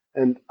come,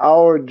 and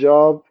our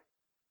job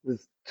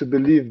is to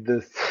believe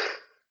this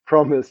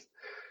promise.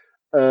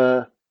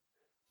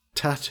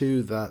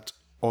 Tattoo that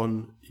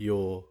on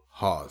your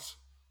heart.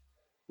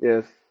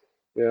 Yes,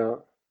 yeah,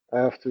 I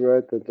have to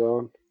write that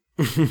down.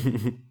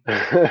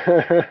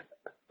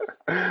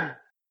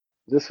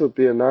 this would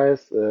be a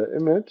nice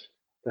image,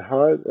 the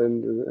heart,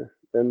 and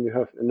then we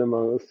have Inner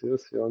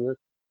Mauritius on it.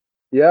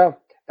 Yeah,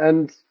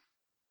 and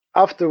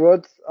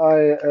afterwards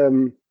I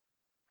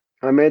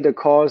made a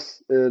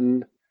course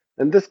in,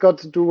 and this got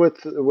to do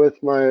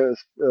with my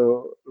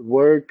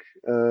work,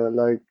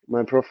 like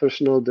my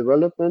professional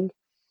development,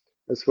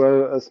 as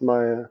well as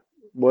my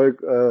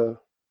work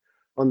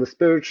on the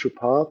spiritual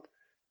path,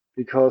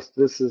 because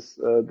this is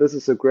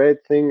a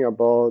great thing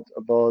about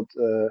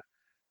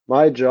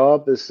my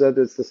job, is that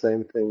it's the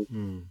same thing.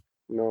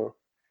 You know,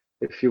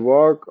 if you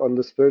walk on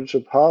the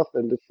spiritual path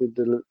and if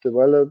you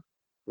develop,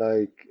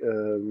 like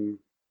in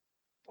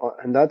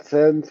that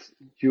sense,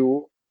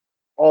 you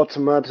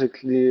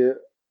automatically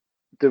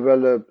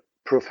develop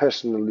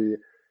professionally,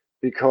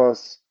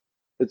 because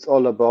it's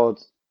all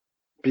about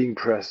being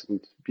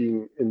present,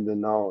 being in the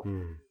now,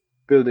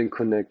 building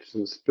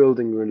connections,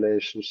 building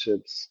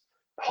relationships,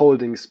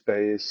 holding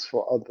space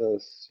for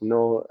others,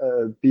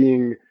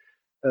 being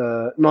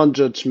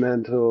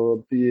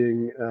non-judgmental,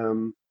 being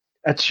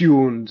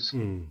attuned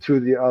to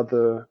the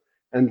other.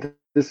 And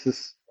this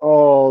is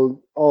all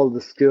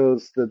the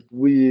skills that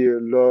we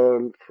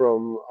learn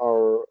from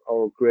our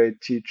great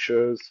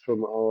teachers,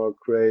 from our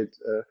great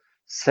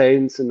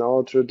saints in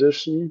our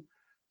tradition.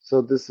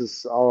 So this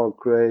is our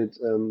great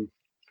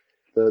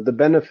the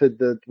benefit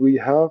that we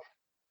have.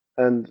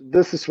 And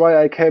this is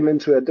why I came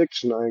into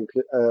addiction.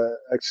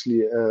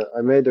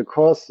 I made a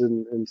course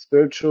in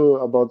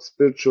about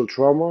spiritual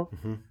trauma.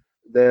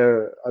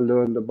 There I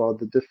learned about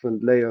the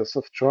different layers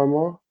of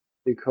trauma,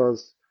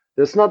 because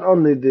there's not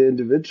only the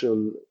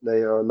individual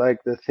layer,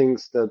 like the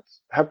things that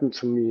happened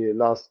to me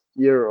last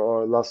year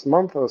or last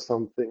month or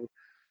something.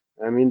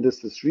 I mean,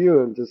 this is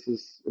real and this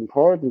is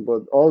important,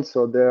 but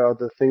also there are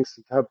the things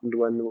that happened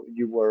when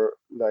you were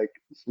like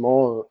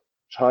small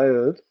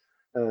child,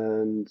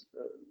 and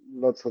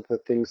lots of the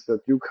things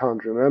that you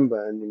can't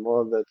remember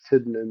anymore, that's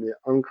hidden in the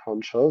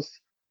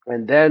unconscious.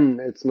 And then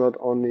it's not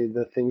only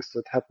the things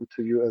that happened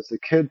to you as a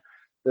kid,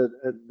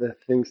 the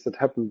things that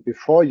happened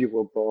before you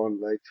were born,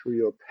 like to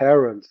your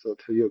parents or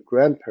to your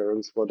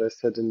grandparents, what I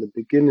said in the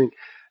beginning.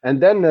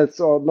 And then that's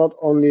not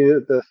only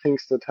the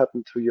things that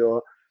happened to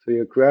your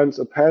grandparents,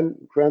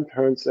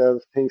 there are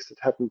things that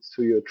happened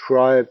to your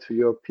tribe, to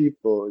your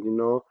people,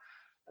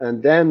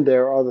 and then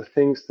there are the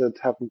things that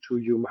happen to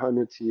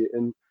humanity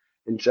in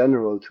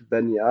general, to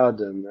Bani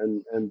Adam,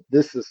 and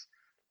this is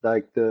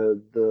like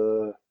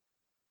the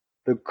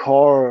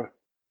core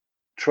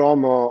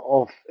trauma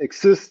of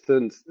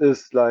existence,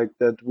 is like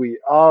that we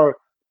are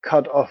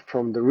cut off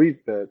from the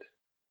reed bed,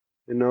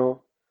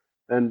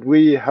 and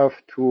we have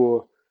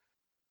to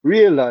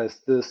realize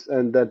this,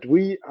 and that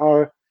we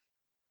are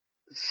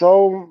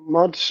so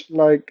much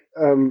like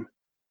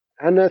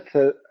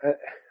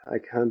I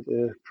can't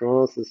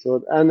pronounce this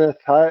word,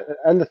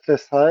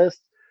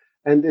 anesthetized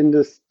and in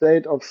the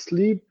state of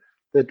sleep,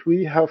 that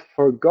we have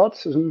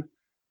forgotten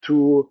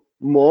to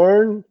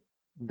mourn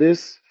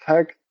this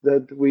fact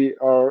that we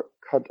are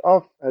cut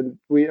off and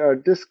we are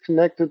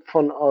disconnected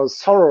from our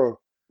sorrow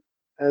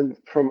and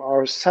from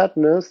our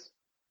sadness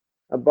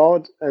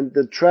about, and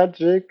the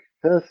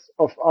tragicness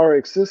of our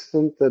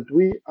existence, that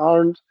we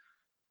aren't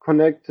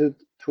connected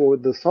to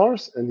the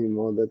source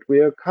anymore, that we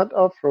are cut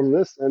off from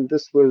this, and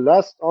this will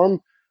last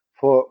on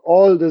for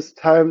all this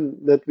time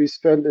that we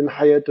spend in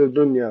Hayatul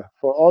Dunya.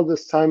 For all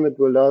this time it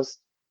will last,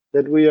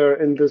 that we are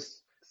in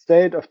this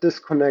state of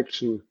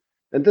disconnection.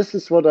 And this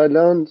is what I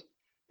learned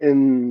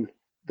in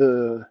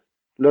the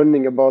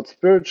learning about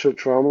spiritual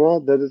trauma,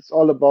 that it's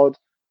all about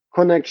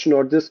connection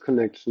or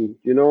disconnection.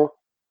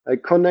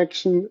 Like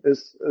connection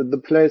is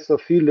the place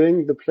of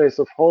healing, the place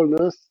of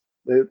wholeness,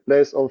 the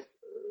place of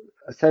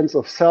a sense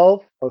of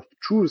self, of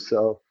true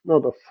self,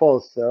 not of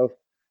false self,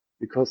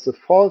 because the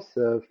false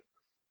self,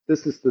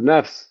 this is the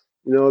nafs,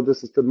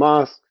 this is the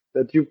mask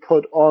that you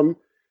put on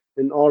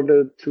in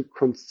order to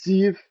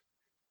conceive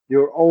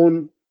your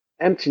own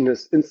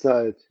emptiness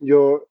inside,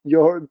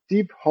 your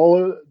deep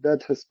hole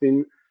that has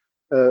been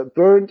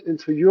burned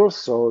into your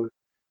soul,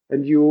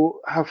 and you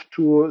have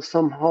to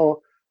somehow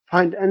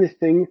find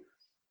anything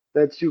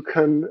that you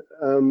can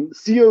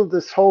seal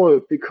this hole,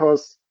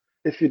 because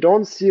if you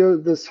don't seal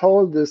this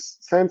hole, this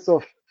sense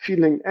of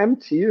feeling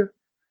empty,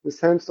 the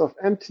sense of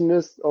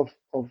emptiness, of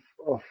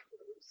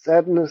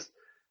sadness,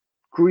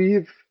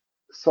 grief,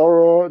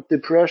 sorrow,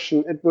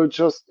 depression, it will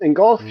just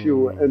engulf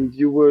you, and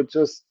you will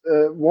just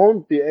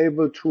won't be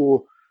able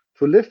to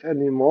live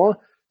anymore.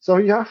 So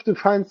you have to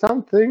find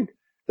something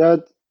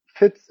that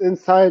fits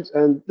inside,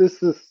 and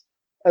this is,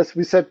 as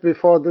we said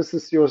before, this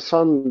is your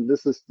son,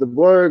 this is the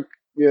work,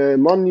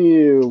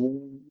 money,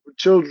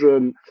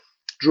 children,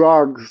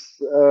 drugs,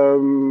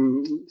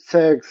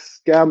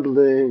 sex,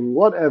 gambling,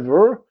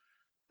 whatever,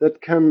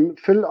 that can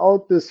fill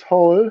out this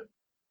hole,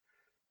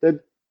 that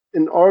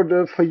in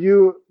order for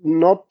you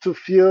not to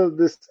feel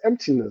this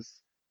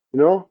emptiness,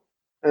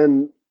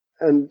 and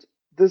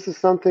this is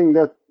something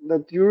that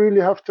you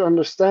really have to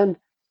understand.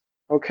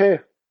 Okay,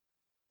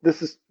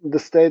 this is the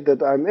state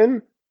that I'm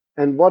in,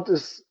 and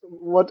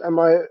what am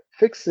I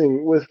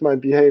fixing with my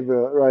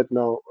behavior right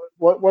now?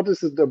 what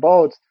is it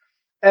about,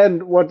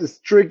 and what is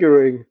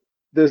triggering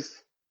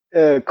this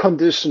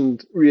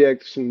conditioned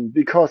reaction,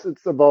 because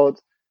it's about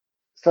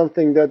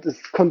something that is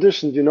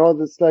conditioned,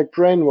 that's like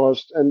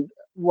brainwashed. And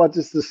what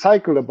is the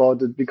cycle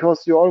about it?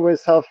 Because you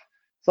always have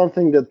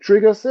something that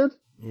triggers it.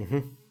 Mm-hmm.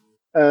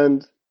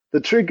 And the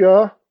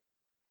trigger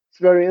is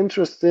very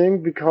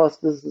interesting, because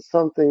this is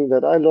something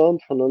that I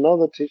learned from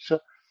another teacher.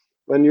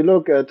 When you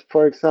look at,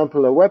 for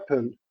example, a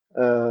weapon,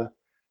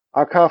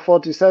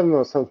 AK-47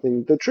 or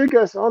something, the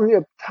trigger is only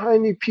a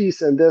tiny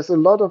piece, and there's a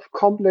lot of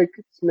complex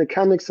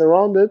mechanics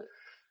around it,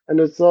 and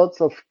it's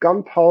lots of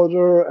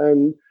gunpowder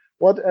and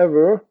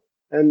whatever.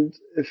 And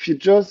if you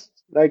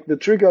just, like, the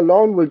trigger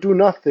alone will do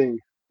nothing,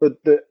 but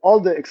all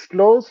the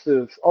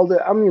explosives, all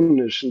the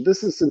ammunition,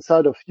 this is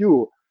inside of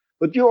you.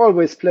 But you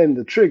always blame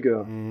the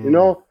trigger,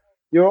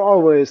 You're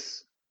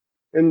always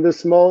in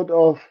this mode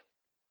of,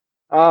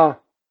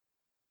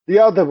 the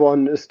other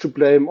one is to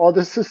blame, or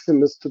the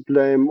system is to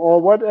blame,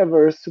 or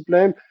whatever is to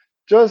blame,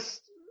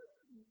 just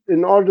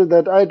in order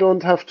that I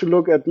don't have to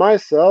look at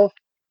myself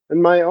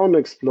and my own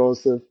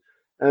explosive.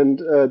 And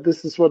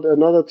this is what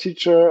another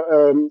teacher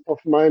of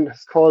mine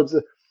has called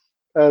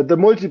the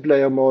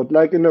multiplayer mode,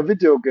 like in a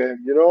video game.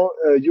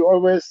 You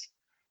always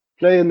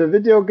play in a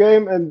video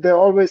game, and they're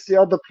always the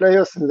other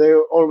players, and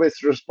they're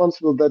always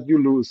responsible that you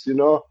lose.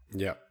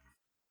 Yeah.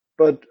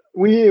 But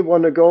we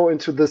want to go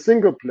into the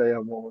single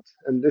player mode.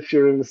 And if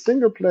you're in the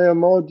single player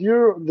mode,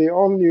 you're the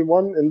only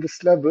one in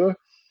this level,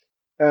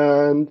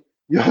 and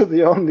you're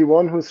the only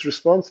one who's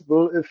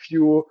responsible if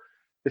you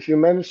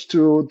manage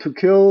to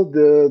kill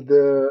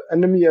the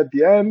enemy at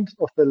the end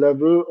of the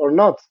level or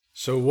not.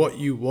 So what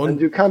you want,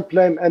 and you can't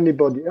blame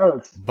anybody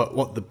else. But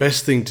what the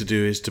best thing to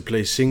do is to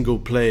play a single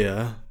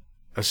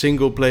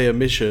player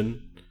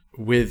mission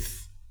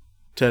with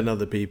 10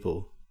 other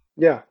people.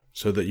 Yeah.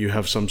 So that you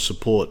have some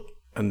support,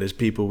 and there's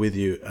people with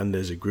you, and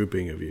there's a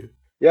grouping of you.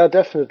 Yeah,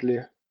 definitely.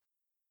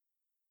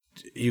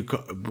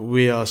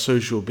 We are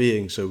social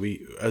beings, so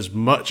as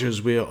much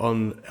as we are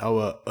on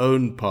our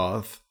own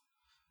path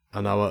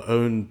and our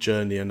own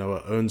journey and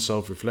our own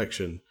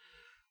self-reflection,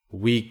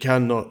 we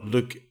cannot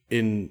look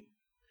in.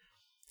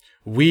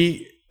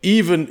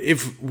 Even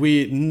if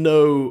we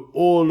know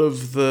all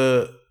of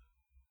the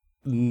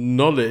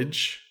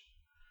knowledge,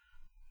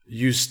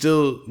 you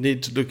still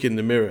need to look in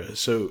the mirror.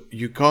 So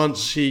you can't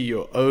see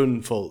your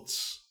own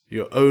faults,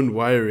 your own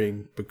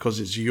wiring, because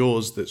it's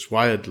yours that's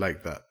wired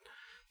like that.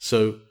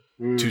 So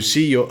to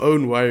see your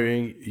own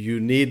wiring, you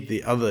need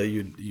the other.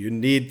 You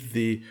need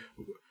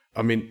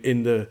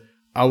in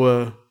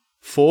our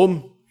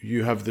form,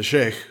 you have the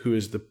Sheikh, who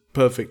is the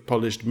perfect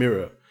polished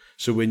mirror.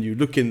 So when you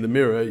look in the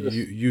mirror,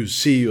 you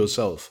see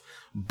yourself.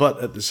 But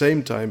at the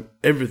same time,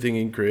 everything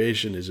in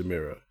creation is a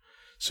mirror.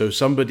 So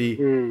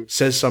somebody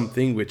says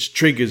something which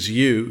triggers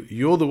you,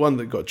 you're the one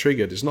that got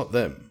triggered. It's not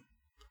them.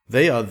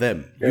 They are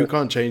them. Yeah. You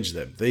can't change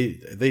them.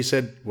 They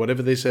said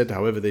whatever they said,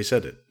 however they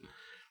said it.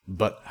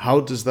 But how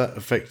does that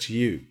affect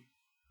you?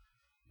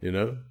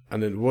 And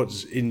then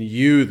what's in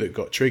you that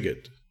got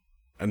triggered?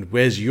 And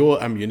where's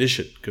your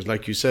ammunition? Because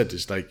like you said,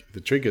 it's like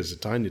the trigger's a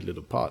tiny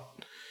little part,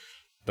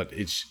 but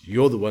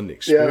you're the one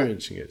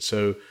experiencing it.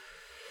 So,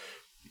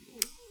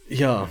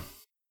 yeah.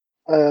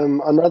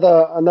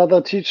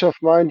 Another teacher of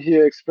mine, he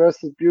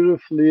expressed it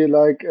beautifully.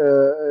 Like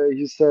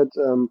he said,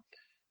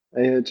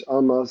 A.H.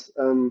 Almas,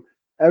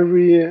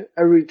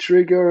 every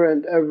trigger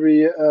and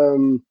every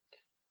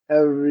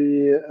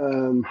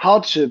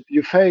hardship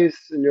you face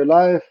in your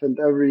life, and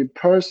every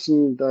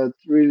person that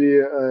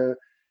really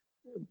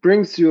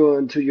brings you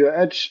into your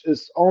edge,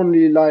 is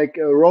only like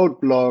a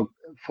roadblock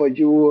for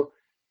you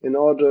in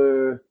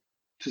order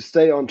to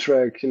stay on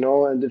track,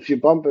 and if you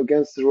bump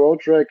against the road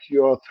track,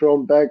 you are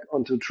thrown back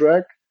onto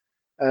track,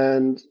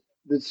 and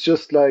it's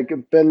just like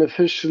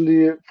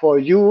beneficially for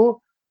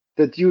you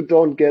that you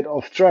don't get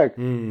off track,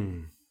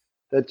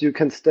 that you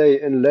can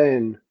stay in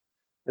lane.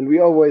 And we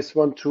always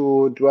want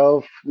to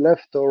drive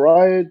left or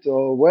right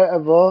or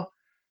wherever,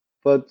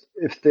 but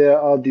if there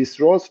are these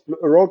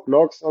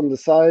roadblocks on the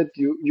side,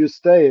 you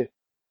stay.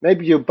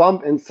 Maybe you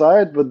bump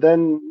inside, but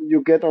then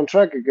you get on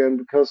track again,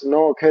 because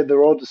okay, the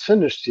road is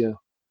finished here.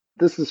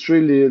 This is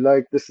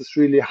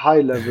really high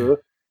level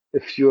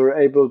if you're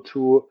able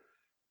to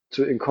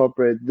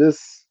incorporate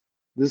this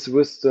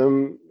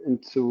wisdom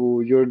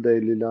into your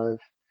daily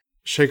life.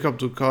 Sheikh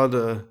Abdul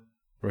Qadir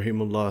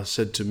Rahimullah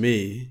said to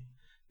me,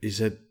 he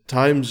said,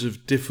 times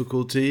of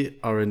difficulty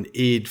are an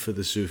Eid for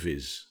the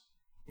Sufis.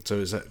 So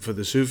is that for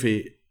the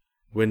Sufi,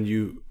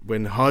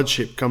 when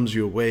hardship comes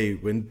your way,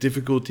 when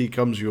difficulty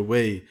comes your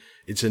way,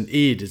 it's an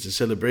Eid, it's a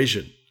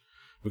celebration,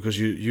 because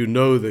you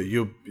know that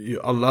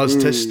Allah's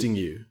testing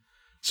you.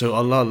 So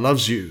Allah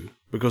loves you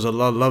because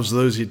Allah loves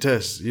those He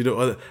tests,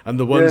 and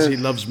the ones He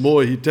loves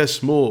more, He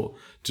tests more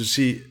to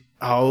see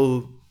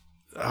how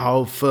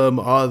firm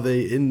are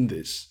they in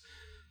this,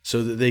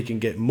 so that they can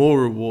get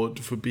more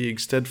reward for being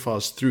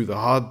steadfast through the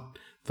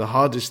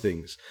hardest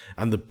things.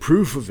 And the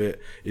proof of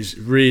it is,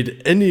 read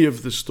any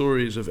of the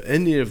stories of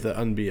any of the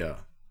Anbiya.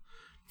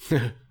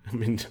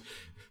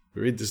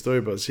 We read the story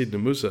about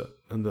Sidna Musa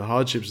and the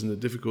hardships and the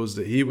difficulties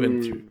that he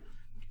went through.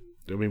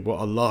 I mean, what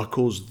Allah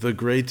calls the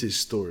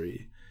greatest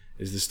story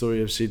is the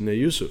story of Sidna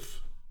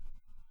Yusuf.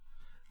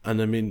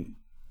 And I mean,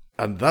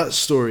 and that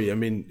story, I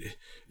mean,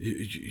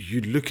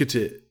 you look at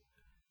it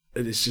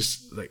and it's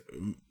just like,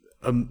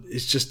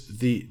 it's just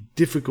the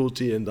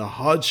difficulty and the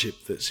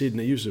hardship that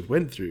Sidna Yusuf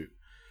went through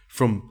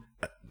from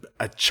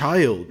a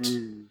child.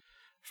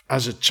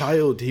 As a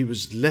child, he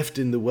was left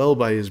in the well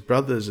by his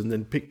brothers and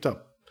then picked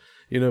up,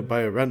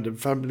 by a random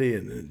family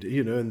and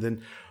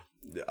then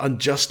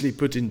unjustly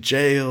put in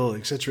jail,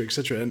 etc.,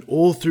 etc. And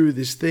all through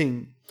this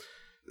thing,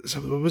 so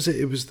what was it?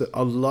 It was that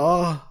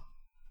Allah,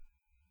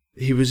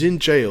 he was in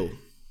jail,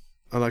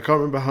 and I can't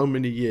remember how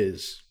many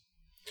years,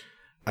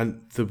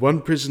 and the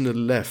one prisoner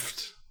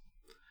left,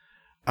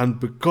 and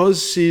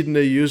because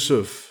Sidna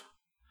Yusuf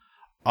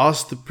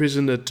asked the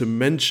prisoner to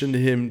mention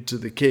him to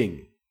the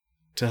king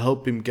to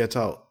help him get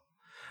out,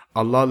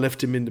 Allah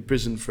left him in the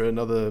prison for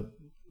another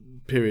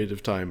period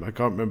of time. I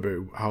can't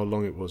remember how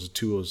long it was,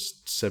 2 or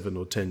 7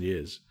 or 10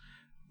 years.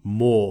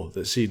 More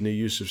that Sidna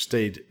Yusuf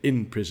stayed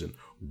in prison.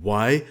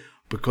 Why?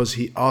 Because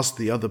he asked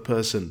the other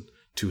person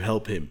to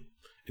help him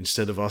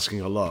instead of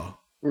asking Allah.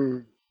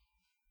 I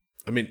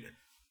mean,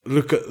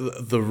 look at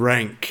the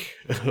rank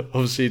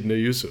of Sidna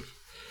Yusuf.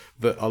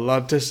 That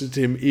Allah tested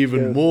him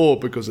even more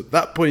because at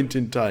that point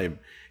in time,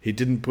 he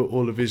didn't put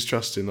all of his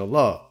trust in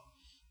Allah.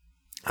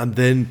 And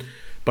then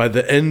by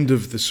the end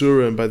of the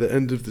surah and by the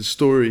end of the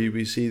story,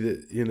 we see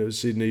that,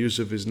 Sidna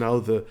Yusuf is now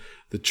the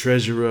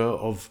treasurer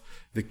of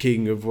the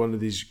king of one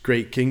of these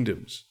great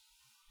kingdoms.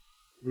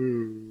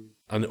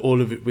 And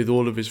all of it with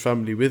all of his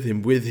family with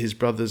him, with his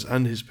brothers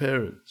and his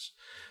parents.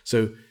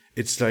 So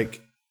it's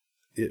like,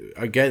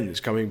 again, it's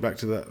coming back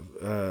to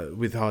that,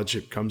 with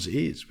hardship comes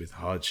ease.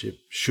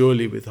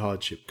 Surely with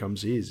hardship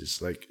comes ease.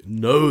 It's like,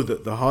 know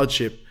that the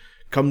hardship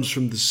comes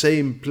from the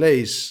same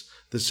place,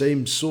 the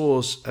same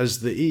source as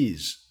the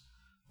ease.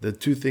 The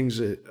two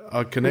things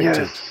are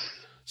connected.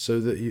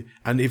 So that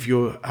and if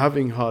you're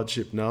having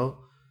hardship now,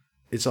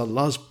 it's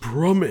Allah's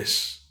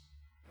promise.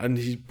 And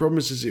he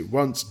promises it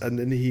once and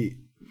then he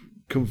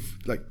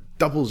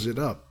doubles it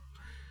up.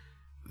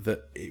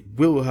 That it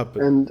will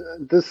happen. And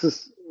this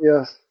is,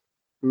 yes.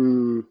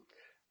 And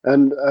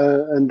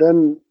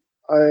then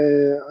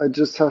I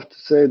just have to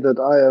say that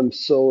I am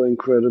so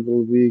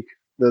incredibly weak.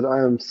 That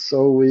I am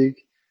so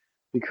weak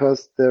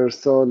because there are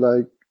so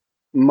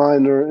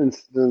minor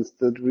incidents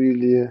that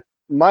really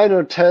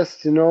minor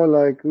tests,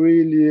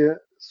 really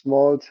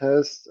small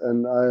tests,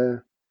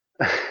 and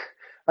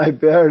I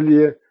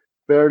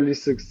barely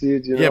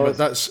succeed. Yeah,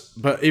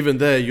 but even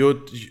there,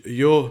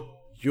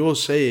 you're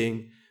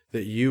saying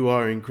that you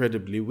are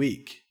incredibly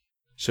weak.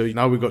 So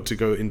now we've got to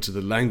go into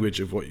the language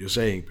of what you're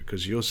saying,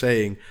 because you're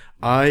saying,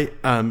 I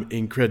am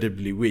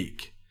incredibly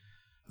weak.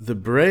 The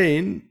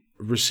brain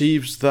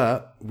receives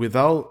that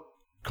without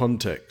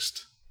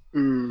context.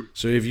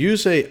 So if you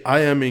say, I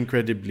am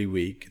incredibly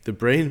weak, the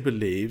brain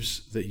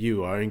believes that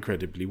you are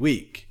incredibly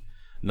weak.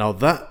 Now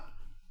that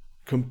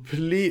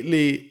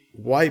completely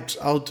wipes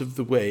out of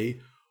the way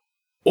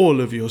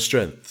all of your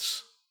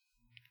strengths,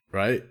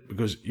 right?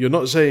 Because you're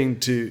not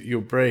saying to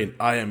your brain,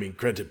 I am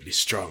incredibly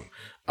strong.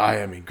 I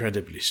am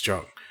incredibly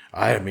strong.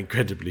 I am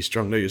incredibly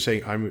strong. No, you're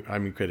saying,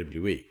 I'm incredibly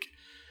weak.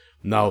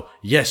 Now,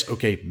 yes,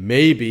 okay,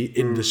 maybe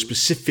in the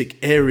specific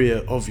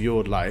area of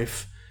your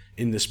life,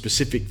 in the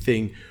specific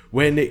thing,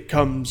 when it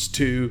comes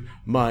to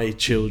my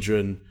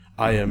children,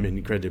 I am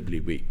incredibly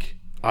weak.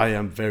 I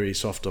am very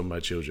soft on my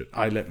children.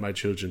 I let my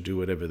children do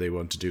whatever they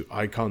want to do.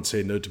 I can't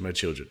say no to my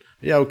children.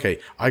 Yeah, okay.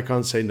 I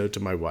can't say no to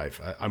my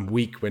wife. I'm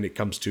weak when it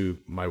comes to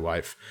my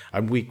wife.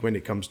 I'm weak when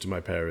it comes to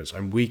my parents.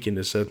 I'm weak in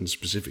a certain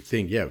specific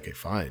thing. Yeah, okay,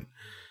 fine.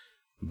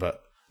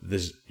 But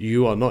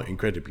you are not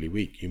incredibly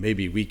weak. You may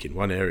be weak in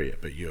one area,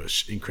 but you're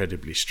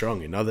incredibly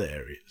strong in other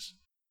areas.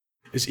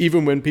 It's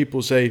even when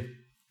people say,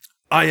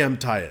 I am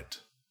tired.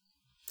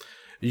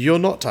 You're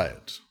not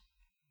tired.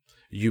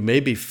 You may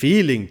be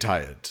feeling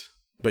tired,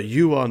 but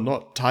you are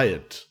not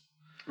tired.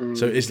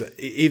 So it's like,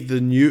 if the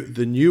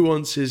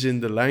nuances in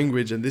the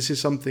language, and this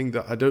is something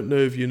that I don't know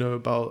if you know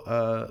about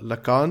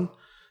Lacan,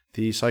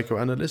 the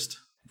psychoanalyst,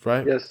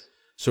 right? Yes.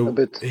 So a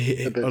bit.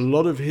 A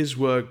lot of his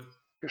work,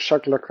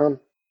 Jacques Lacan,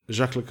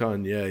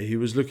 yeah,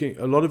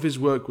 a lot of his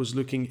work was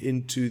looking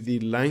into the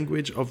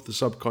language of the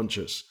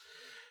subconscious.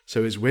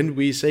 So it's when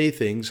we say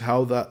things,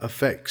 how that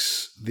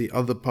affects the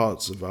other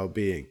parts of our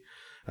being.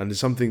 And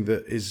it's something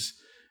that it's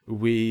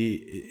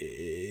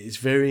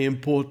very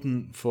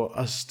important for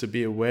us to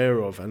be aware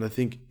of. And I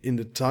think in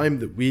the time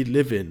that we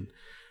live in,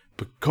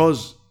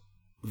 because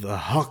the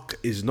Haqq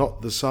is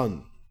not the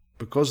sun,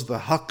 because the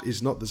Haqq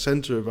is not the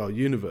center of our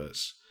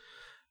universe,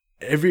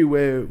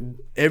 everywhere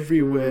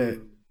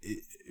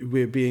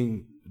we're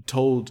being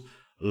told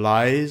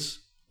lies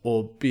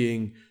or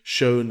being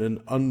shown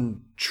an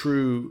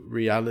untrue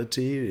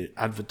reality,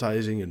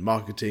 advertising and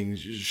marketing,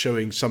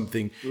 showing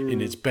something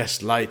in its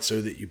best light so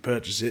that you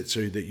purchase it,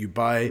 so that you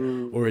buy,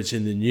 or it's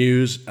in the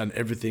news and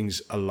everything's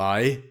a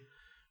lie,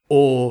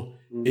 or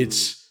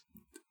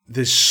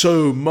there's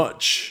so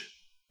much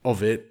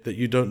of it that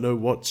you don't know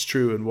what's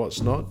true and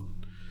what's not.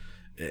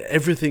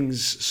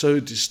 Everything's so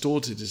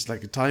distorted. It's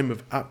like a time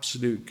of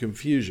absolute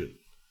confusion.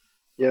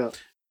 Yeah.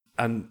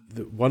 And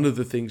one of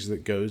the things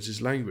that goes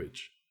is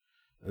language.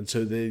 And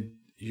so the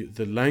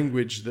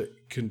language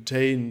that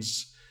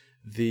contains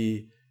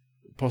the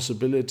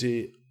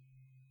possibility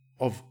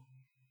of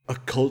a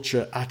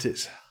culture at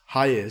its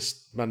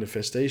highest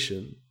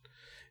manifestation,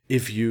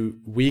 if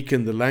you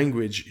weaken the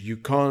language, you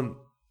can't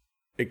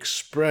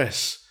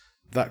express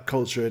that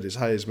culture at its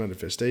highest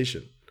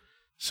manifestation.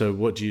 So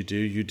what do?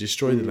 You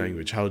destroy the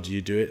language. How do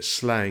you do it?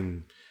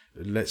 Slang.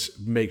 Let's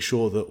make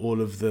sure that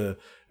all of the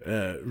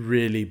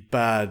really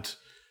bad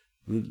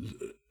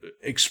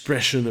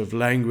expression of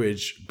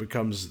language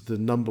becomes the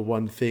number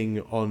one thing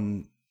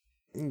on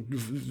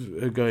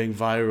going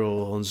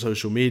viral on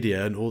social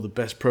media, and all the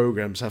best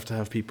programs have to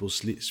have people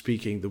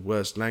speaking the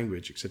worst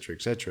language, etc.,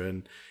 etc.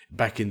 And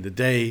back in the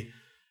day,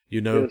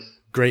 Yes.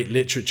 great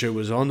literature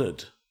was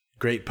honored,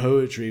 great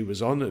poetry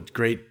was honored,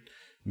 great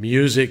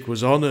music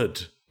was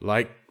honored,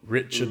 like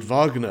Richard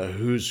Wagner,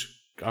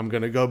 I'm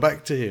going to go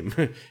back to him.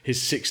 His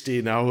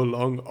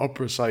 16-hour-long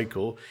opera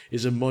cycle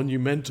is a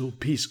monumental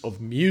piece of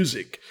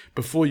music.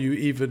 Before you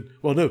even...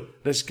 Well, no,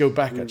 let's go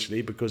back,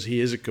 actually, because he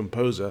is a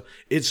composer.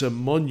 It's a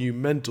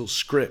monumental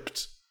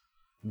script.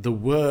 The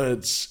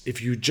words,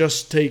 if you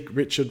just take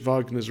Richard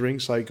Wagner's Ring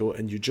Cycle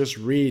and you just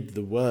read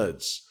the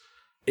words,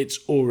 it's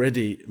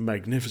already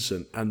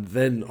magnificent. And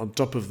then on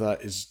top of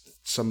that is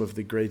some of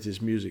the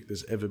greatest music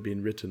that's ever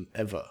been written,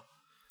 ever.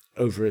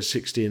 Over a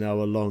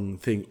 16-hour-long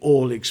thing,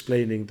 all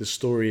explaining the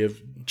story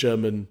of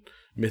German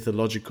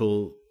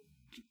mythological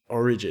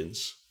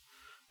origins.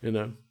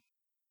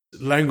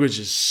 Language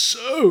is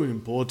so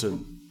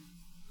important.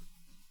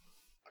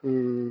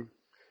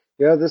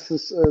 Yeah, this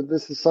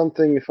is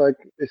something.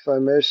 If I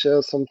may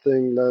share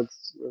something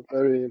that's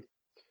very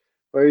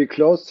very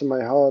close to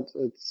my heart.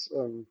 It's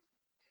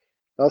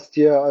last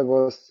year I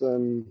was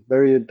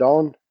very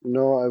down.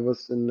 I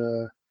was in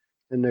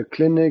a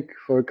clinic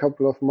for a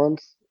couple of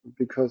months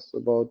because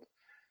about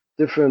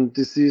different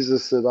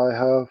diseases that I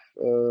have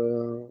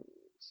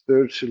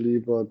spiritually,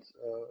 but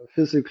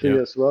physically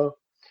as well.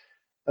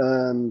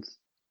 And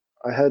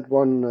I had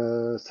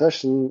one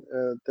session.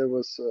 There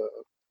was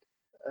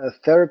a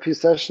therapy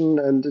session,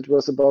 and it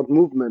was about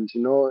movement.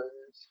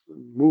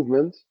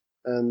 Movement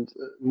and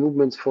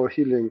movements for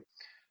healing.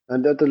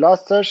 And at the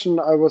last session,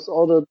 I was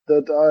ordered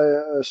that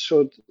I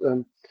should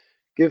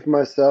give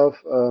myself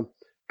a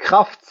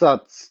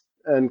Kraftsatz.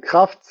 And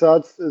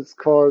Kraftsatz is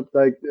called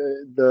like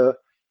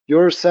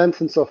your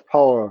sentence of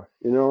power.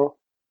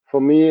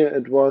 For me,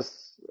 it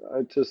was,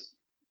 I just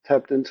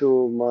tapped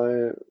into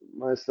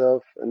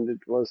myself, and it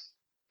was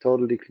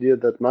totally clear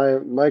that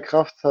my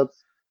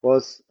Kraftsatz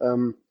was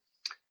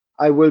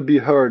I will be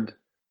heard,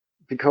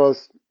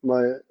 because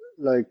my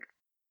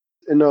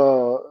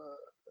inner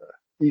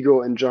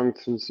ego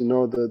injunctions,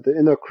 the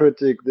inner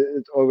critic,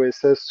 it always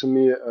says to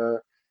me,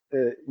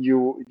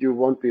 you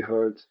won't be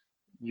heard.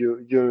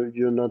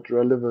 You're not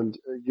relevant.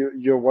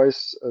 Your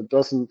voice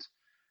doesn't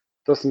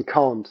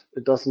count.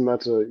 It doesn't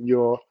matter.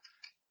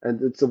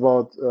 And it's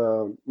about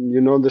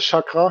the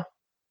chakra,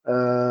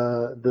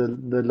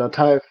 the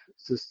Lataiv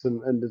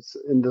system, and it's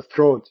in the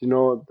throat.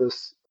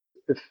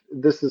 If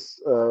this is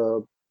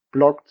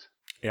blocked,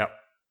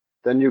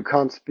 then you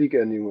can't speak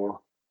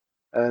anymore.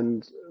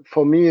 And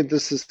for me,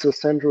 this is the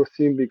central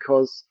theme,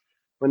 because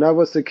when I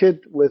was a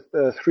kid with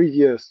 3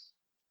 years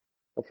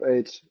of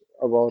age,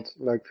 about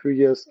 3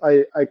 years,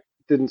 I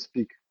didn't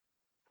speak.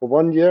 For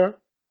 1 year,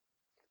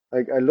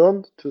 I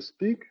learned to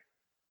speak,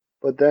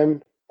 but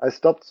then I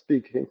stopped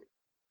speaking,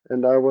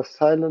 and I was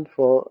silent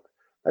for,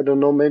 I don't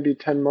know, maybe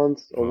 10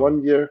 months or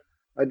 1 year.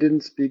 I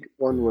didn't speak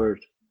one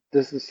word.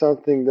 This is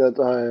something that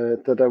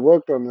I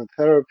worked on in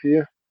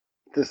therapy.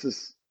 This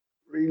is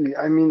really,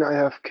 I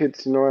have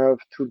kids, I have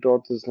 2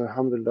 daughters,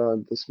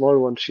 alhamdulillah. The small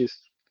one, she's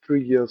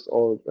 3 years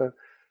old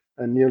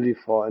and nearly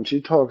 4, and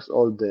she talks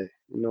all day.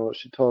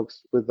 She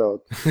talks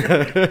without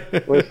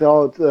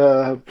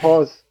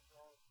pause.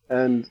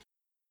 And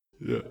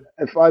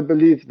if I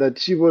believe that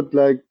she would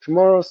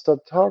tomorrow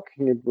stop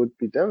talking, it would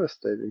be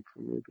devastating for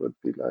me. It would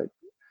be like,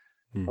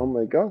 oh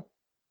my God.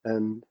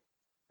 And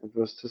it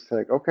was just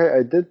like, okay,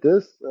 I did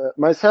this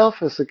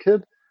myself as a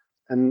kid,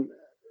 and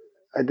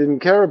I didn't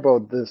care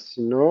about this,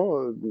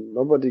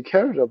 nobody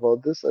cared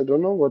about this. I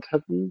don't know what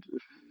happened,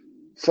 if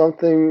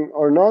something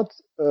or not,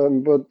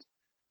 but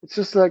it's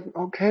just like,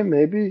 okay,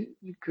 maybe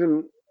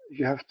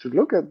you have to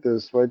look at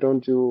this. Why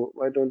don't you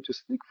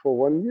speak for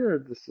 1 year?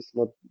 This is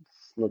not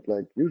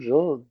like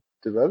usual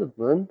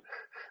development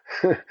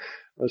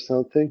or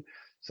something.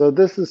 So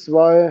this is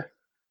why,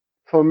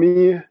 for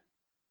me,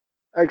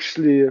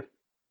 actually,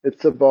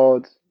 it's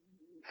about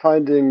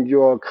finding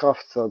your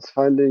Kraftsatz,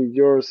 finding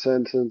your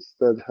sentence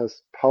that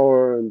has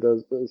power and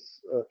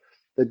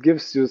that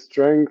gives you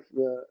strength.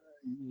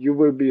 You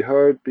will be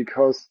heard,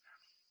 because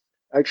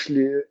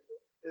actually,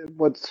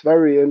 what's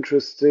very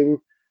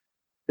interesting,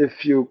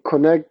 if you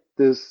connect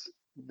this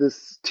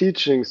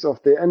teachings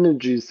of the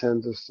energy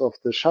centers of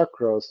the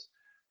chakras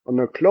on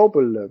a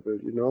global level,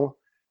 you know.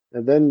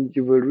 And then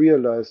you will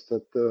realize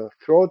that the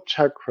throat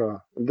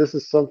chakra, and this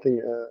is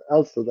something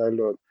else that I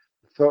learned,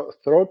 the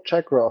throat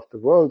chakra of the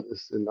world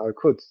is in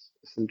Al-Quds,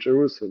 is in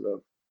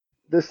Jerusalem.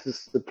 This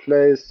is the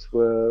place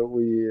where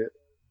we,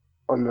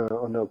 on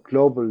a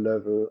global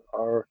level,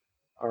 our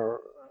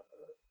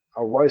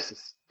voice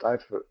is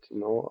stifled, you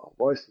know, our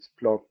voice is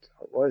blocked,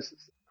 our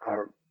voices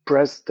are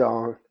pressed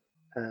down,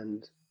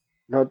 and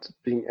not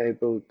being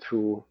able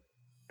to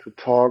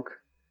talk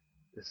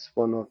is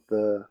one of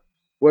the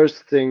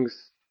worst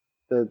things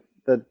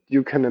that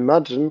you can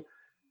imagine,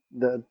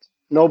 that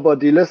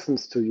nobody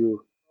listens to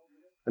you.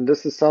 And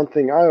this is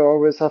something I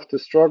always have to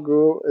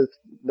struggle with,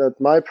 that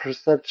my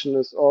perception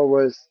is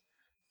always,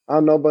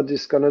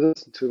 nobody's gonna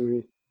listen to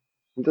me.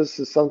 And this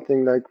is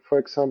something like, for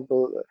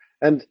example,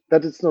 and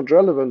that it's not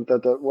relevant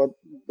that what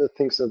the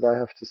things that I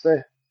have to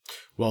say.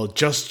 Well,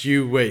 just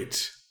you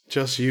wait.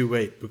 Just you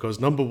wait. Because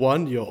number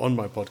one, you're on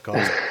my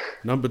podcast.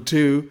 Number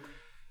two,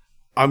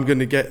 I'm going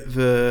to get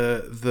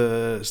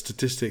the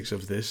statistics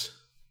of this.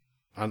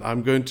 And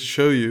I'm going to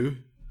show you,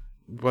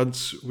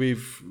 once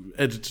we've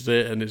edited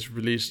it and it's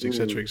released,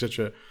 etc.,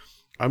 etc.,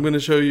 I'm going to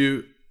show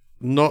you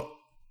not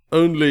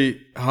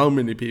only how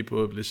many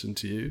people have listened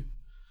to you,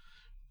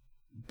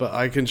 but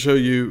I can show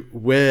you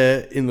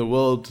where in the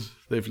world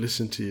they've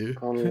listened to you.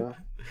 Oh, yeah.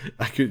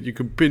 You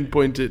can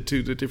pinpoint it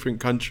to the different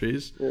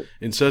countries. Yeah.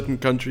 In certain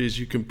countries,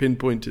 you can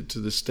pinpoint it to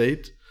the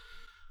state,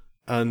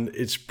 and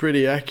it's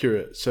pretty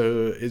accurate.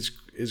 So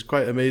it's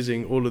quite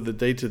amazing, all of the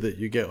data that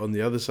you get on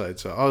the other side.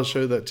 So I'll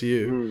show that to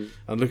you,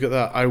 and look at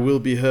that. I will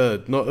be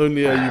heard. Not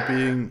only are you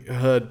being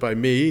heard by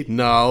me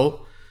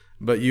now,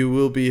 but you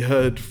will be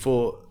heard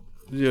for,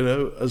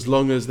 as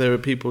long as there are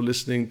people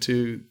listening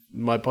to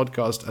my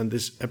podcast and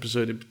this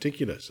episode in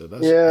particular. So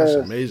that's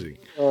amazing.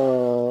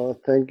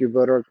 Thank you,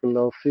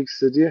 Barakallahu Fik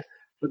City.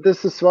 But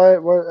this is why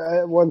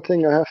one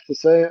thing I have to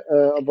say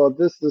about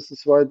this. This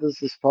is why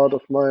this is part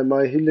of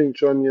my healing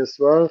journey as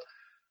well,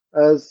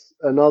 as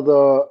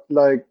another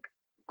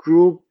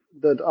group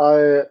that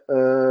I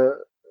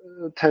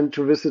tend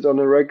to visit on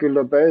a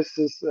regular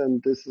basis,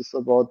 and this is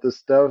about the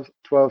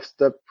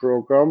 12-step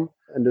program,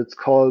 and it's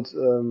called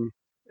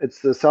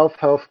it's the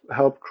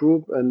self-help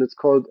group, and it's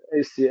called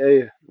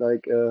ACA.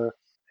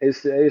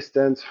 ACA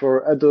stands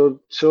for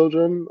Adult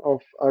Children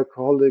of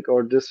Alcoholic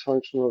or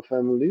Dysfunctional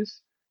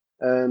Families,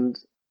 and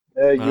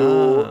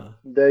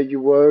there you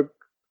work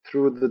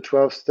through the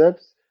 12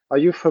 steps. Are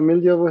you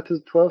familiar with the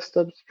 12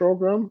 steps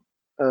program?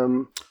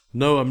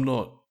 No, I'm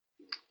not.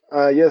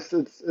 Yes,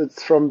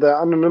 it's from the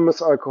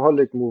Anonymous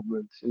Alcoholic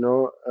movement.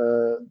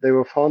 They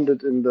were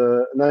founded in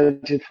the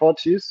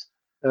 1940s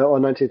or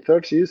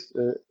 1930s.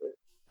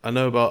 I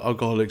know about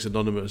Alcoholics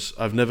Anonymous.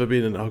 I've never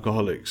been an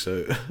alcoholic,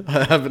 so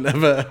I haven't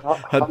ever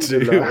had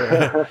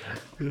to.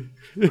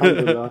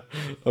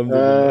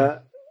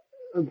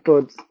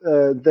 But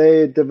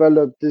they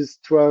developed these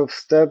 12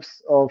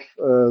 steps of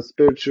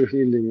spiritual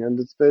healing, and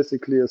it's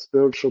basically a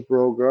spiritual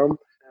program.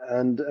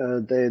 And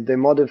they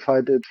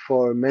modified it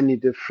for many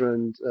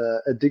different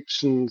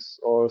addictions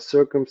or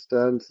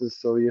circumstances.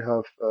 So you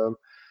have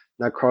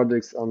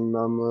Narcotics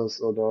Anonymous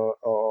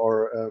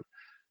or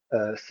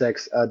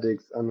Sex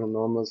Addicts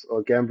Anonymous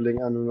or Gambling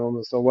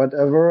Anonymous or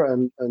whatever.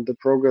 And the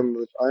program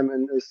that I'm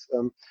in is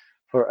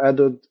for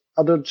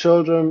adult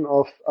children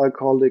of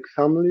alcoholic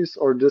families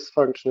or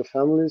dysfunctional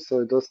families. So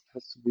it doesn't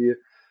have to be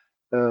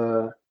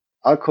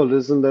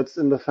alcoholism that's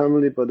in the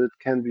family, but it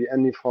can be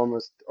any form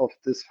of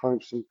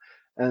dysfunction.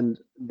 And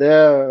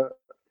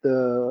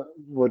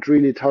what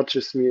really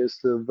touches me is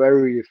the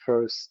very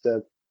first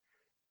step.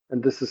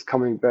 And this is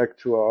coming back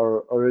to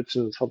our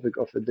original topic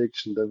of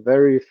addiction. The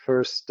very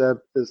first step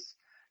is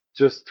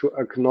just to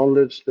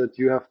acknowledge that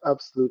you have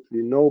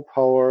absolutely no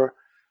power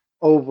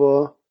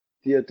over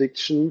the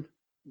addiction,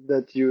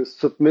 that you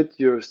submit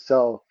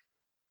yourself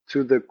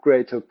to the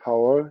greater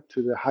power,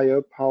 to the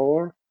higher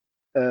power,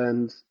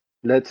 and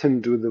let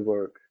him do the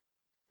work.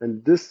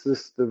 And this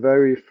is the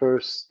very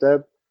first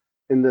step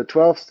in the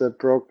 12-step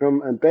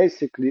program. And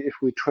basically, if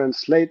we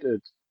translate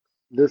it,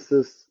 this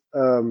is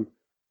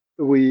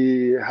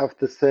we have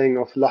the saying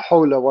of La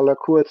hawla wa la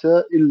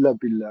quwwata illa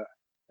billah,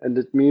 and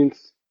it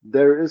means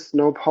there is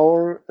no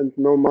power and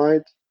no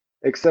might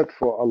except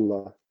for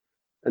Allah,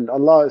 and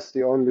Allah is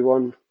the only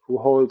one who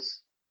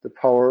holds the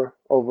power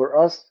over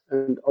us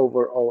and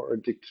over our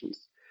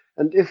addictions.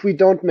 And if we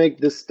don't make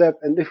this step,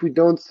 and if we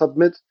don't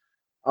submit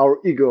our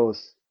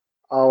egos,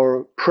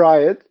 our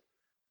pride,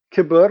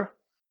 kibr,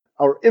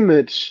 our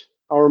image,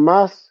 our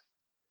mass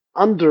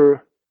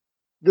under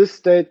this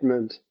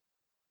statement,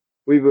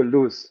 we will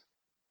lose.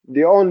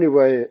 The only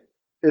way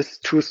is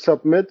to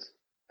submit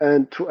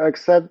and to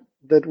accept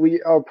that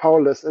we are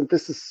powerless. And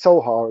this is so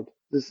hard.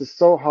 This is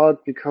so hard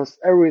because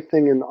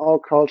everything in our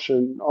culture,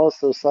 in our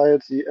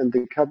society, and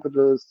the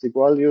capitalistic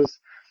values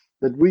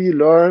that we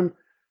learn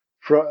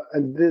from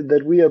and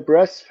that we are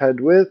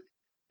breastfed with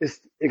is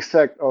the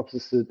exact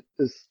opposite.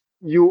 Is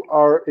you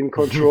are in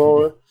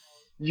control,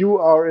 you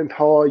are in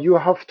power, you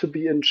have to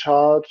be in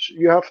charge,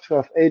 you have to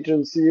have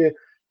agency,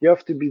 You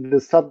have to be the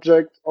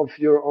subject of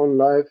your own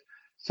life.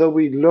 So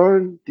we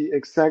learn the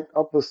exact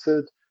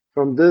opposite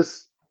from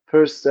this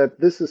first step.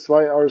 This is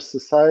why our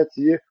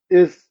society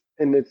is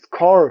in its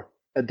core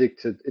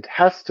addicted. It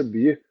has to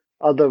be,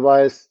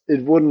 otherwise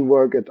it wouldn't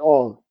work at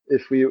all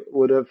if we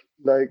would have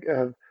like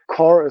a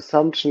core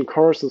assumption,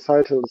 core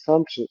societal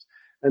assumptions.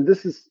 And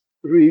this is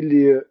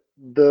really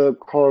the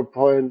core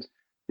point,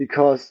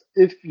 because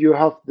if you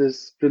have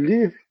this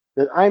belief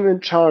that I'm in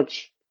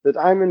charge, that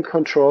I'm in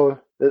control,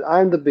 that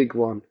I'm the big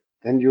one,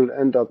 then you'll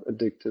end up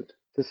addicted.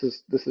 This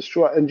is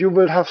sure, and you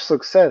will have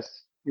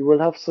success. You will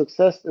have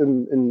success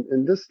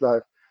in this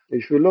life.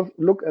 If you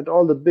look at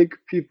all the big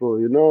people,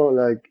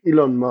 like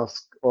Elon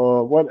Musk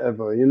or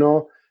whatever,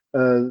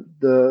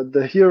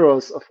 the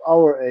heroes of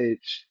our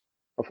age,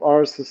 of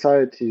our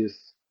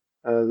societies,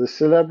 the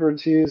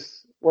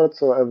celebrities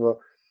whatsoever,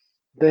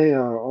 they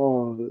are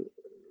all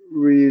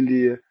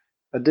really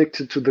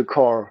addicted to the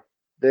core.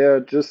 They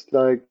are just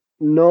like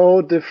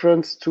no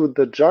difference to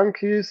the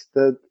junkies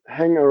that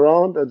hang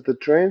around at the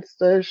train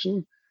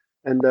station,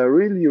 and they're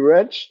really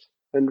wretched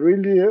and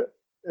really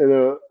in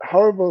a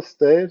horrible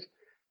state.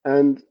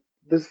 And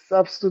this is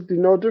absolutely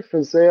no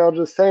difference. They are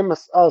the same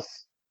as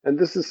us. And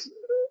this is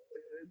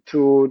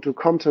to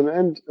come to an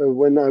end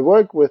when I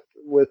work with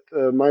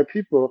my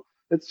people.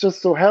 It's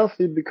just so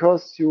healthy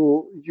because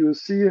you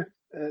see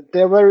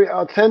they're very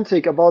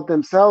authentic about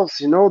themselves.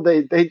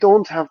 They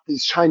don't have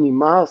these shiny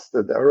masks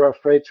that they're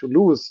afraid to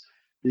lose,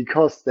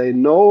 because they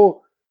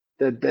know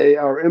that they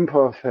are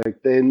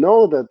imperfect. They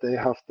know that they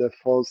have their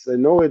faults. They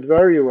know it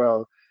very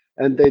well,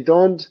 and they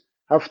don't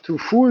have to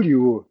fool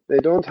you. They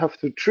don't have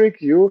to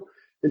trick you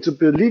into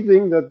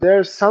believing that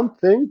there's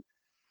something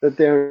that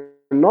they're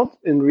not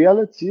in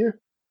reality.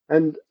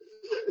 And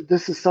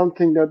this is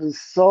something that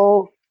is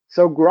so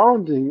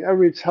grounding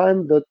every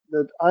time that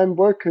I'm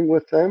working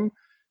with them,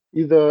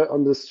 either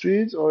on the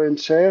street or in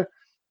jail,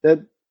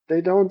 that they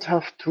don't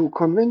have to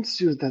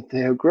convince you that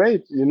they are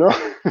great,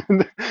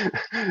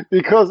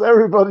 because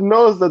everybody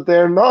knows that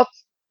they're not,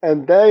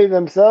 and they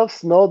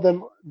themselves know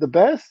them the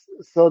best,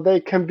 so they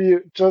can be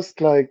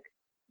just like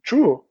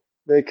true.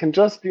 They can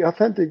just be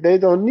authentic. They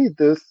don't need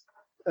this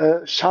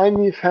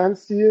shiny,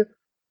 fancy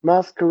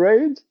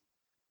masquerade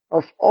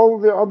of all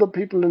the other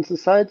people in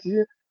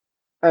society,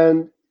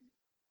 and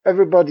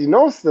everybody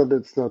knows that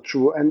it's not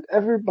true, and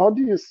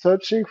everybody is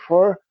searching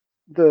for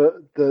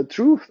the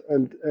truth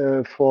and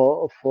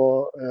for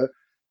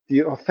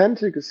the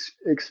authentic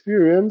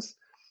experience.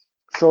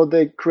 So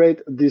they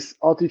create this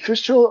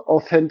artificial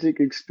authentic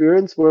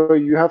experience where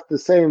you have the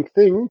same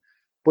thing,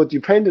 but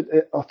you paint it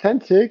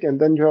authentic,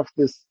 and then you have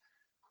this.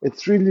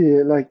 It's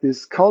really like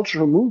these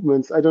cultural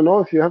movements. I don't know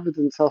if you have it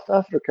in South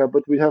Africa,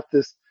 but we have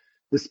this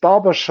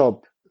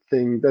barbershop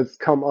thing that's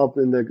come up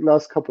in the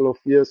last couple of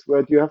years,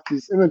 where you have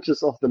these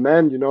images of the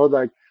men,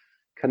 like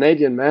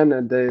Canadian men,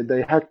 and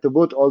they hack the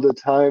wood all the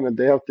time, and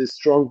they have these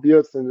strong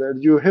beards, and they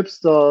do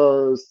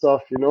hipster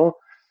stuff,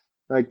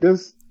 like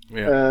this.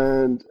 Yeah.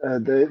 And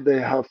they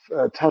have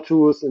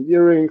tattoos and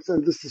earrings,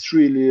 and this is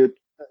really,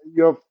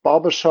 you have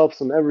barbershops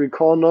on every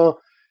corner,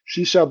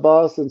 shisha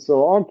bars, and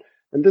so on.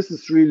 And this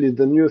is really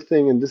the new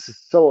thing, and this is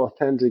so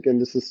authentic, and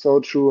this is so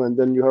true. And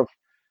then you have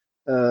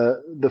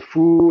the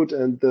food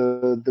and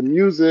the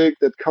music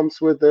that comes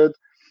with it,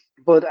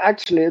 but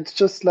actually it's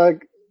just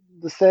like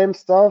the same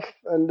stuff,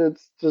 and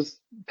it's just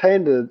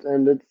painted,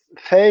 and it's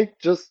fake,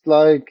 just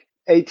like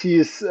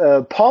 80s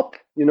pop,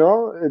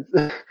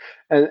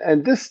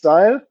 and this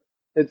style,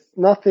 it's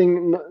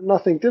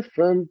nothing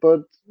different,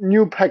 but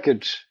new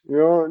package,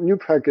 new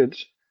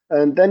package,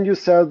 and then you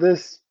sell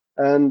this.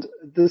 And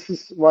this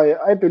is why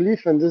I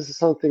believe, and this is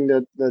something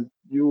that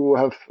you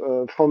have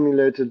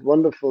formulated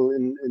wonderful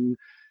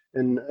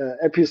in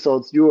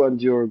episodes, you and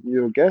your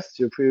guests,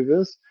 your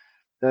previous,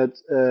 that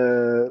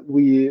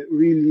we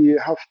really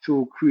have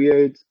to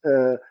create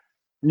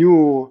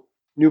new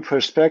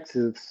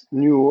perspectives,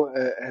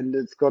 and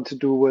it's got to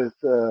do with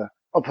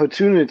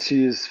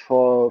opportunities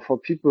for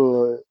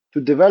people to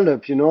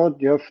develop. You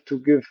have to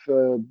give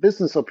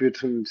business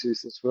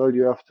opportunities as well.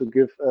 You have to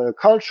give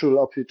cultural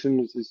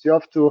opportunities. You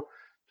have to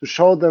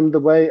show them the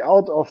way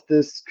out of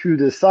this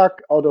cul-de-sac,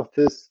 out of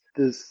this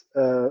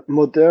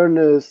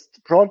modernist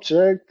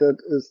project that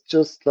is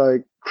just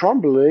like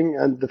crumbling,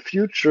 and the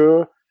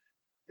future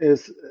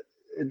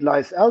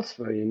lies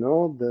elsewhere.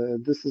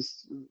 This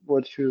is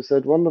what you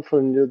said wonderful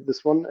in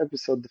this one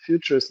episode. The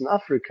future is in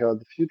Africa.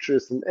 The future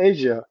is in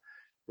Asia.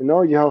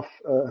 You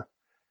have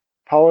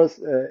powers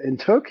in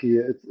Turkey.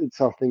 It's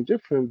something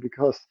different,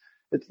 because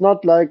it's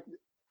not like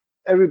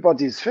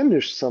everybody's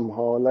finished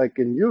somehow like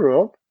in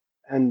Europe,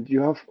 and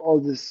you have all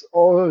this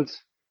old,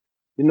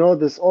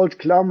 this old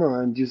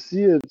glamour, and you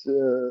see it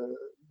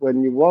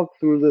when you walk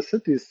through the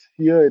cities.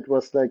 Here it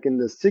was like in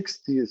the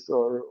 60s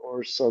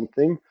or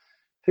something,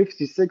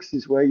 50s,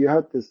 60s, where you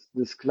had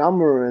this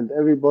glamour, and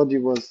everybody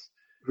was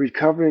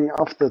recovering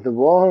after the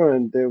war,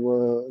 and they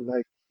were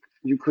like,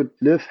 you could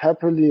live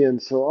happily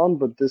and so on.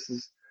 But this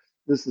is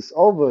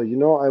over.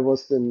 I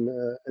was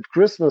at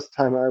Christmas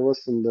time, I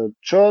was in the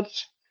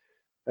church,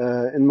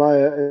 in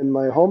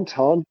my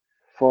hometown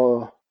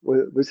for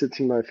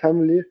visiting my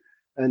family,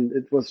 and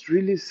it was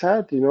really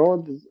sad.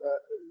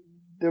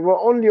 There were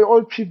only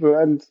old people,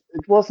 and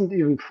it wasn't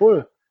even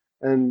full.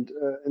 And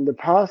in the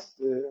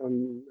past,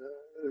 on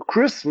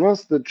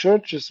Christmas, the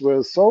churches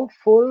were so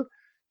full,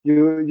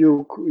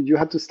 you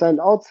had to stand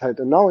outside.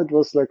 And now it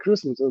was like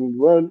Christmas, and the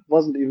world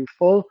wasn't even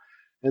full,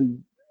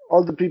 and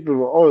all the people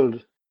were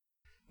old.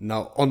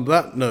 Now, on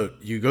that note,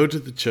 you go to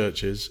the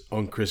churches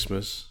on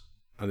Christmas,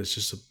 and it's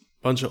just a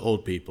bunch of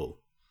old people,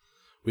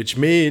 which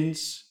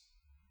means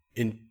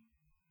in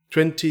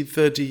 20,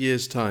 30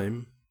 years'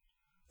 time,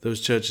 those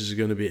churches are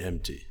going to be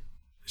empty.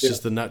 It's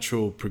just the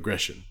natural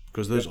progression,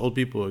 because those old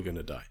people are going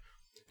to die.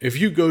 If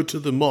you go to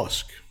the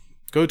mosque,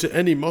 go to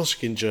any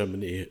mosque in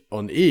Germany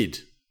on Eid,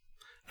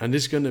 and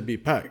it's going to be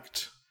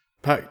packed.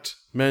 Packed.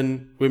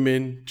 Men,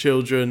 women,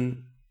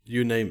 children,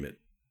 you name it.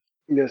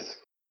 Yes.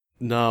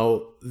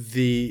 Now,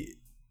 the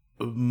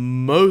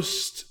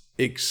most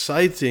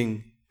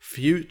exciting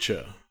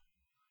future,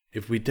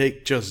 if we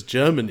take just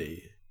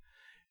Germany,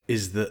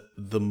 is that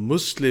the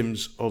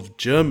Muslims of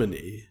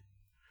Germany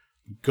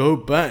go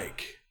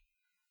back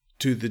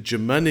to the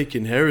Germanic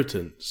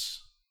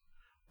inheritance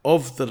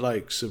of the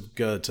likes of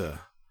Goethe,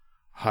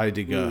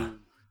 Heidegger,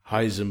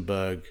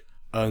 Heisenberg,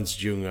 Ernst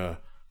Jünger,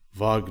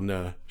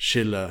 Wagner,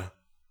 Schiller,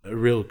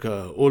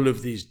 Rilke, all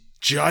of these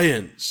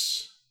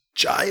giants.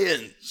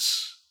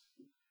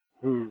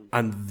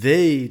 And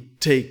they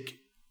take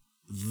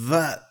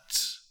that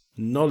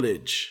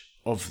knowledge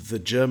of the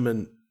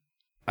German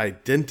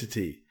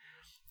identity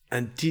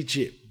and teach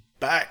it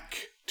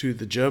back to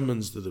the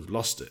Germans that have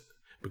lost it,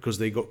 because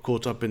they got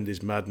caught up in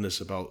this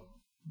madness about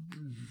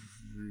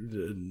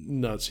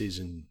Nazis,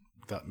 and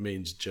that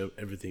means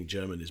everything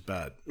German is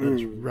bad.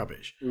 That's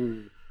rubbish.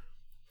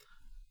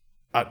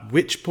 At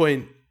which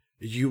point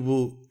you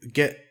will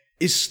get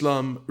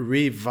Islam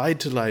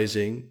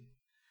revitalizing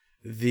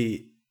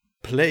the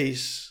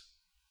place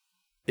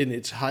in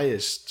its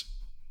highest,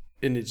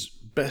 in its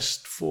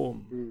best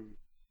form.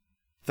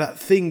 That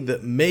thing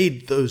that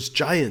made those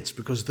giants,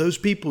 because those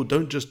people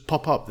don't just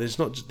pop up. They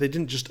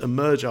didn't just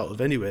emerge out of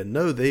anywhere.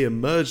 No, they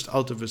emerged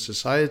out of a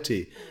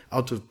society,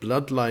 out of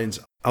bloodlines,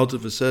 out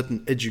of a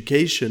certain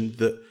education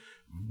that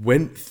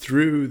went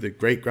through the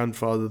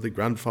great-grandfather, the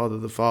grandfather,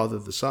 the father,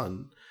 the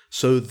son,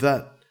 so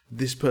that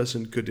this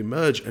person could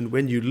emerge. And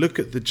when you look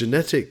at the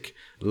genetic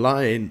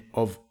line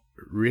of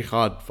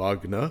Richard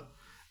Wagner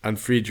and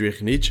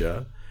Friedrich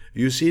Nietzsche,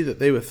 you see that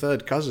they were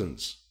third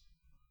cousins.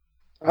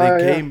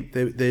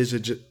 There's a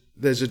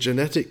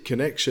genetic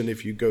connection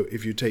if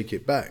you take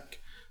it back.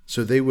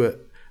 So they were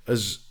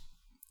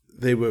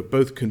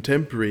both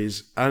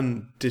contemporaries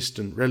and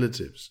distant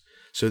relatives.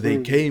 So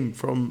they came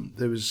from,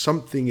 there was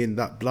something in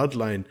that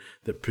bloodline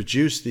that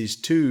produced these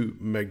two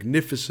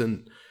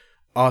magnificent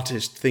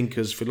artists,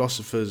 thinkers,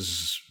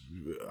 philosophers,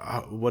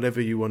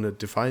 whatever you want to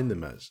define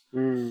them as.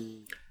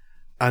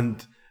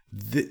 And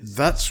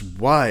that's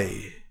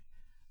why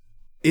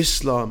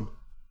Islam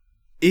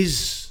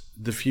is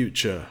the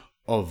future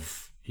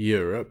of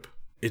Europe.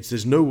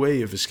 There's no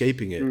way of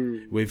escaping it.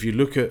 If you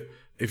look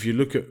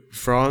at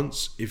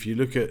France, if you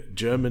look at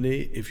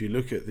Germany, if you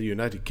look at the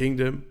United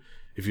Kingdom,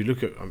 if you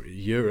look at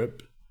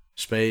Europe,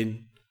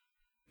 Spain,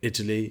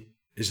 Italy,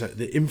 is that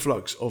the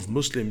influx of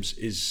Muslims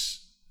is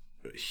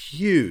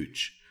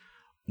huge.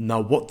 Now,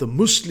 what the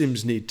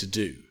Muslims need to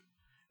do,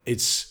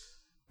 it's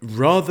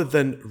rather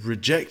than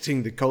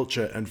rejecting the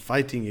culture and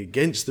fighting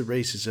against the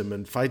racism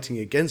and fighting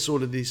against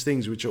all of these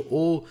things, which are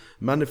all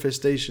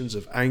manifestations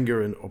of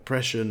anger and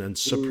oppression and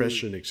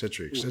suppression,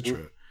 etc.,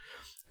 etc.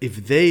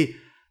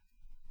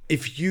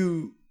 If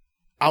you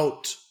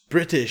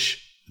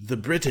out-British the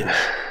British,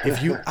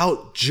 if you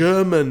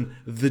out-German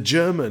the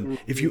German,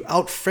 if you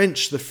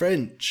out-French the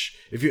French,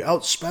 if you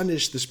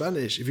out-Spanish the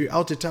Spanish, if you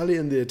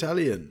out-Italian the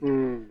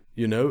Italian,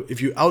 if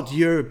you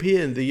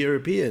out-European the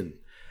European,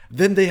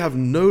 then they have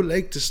no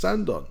leg to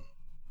stand on.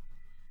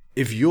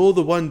 If you're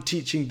the one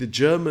teaching the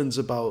Germans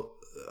about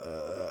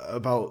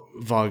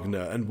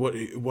Wagner and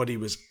what he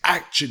was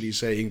actually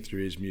saying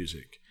through his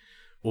music,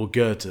 or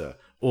Goethe,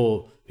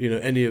 or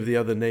any of the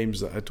other names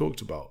that I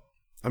talked about.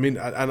 I mean,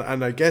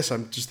 and I guess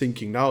I'm just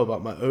thinking now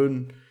about my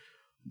own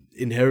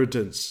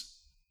inheritance,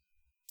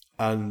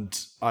 and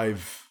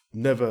I've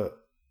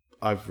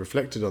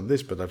reflected on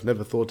this, but I've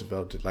never thought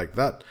about it like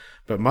that.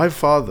 But my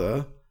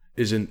father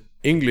is an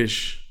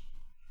English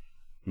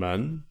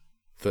man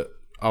that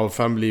our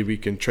family, we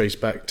can trace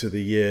back to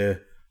the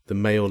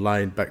male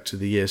line back to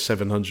the year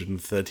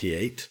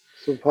 738.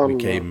 We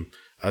came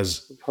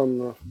as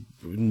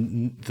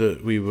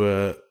we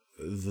were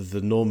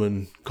the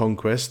Norman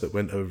conquest that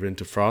went over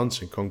into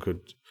France and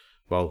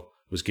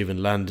was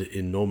given land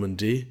in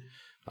Normandy,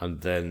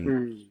 and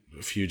then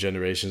a few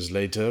generations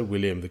later,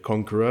 William the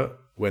Conqueror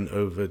went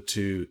over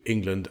to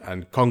England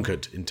and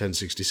conquered in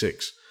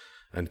 1066.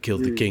 And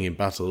killed the king in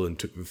battle and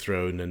took the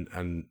throne,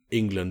 and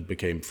England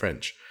became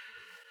French.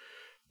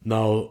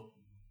 Now,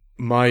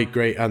 my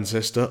great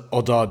ancestor,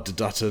 Oddard de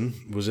Dutton,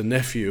 was a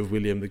nephew of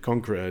William the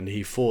Conqueror, and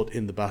he fought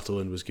in the battle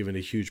and was given a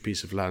huge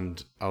piece of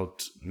land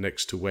out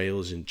next to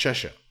Wales in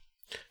Cheshire.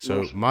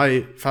 So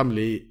my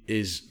family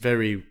is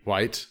very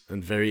white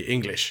and very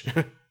English.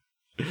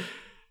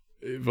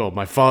 Well,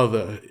 my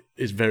father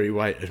is very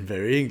white and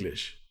very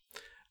English.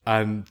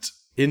 And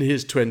in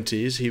his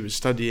 20s, he was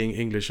studying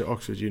English at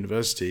Oxford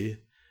University,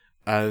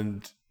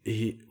 and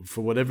he,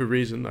 for whatever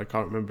reason, I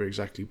can't remember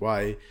exactly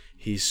why,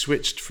 he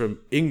switched from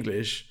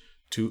English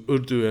to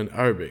Urdu and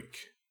Arabic.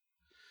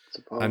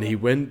 And he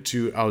went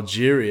to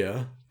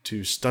Algeria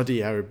to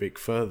study Arabic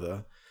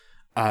further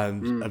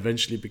and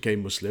eventually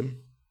became Muslim.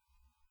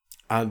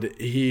 And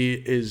he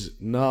is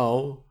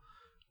now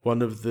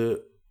one of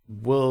the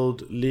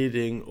world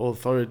leading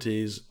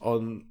authorities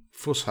on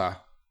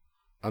Fusha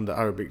and the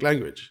Arabic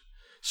language.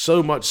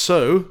 So much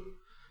so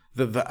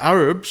that the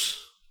Arabs,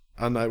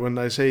 and when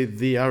I say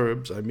the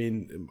Arabs, I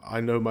mean,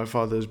 I know my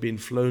father has been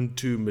flown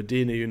to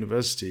Medina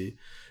University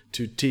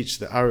to teach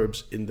the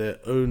Arabs in their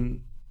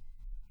own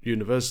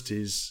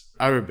universities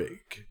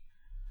Arabic.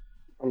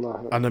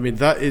 And I mean,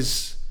 that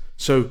is,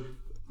 so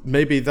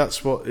maybe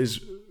that's what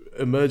is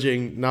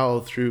emerging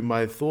now through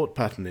my thought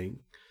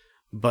patterning,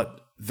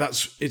 but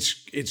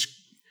it's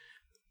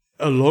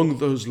along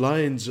those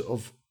lines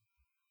of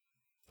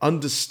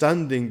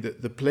understanding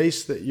that the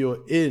place that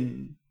you're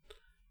in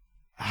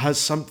has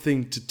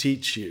something to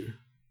teach you.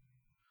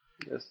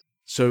 Yes.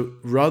 So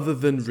rather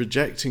than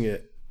rejecting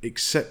it,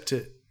 accept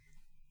it,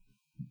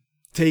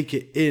 take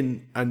it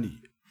in and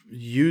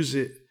use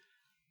it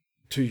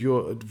to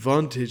your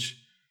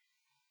advantage,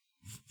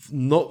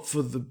 not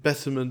for the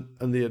betterment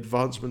and the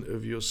advancement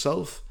of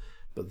yourself,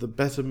 but the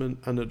betterment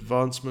and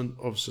advancement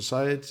of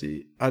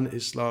society and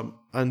Islam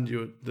and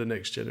the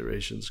next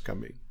generations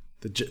coming,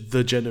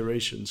 the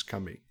generations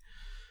coming.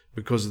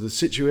 Because the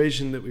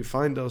situation that we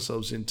find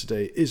ourselves in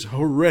today is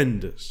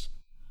horrendous,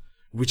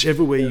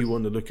 whichever way you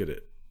want to look at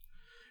it.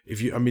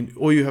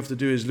 All you have to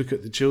do is look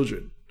at the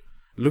children.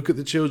 Look at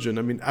the children.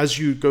 I mean, as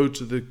you go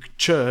to the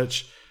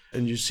church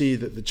and you see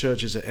that the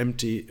churches are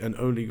empty and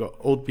only got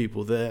old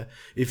people there,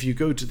 if you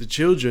go to the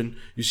children,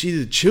 you see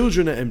the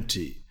children are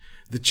empty.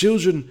 The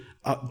children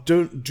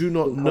do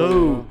not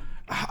know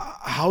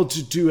how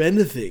to do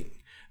anything.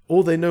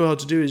 All they know how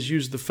to do is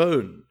use the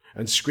phone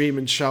and scream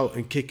and shout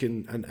and kick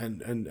and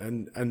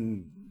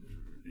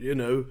you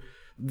know,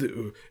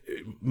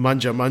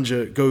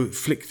 manja, go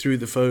flick through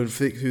the phone,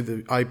 flick through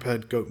the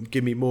iPad, go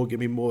give me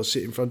more,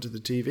 sit in front of the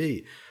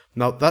TV.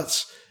 Now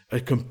that's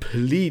a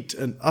complete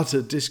and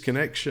utter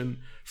disconnection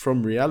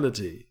from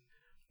reality.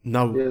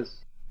 Now,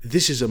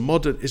 this is a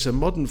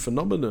modern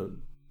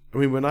phenomenon. I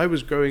mean, when I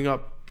was growing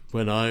up,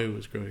 you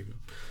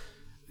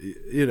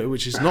know,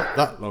 which is not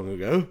that long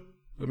ago.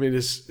 I mean,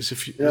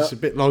 it's a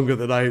bit longer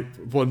than I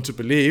want to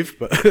believe,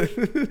 but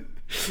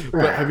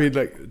but I mean,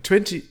 like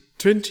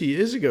 20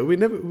 years ago,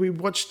 we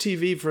watched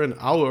TV for an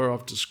hour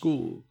after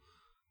school.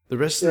 The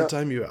rest of the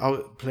time you were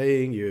out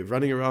playing, you were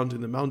running around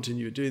in the mountain,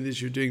 you were doing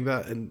this, you were doing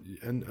that,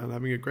 and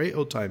having a great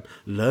old time,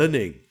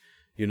 learning,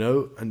 you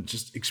know, and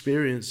just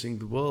experiencing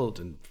the world.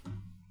 And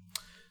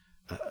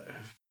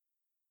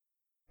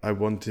I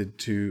wanted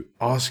to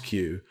ask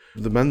you,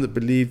 the man that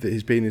believed that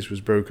his penis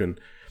was broken,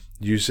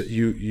 you said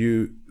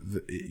you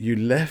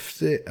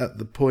left it at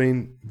the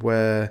point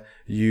where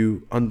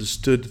you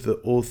understood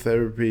that all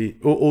therapy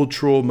or all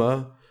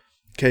trauma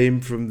came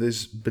from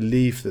this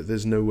belief that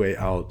there's no way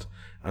out.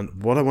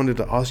 And what I wanted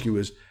to ask you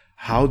was,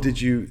 how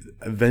did you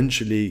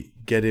eventually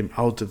get him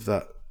out of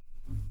that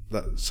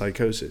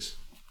psychosis?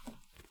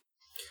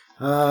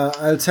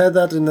 I'll tell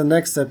that in the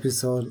next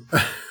episode.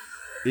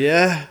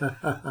 Yeah?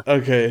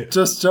 Okay.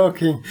 Just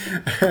joking.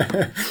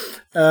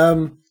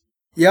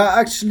 Yeah,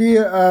 actually,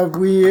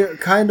 we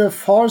kind of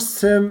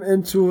forced him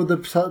into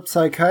the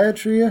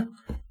psychiatry.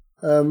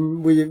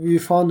 We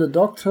found a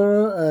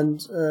doctor,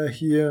 and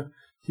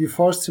he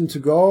forced him to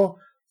go.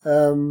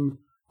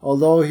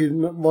 Although he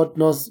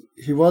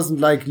wasn't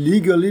like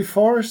legally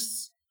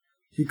forced.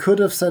 He could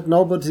have said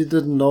no, but he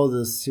didn't know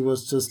this. He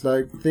was just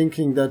like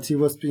thinking that he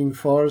was being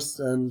forced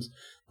and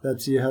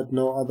that he had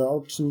no other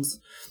options.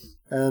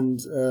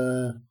 And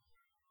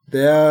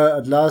there,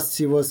 at last,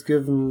 he was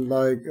given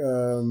like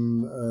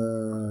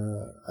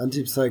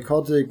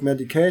antipsychotic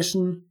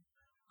medication.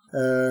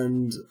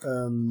 And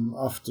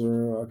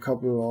after a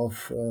couple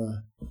of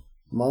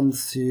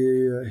months,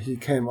 he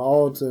came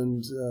out,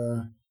 and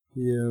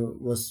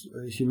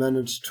he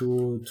managed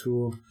to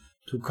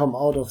come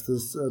out of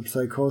this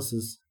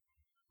psychosis.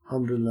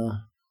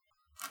 Alhamdulillah.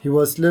 He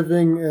was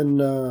living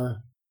in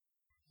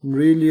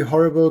really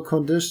horrible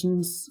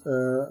conditions.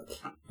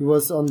 He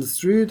was on the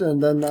street,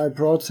 and then I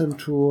brought him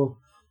to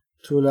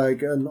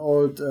like an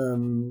old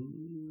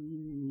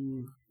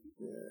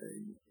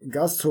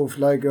Gasthof,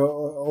 like an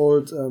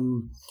old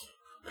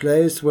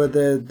place where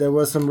there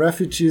were some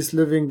refugees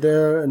living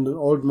there, and an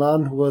old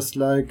man who was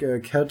like a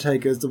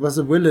caretaker. There was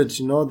a village,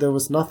 you know, there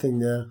was nothing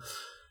there.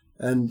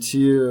 And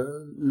he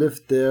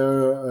lived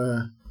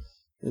there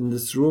in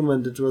this room,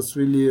 and it was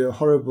really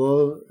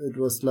horrible. It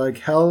was like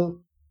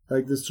hell.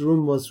 Like this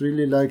room was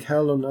really like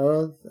hell on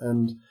earth,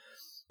 and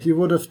he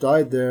would have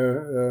died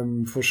there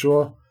for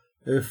sure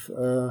if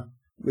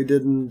we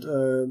didn't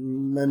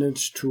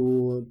manage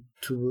to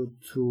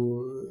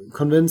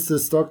convince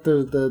this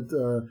doctor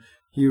that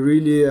he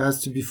really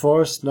has to be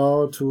forced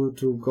now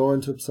to go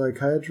into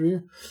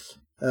psychiatry.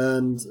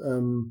 And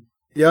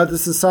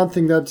this is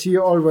something that he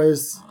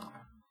always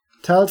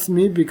tells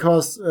me,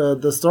 because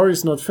the story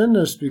is not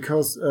finished,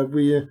 because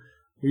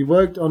we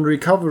worked on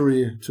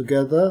recovery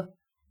together,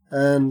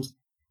 and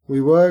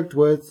we worked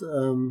with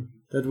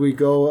that we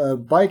go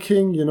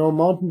biking,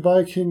 mountain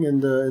biking in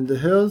the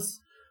hills,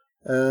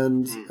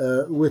 and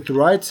with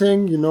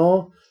writing,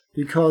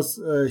 because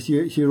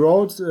he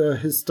wrote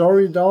his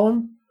story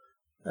down,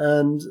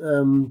 and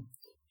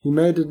he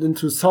made it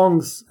into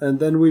songs, and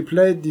then we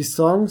played these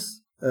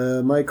songs.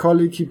 My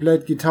colleague, he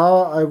played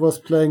guitar, I was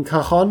playing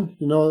cajon,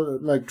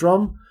 like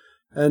drum,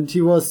 and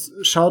he was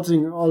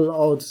shouting all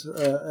out,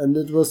 and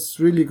it was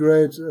really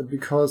great,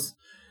 because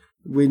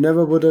we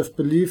never would have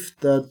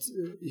believed that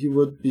he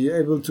would be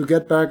able to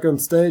get back on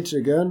stage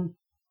again.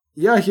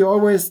 Yeah, he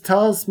always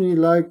tells me,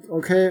 like,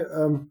 okay,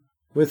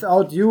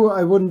 without you,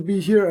 I wouldn't be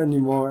here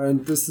anymore.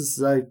 And this is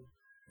like,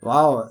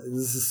 wow,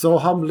 this is so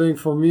humbling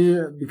for me,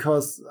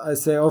 because I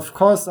say, of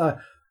course,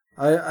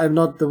 I'm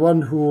not the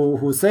one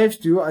who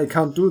saved you. I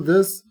can't do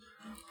this.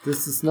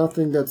 This is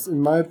nothing that's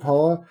in my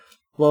power.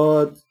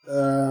 But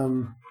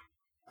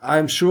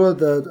I'm sure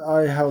that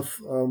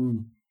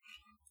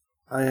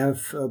I have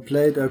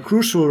played a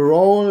crucial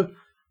role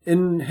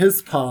in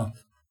his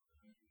path.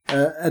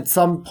 At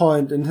some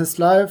point in his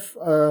life,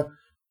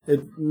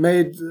 it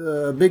made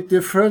a big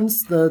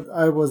difference that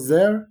I was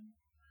there.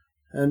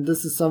 And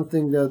this is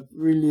something that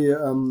really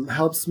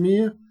helps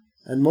me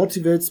and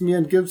motivates me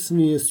and gives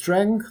me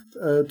strength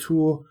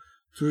to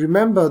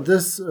remember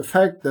this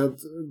fact that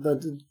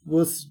it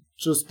was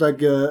just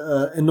like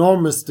a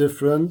enormous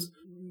difference,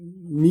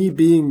 me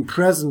being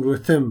present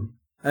with him.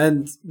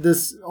 And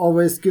this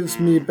always gives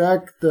me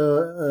back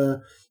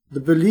the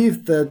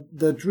belief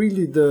that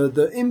really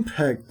the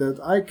impact that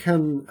I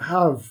can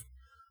have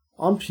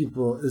on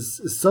people is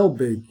so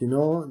big,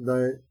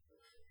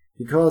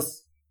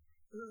 because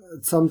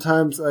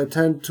sometimes I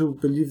tend to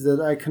believe that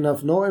I can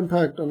have no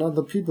impact on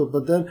other people,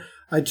 but then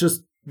I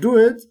just do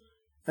it,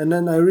 and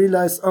then I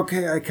realize,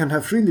 okay, I can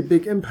have really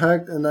big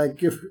impact, and I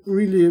give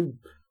really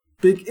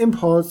big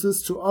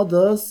impulses to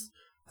others,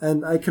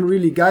 and I can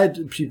really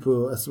guide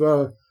people as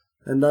well.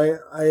 And I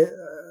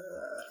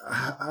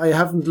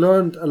haven't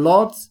learned a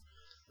lot,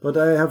 but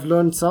I have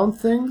learned some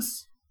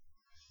things,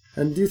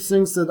 and these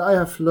things that I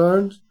have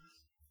learned,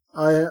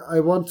 I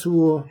want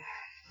to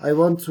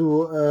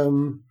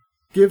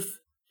give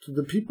to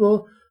the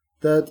people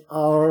that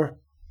are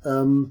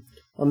on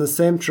the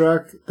same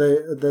track,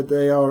 that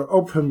they are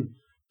open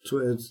to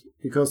it,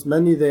 because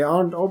many, they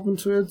aren't open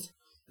to it.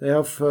 They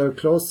have a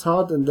closed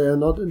heart and they are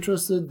not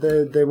interested.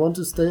 They want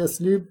to stay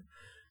asleep.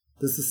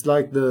 This is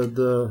like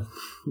the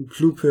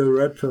blue pill,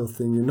 red pill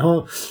thing,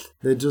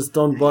 They just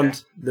don't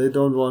want. They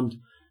don't want.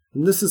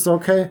 And this is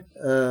okay.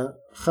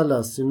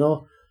 Khalas,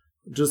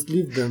 just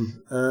leave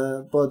them.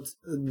 But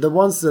the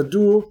ones that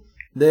do,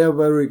 they are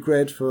very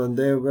grateful and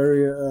they are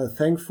very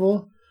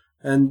thankful.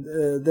 And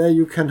there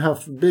you can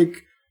have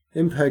big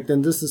impact.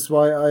 And this is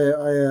why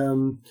I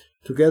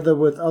together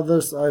with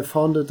others, I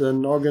founded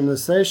an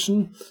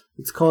organization.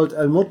 It's called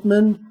Al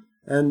Mutmin.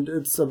 And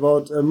it's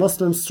about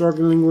Muslims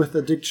struggling with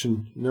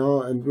addiction,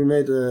 and we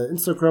made an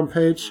Instagram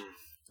page,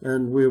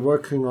 and we're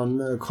working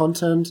on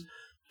content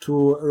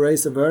to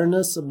raise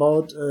awareness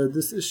about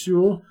this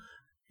issue,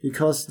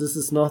 because this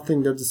is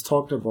nothing that is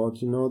talked about,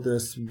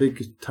 there's a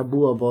big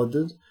taboo about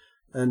it.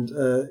 And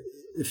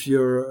if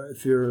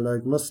you're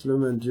like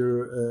Muslim and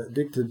you're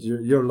addicted,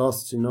 you're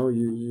lost,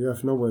 you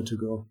have nowhere to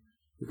go.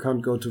 You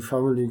can't go to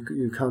family,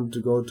 you can't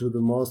go to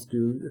the mosque,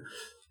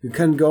 you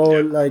can go,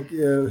 like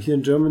here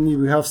in Germany,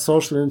 we have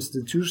social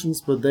institutions,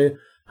 but they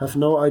have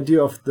no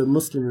idea of the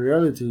Muslim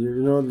reality.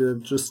 They're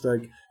just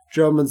like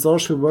German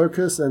social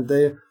workers, and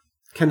they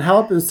can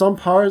help in some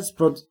parts,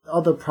 but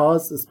other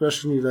parts,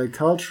 especially like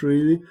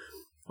culturally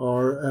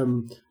or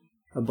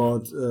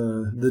about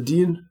the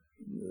deen,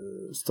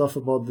 stuff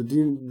about the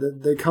deen,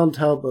 they can't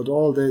help at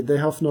all. They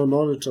have no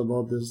knowledge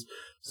about this.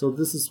 So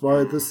this is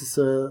why this is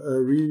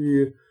a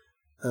really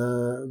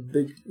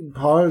big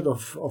part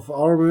of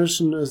our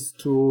mission, is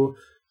to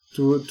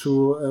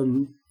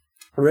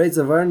raise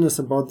awareness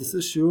about this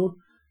issue,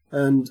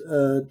 and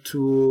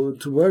to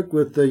work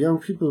with the young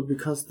people,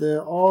 because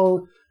they're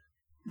all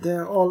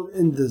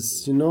in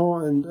this,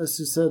 and as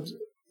you said,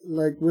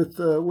 like with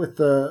the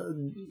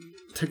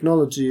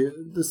technology,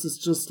 this is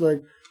just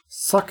like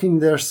sucking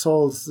their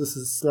souls. This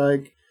is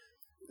like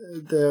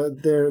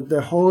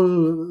their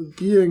whole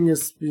being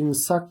is being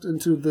sucked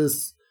into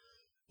these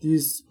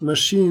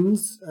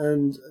machines,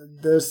 and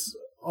there's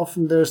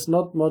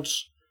not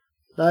much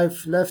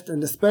life left,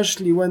 and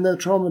especially when they're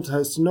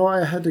traumatized.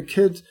 I had a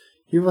kid,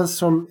 he was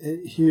from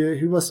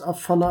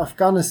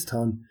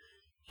Afghanistan.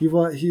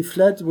 He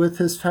fled with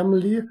his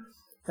family,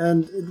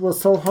 and it was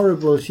so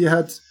horrible. He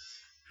had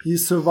he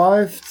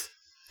survived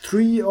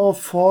 3 or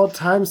 4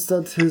 times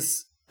that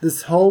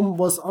this home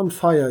was on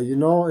fire,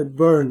 it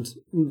burned,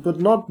 but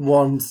not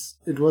once.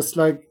 It was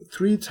like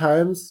 3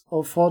 times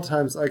or 4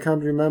 times, I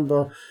can't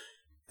remember.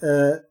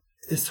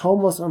 His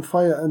home was on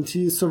fire, and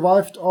he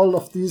survived all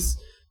of these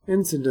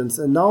incidents.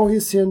 And now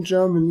he's here in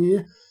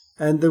Germany,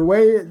 and the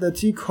way that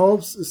he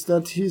copes is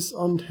that he's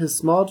on his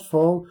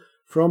smartphone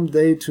from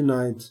day to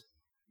night.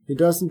 He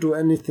doesn't do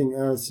anything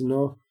else,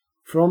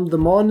 From the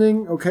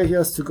morning, okay, he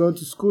has to go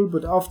to school,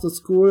 but after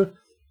school,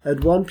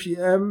 at 1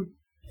 p.m.,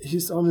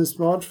 he's on his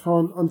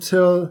smartphone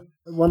until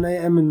 1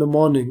 a.m. in the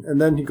morning, and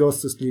then he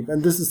goes to sleep.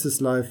 And this is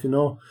his life,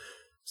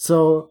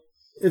 So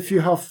if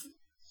you have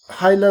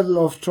high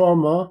level of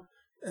trauma,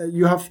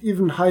 you have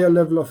even higher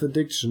level of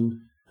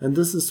addiction. And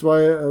this is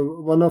why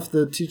one of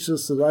the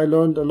teachers that I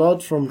learned a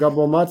lot from,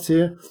 Gabor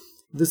Mate,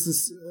 this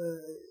is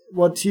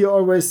what he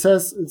always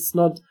says.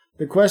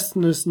 The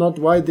question is not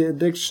why the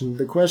addiction,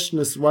 the question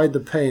is why the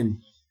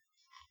pain.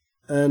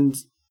 And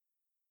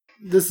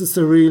this is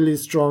a really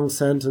strong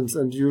sentence,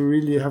 and you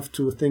really have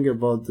to think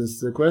about this.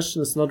 The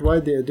question is not why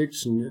the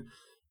addiction.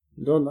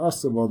 You don't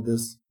ask about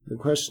this. The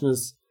question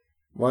is,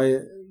 why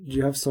do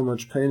you have so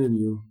much pain in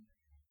you?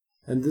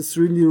 And this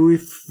really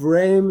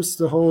reframes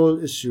the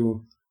whole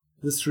issue.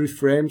 This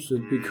reframes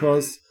it,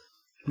 because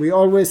we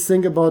always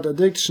think about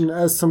addiction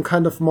as some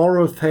kind of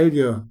moral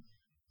failure.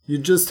 You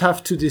just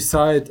have to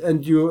decide,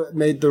 and you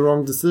made the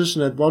wrong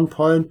decision at one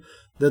point,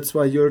 that's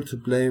why you're to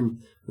blame.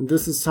 And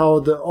this is how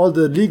all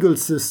the legal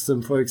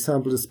system, for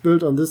example, is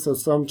built on this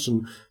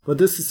assumption. But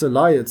this is a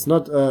lie. It's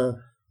not a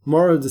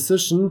moral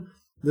decision.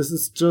 This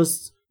is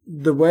just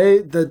the way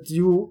that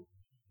you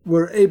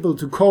were able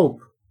to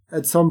cope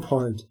at some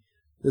point.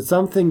 It's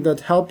something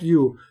that helped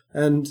you.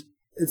 And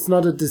it's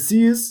not a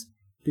disease,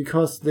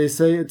 because they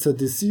say it's a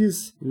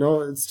disease.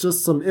 It's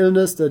just some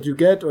illness that you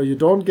get or you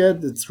don't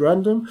get. It's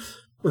random.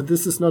 But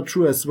this is not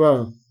true as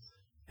well.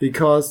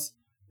 Because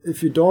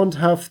if you don't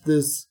have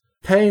this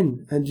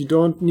pain, and you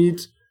don't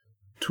need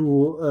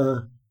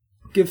to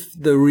give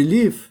the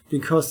relief,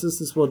 because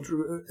this is what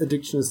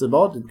addiction is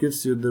about. It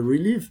gives you the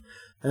relief.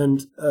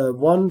 And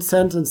one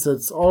sentence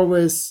that's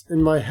always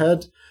in my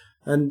head,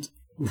 and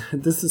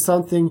this is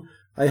something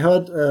I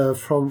heard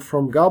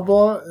from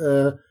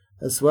Gabor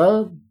as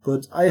well,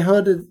 but I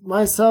heard it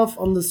myself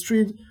on the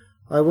street.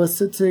 I was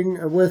sitting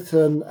with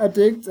an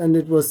addict, and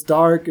it was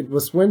dark, it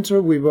was winter,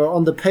 we were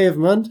on the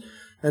pavement,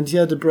 and he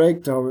had a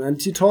breakdown,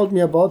 and he told me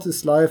about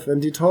his life,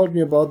 and he told me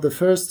about the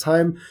first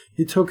time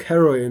he took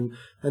heroin.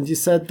 And he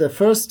said the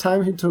first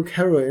time he took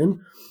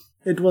heroin,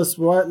 it was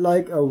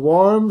like a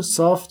warm,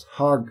 soft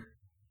hug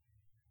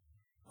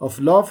of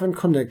love and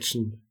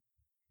connection.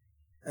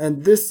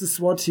 And this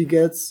is what he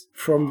gets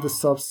from the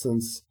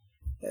substance.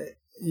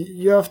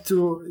 You have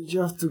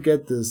to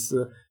get this.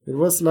 It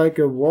was like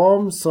a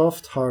warm,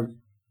 soft hug.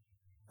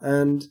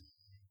 And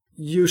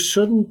you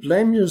shouldn't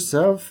blame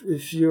yourself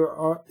if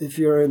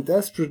you're in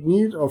desperate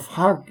need of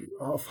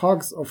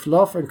hugs, of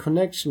love and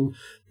connection.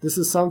 This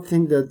is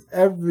something that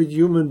every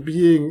human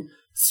being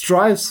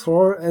strives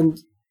for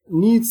and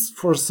needs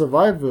for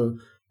survival.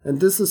 And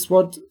this is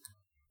what,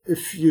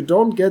 if you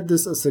don't get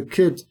this as a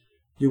kid,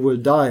 you will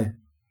die.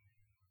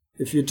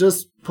 If you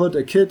just put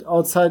a kid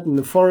outside in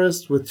the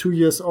forest with 2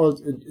 years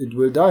old, it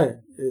will die.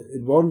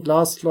 It won't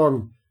last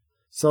long.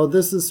 So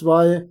this is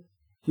why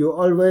you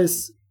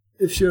always,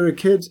 if you're a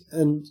kid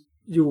and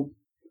you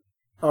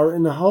are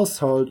in a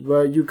household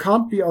where you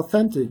can't be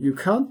authentic, you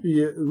can't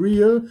be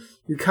real,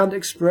 you can't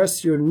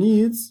express your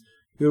needs,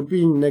 you're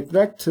being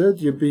neglected,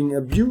 you're being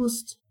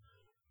abused,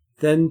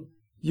 then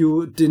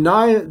you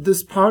deny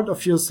this part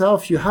of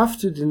yourself. You have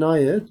to deny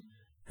it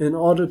in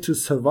order to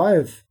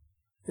survive,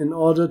 in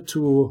order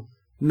to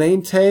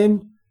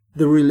maintain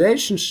the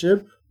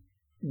relationship,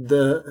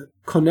 the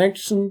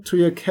connection to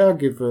your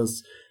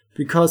caregivers.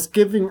 Because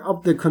giving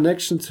up the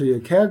connection to your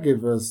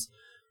caregivers,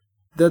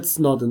 that's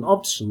not an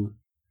option.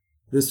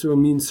 This will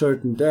mean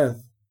certain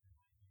death.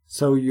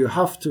 So you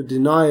have to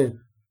deny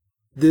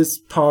this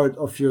part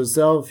of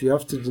yourself. You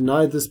have to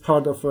deny this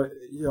part of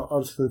your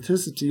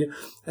authenticity.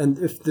 And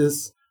if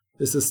this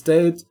is a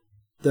state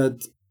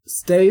that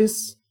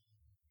stays,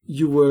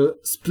 you will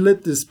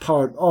split this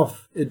part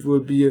off. It will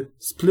be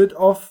split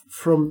off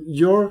from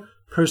your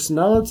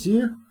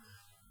personality.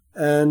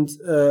 And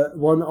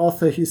one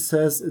author, he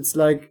says, it's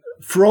like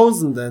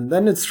frozen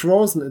then it's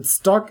frozen. It's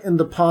stuck in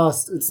the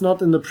past. It's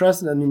not in the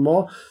present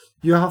anymore.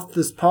 You have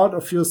this part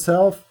of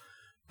yourself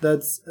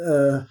that's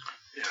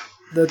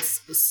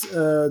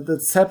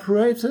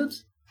separated,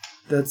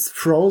 that's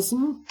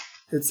frozen.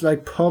 It's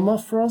like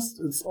permafrost.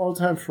 It's all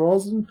time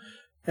frozen,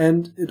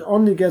 and it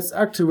only gets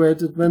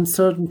activated when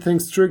certain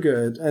things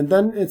trigger it, and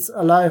then it's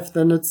alive.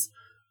 Then it's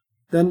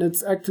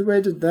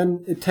activated.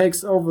 Then it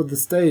takes over the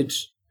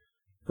stage.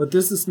 But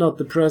this is not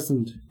the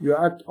present. You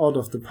act out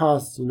of the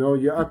past.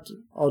 You act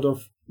out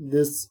of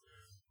this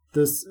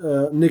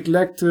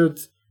neglected,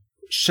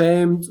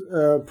 shamed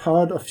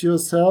part of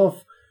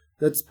yourself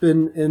that's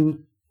been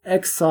in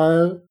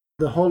exile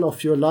the whole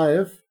of your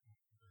life.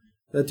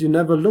 that you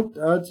never looked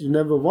at, you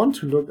never want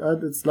to look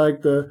at. It's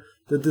like the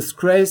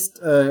disgraced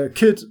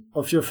kid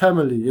of your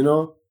family, you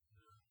know,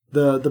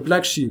 the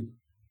black sheep.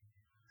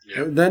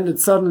 Yeah. And then it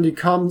suddenly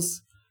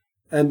comes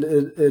and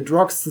it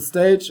rocks the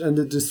stage and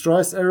it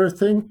destroys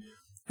everything.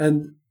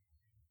 And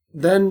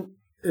then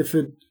if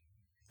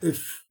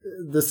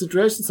the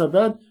situations are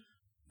bad,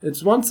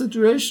 it's one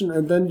situation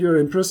and then you're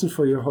in prison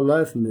for your whole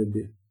life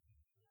maybe.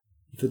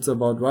 If it's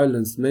about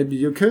violence, maybe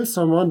you kill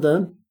someone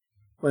then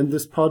when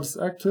this part is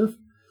active,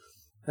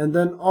 and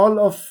then all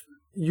of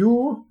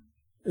you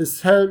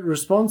is held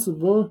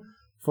responsible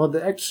for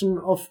the action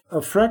of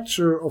a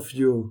fracture of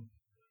you.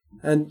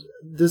 And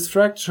this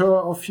fracture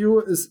of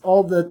you is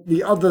all that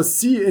the others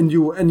see in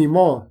you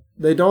anymore.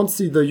 They don't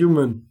see the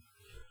human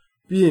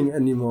being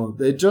anymore.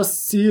 They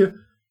just see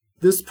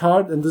this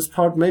part, and this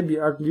part may be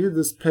ugly,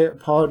 this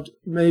part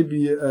may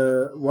be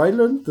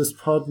violent, this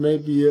part may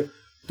be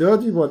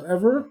dirty,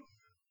 whatever,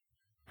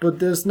 but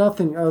there's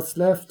nothing else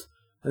left.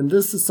 And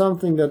this is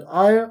something that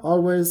I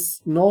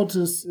always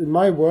notice in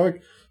my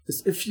work,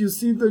 is if you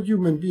see the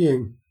human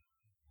being,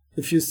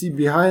 if you see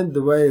behind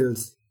the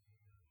veils,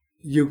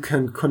 you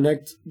can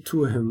connect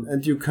to him,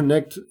 and you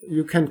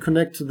can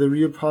connect to the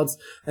real parts,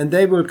 and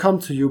they will come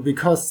to you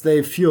because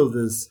they feel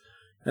this.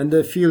 And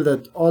they feel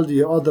that all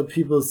the other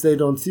people, they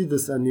don't see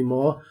this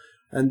anymore,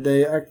 and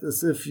they act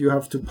as if you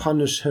have to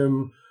punish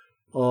him,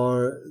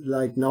 or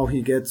like now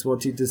he gets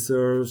what he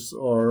deserves,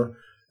 or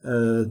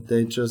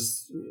they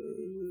just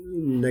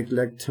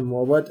neglect him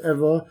or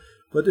whatever.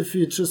 But if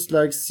you just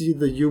like see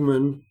the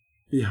human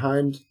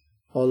behind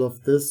all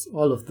of this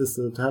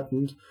that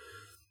happened,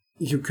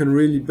 you can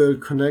really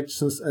build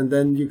connections, and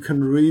then you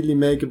can really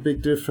make a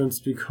big difference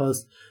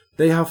because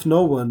they have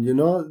no one, you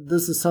know.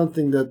 This is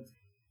something that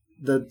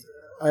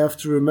I have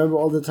to remember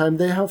all the time.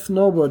 They have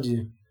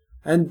nobody.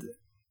 And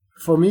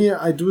for me,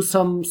 I do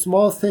some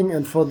small thing,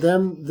 and for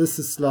them, this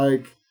is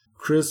like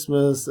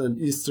Christmas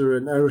and Easter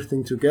and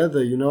everything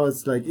together, you know.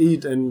 It's like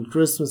Eid and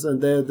Christmas,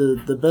 and they're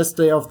the best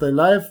day of their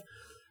life.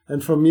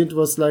 And for me, it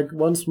was like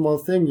one small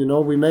thing, you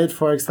know.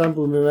 For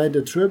example, we made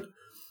a trip,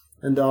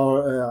 and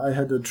I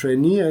had a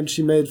trainee, and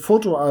she made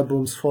photo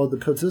albums for the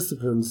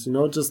participants, you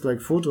know, just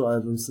like photo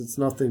albums. It's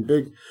nothing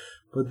big,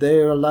 but they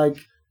are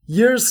like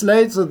years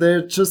later,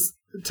 they're just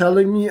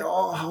telling me,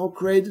 oh, how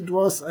great it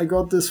was. I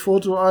got this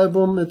photo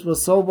album. It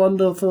was so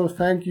wonderful.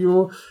 Thank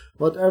you,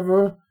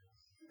 whatever.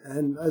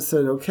 And I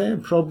said, okay,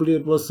 probably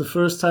it was the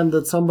first time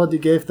that somebody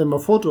gave them a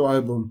photo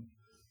album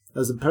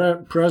as a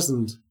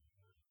present.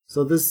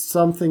 So this is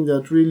something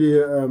that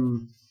really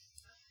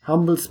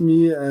humbles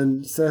me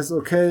and says,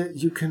 okay,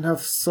 you can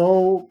have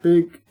so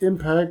big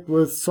impact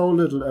with so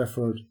little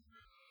effort.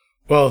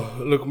 Well,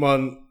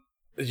 Lukman,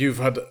 you've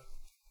had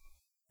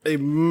a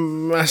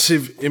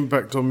massive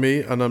impact on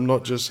me, and I'm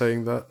not just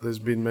saying that. There's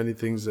been many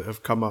things that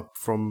have come up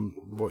from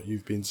what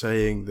you've been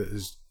saying that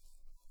has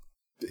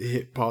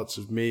hit parts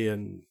of me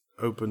and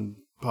opened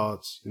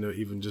parts, you know,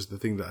 even just the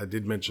thing that I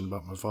did mention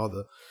about my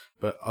father,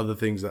 but other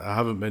things that I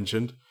haven't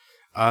mentioned,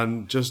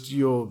 and just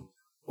your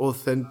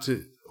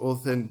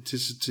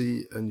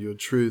authenticity and your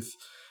truth.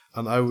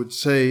 And I would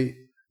say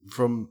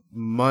from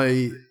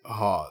my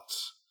heart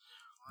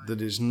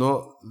that it's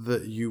not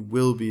that you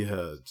will be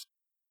heard,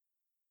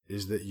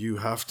 is that you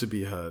have to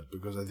be heard,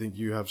 because I think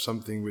you have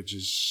something which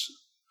is,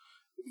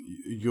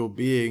 your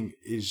being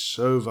is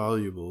so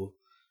valuable,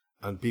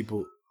 and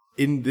people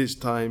in this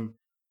time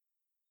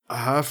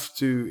have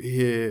to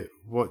hear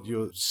what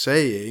you're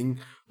saying,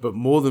 but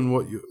more than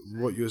what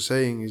you're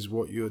saying is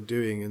what you're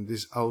doing. And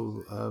this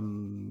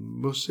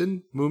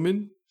Al-Mutmin,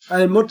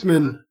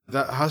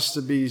 that has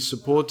to be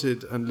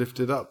supported and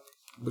lifted up,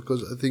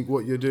 because I think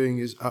what you're doing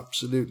is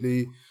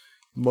absolutely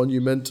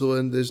monumental,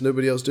 and there's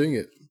nobody else doing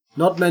it.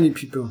 Not many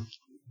people.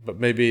 But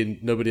maybe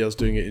nobody else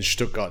doing it in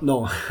Stuttgart.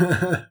 No.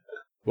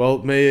 Well,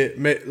 may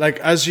like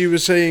as you were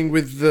saying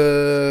with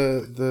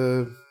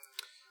the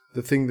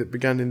thing that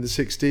began in the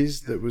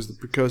 60s, that was the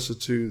precursor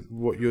to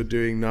what you're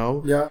doing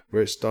now. Yeah.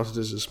 Where it started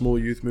as a small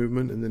youth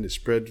movement, and then it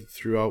spread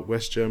throughout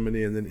West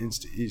Germany and then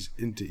into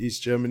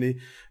East Germany.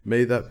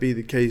 May that be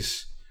the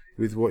case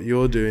with what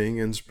you're doing,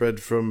 and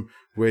spread from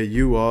where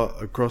you are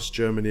across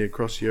Germany,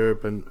 across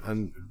Europe, and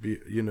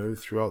you know,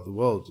 throughout the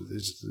world.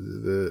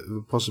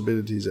 The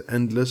possibilities are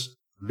endless.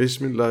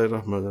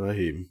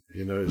 Bismillahirrahmanirrahim.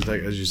 You know, it's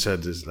like, as you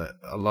said, it's like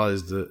Allah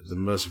is the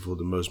merciful,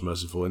 the most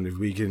merciful. And if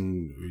we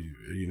can,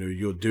 you know,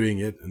 you're doing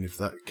it, and if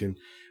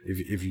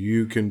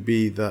you can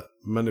be that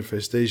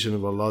manifestation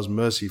of Allah's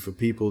mercy for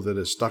people that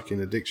are stuck in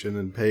addiction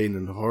and pain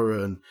and horror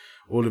and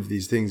all of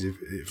these things,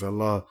 if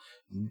Allah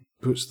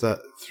puts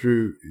that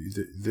through,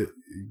 that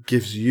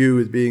gives you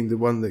as being the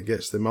one that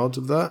gets them out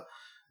of that,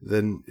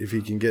 then if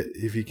he can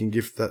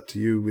gift that to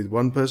you with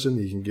one person,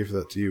 he can gift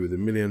that to you with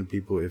 1 million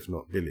people, if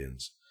not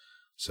billions.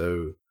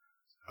 So,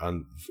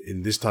 and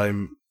in this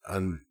time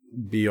and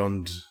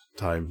beyond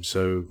time.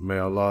 So may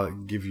Allah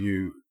give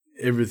you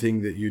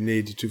everything that you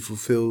need to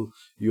fulfill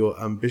your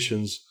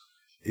ambitions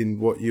in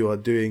what you are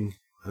doing,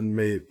 and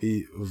may it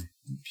be of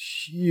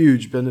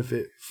huge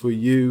benefit for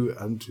you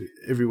and to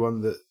everyone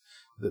that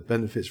that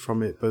benefits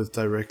from it both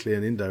directly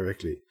and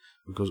indirectly,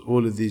 because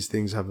all of these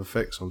things have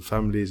effects on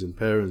families and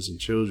parents and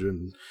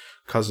children,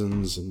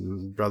 cousins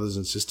and brothers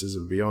and sisters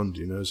and beyond,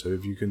 you know. So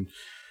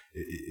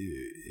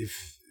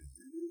if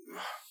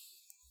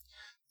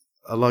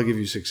Allah give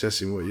you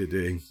success in what you're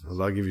doing,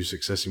 Allah give you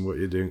success in what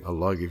you're doing,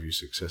 Allah give you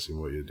success in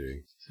what you're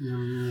doing.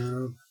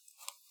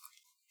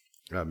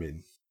 I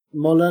mean,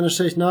 Maulana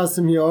Sheikh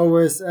Nasim, he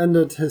always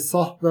ended his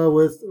sohbah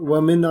with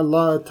وَمِنْ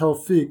اللَّهِ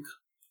tawfiq.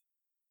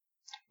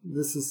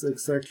 This is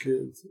exactly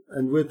it.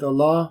 And with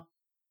Allah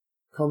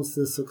comes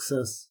the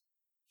success.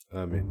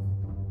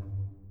 Ameen.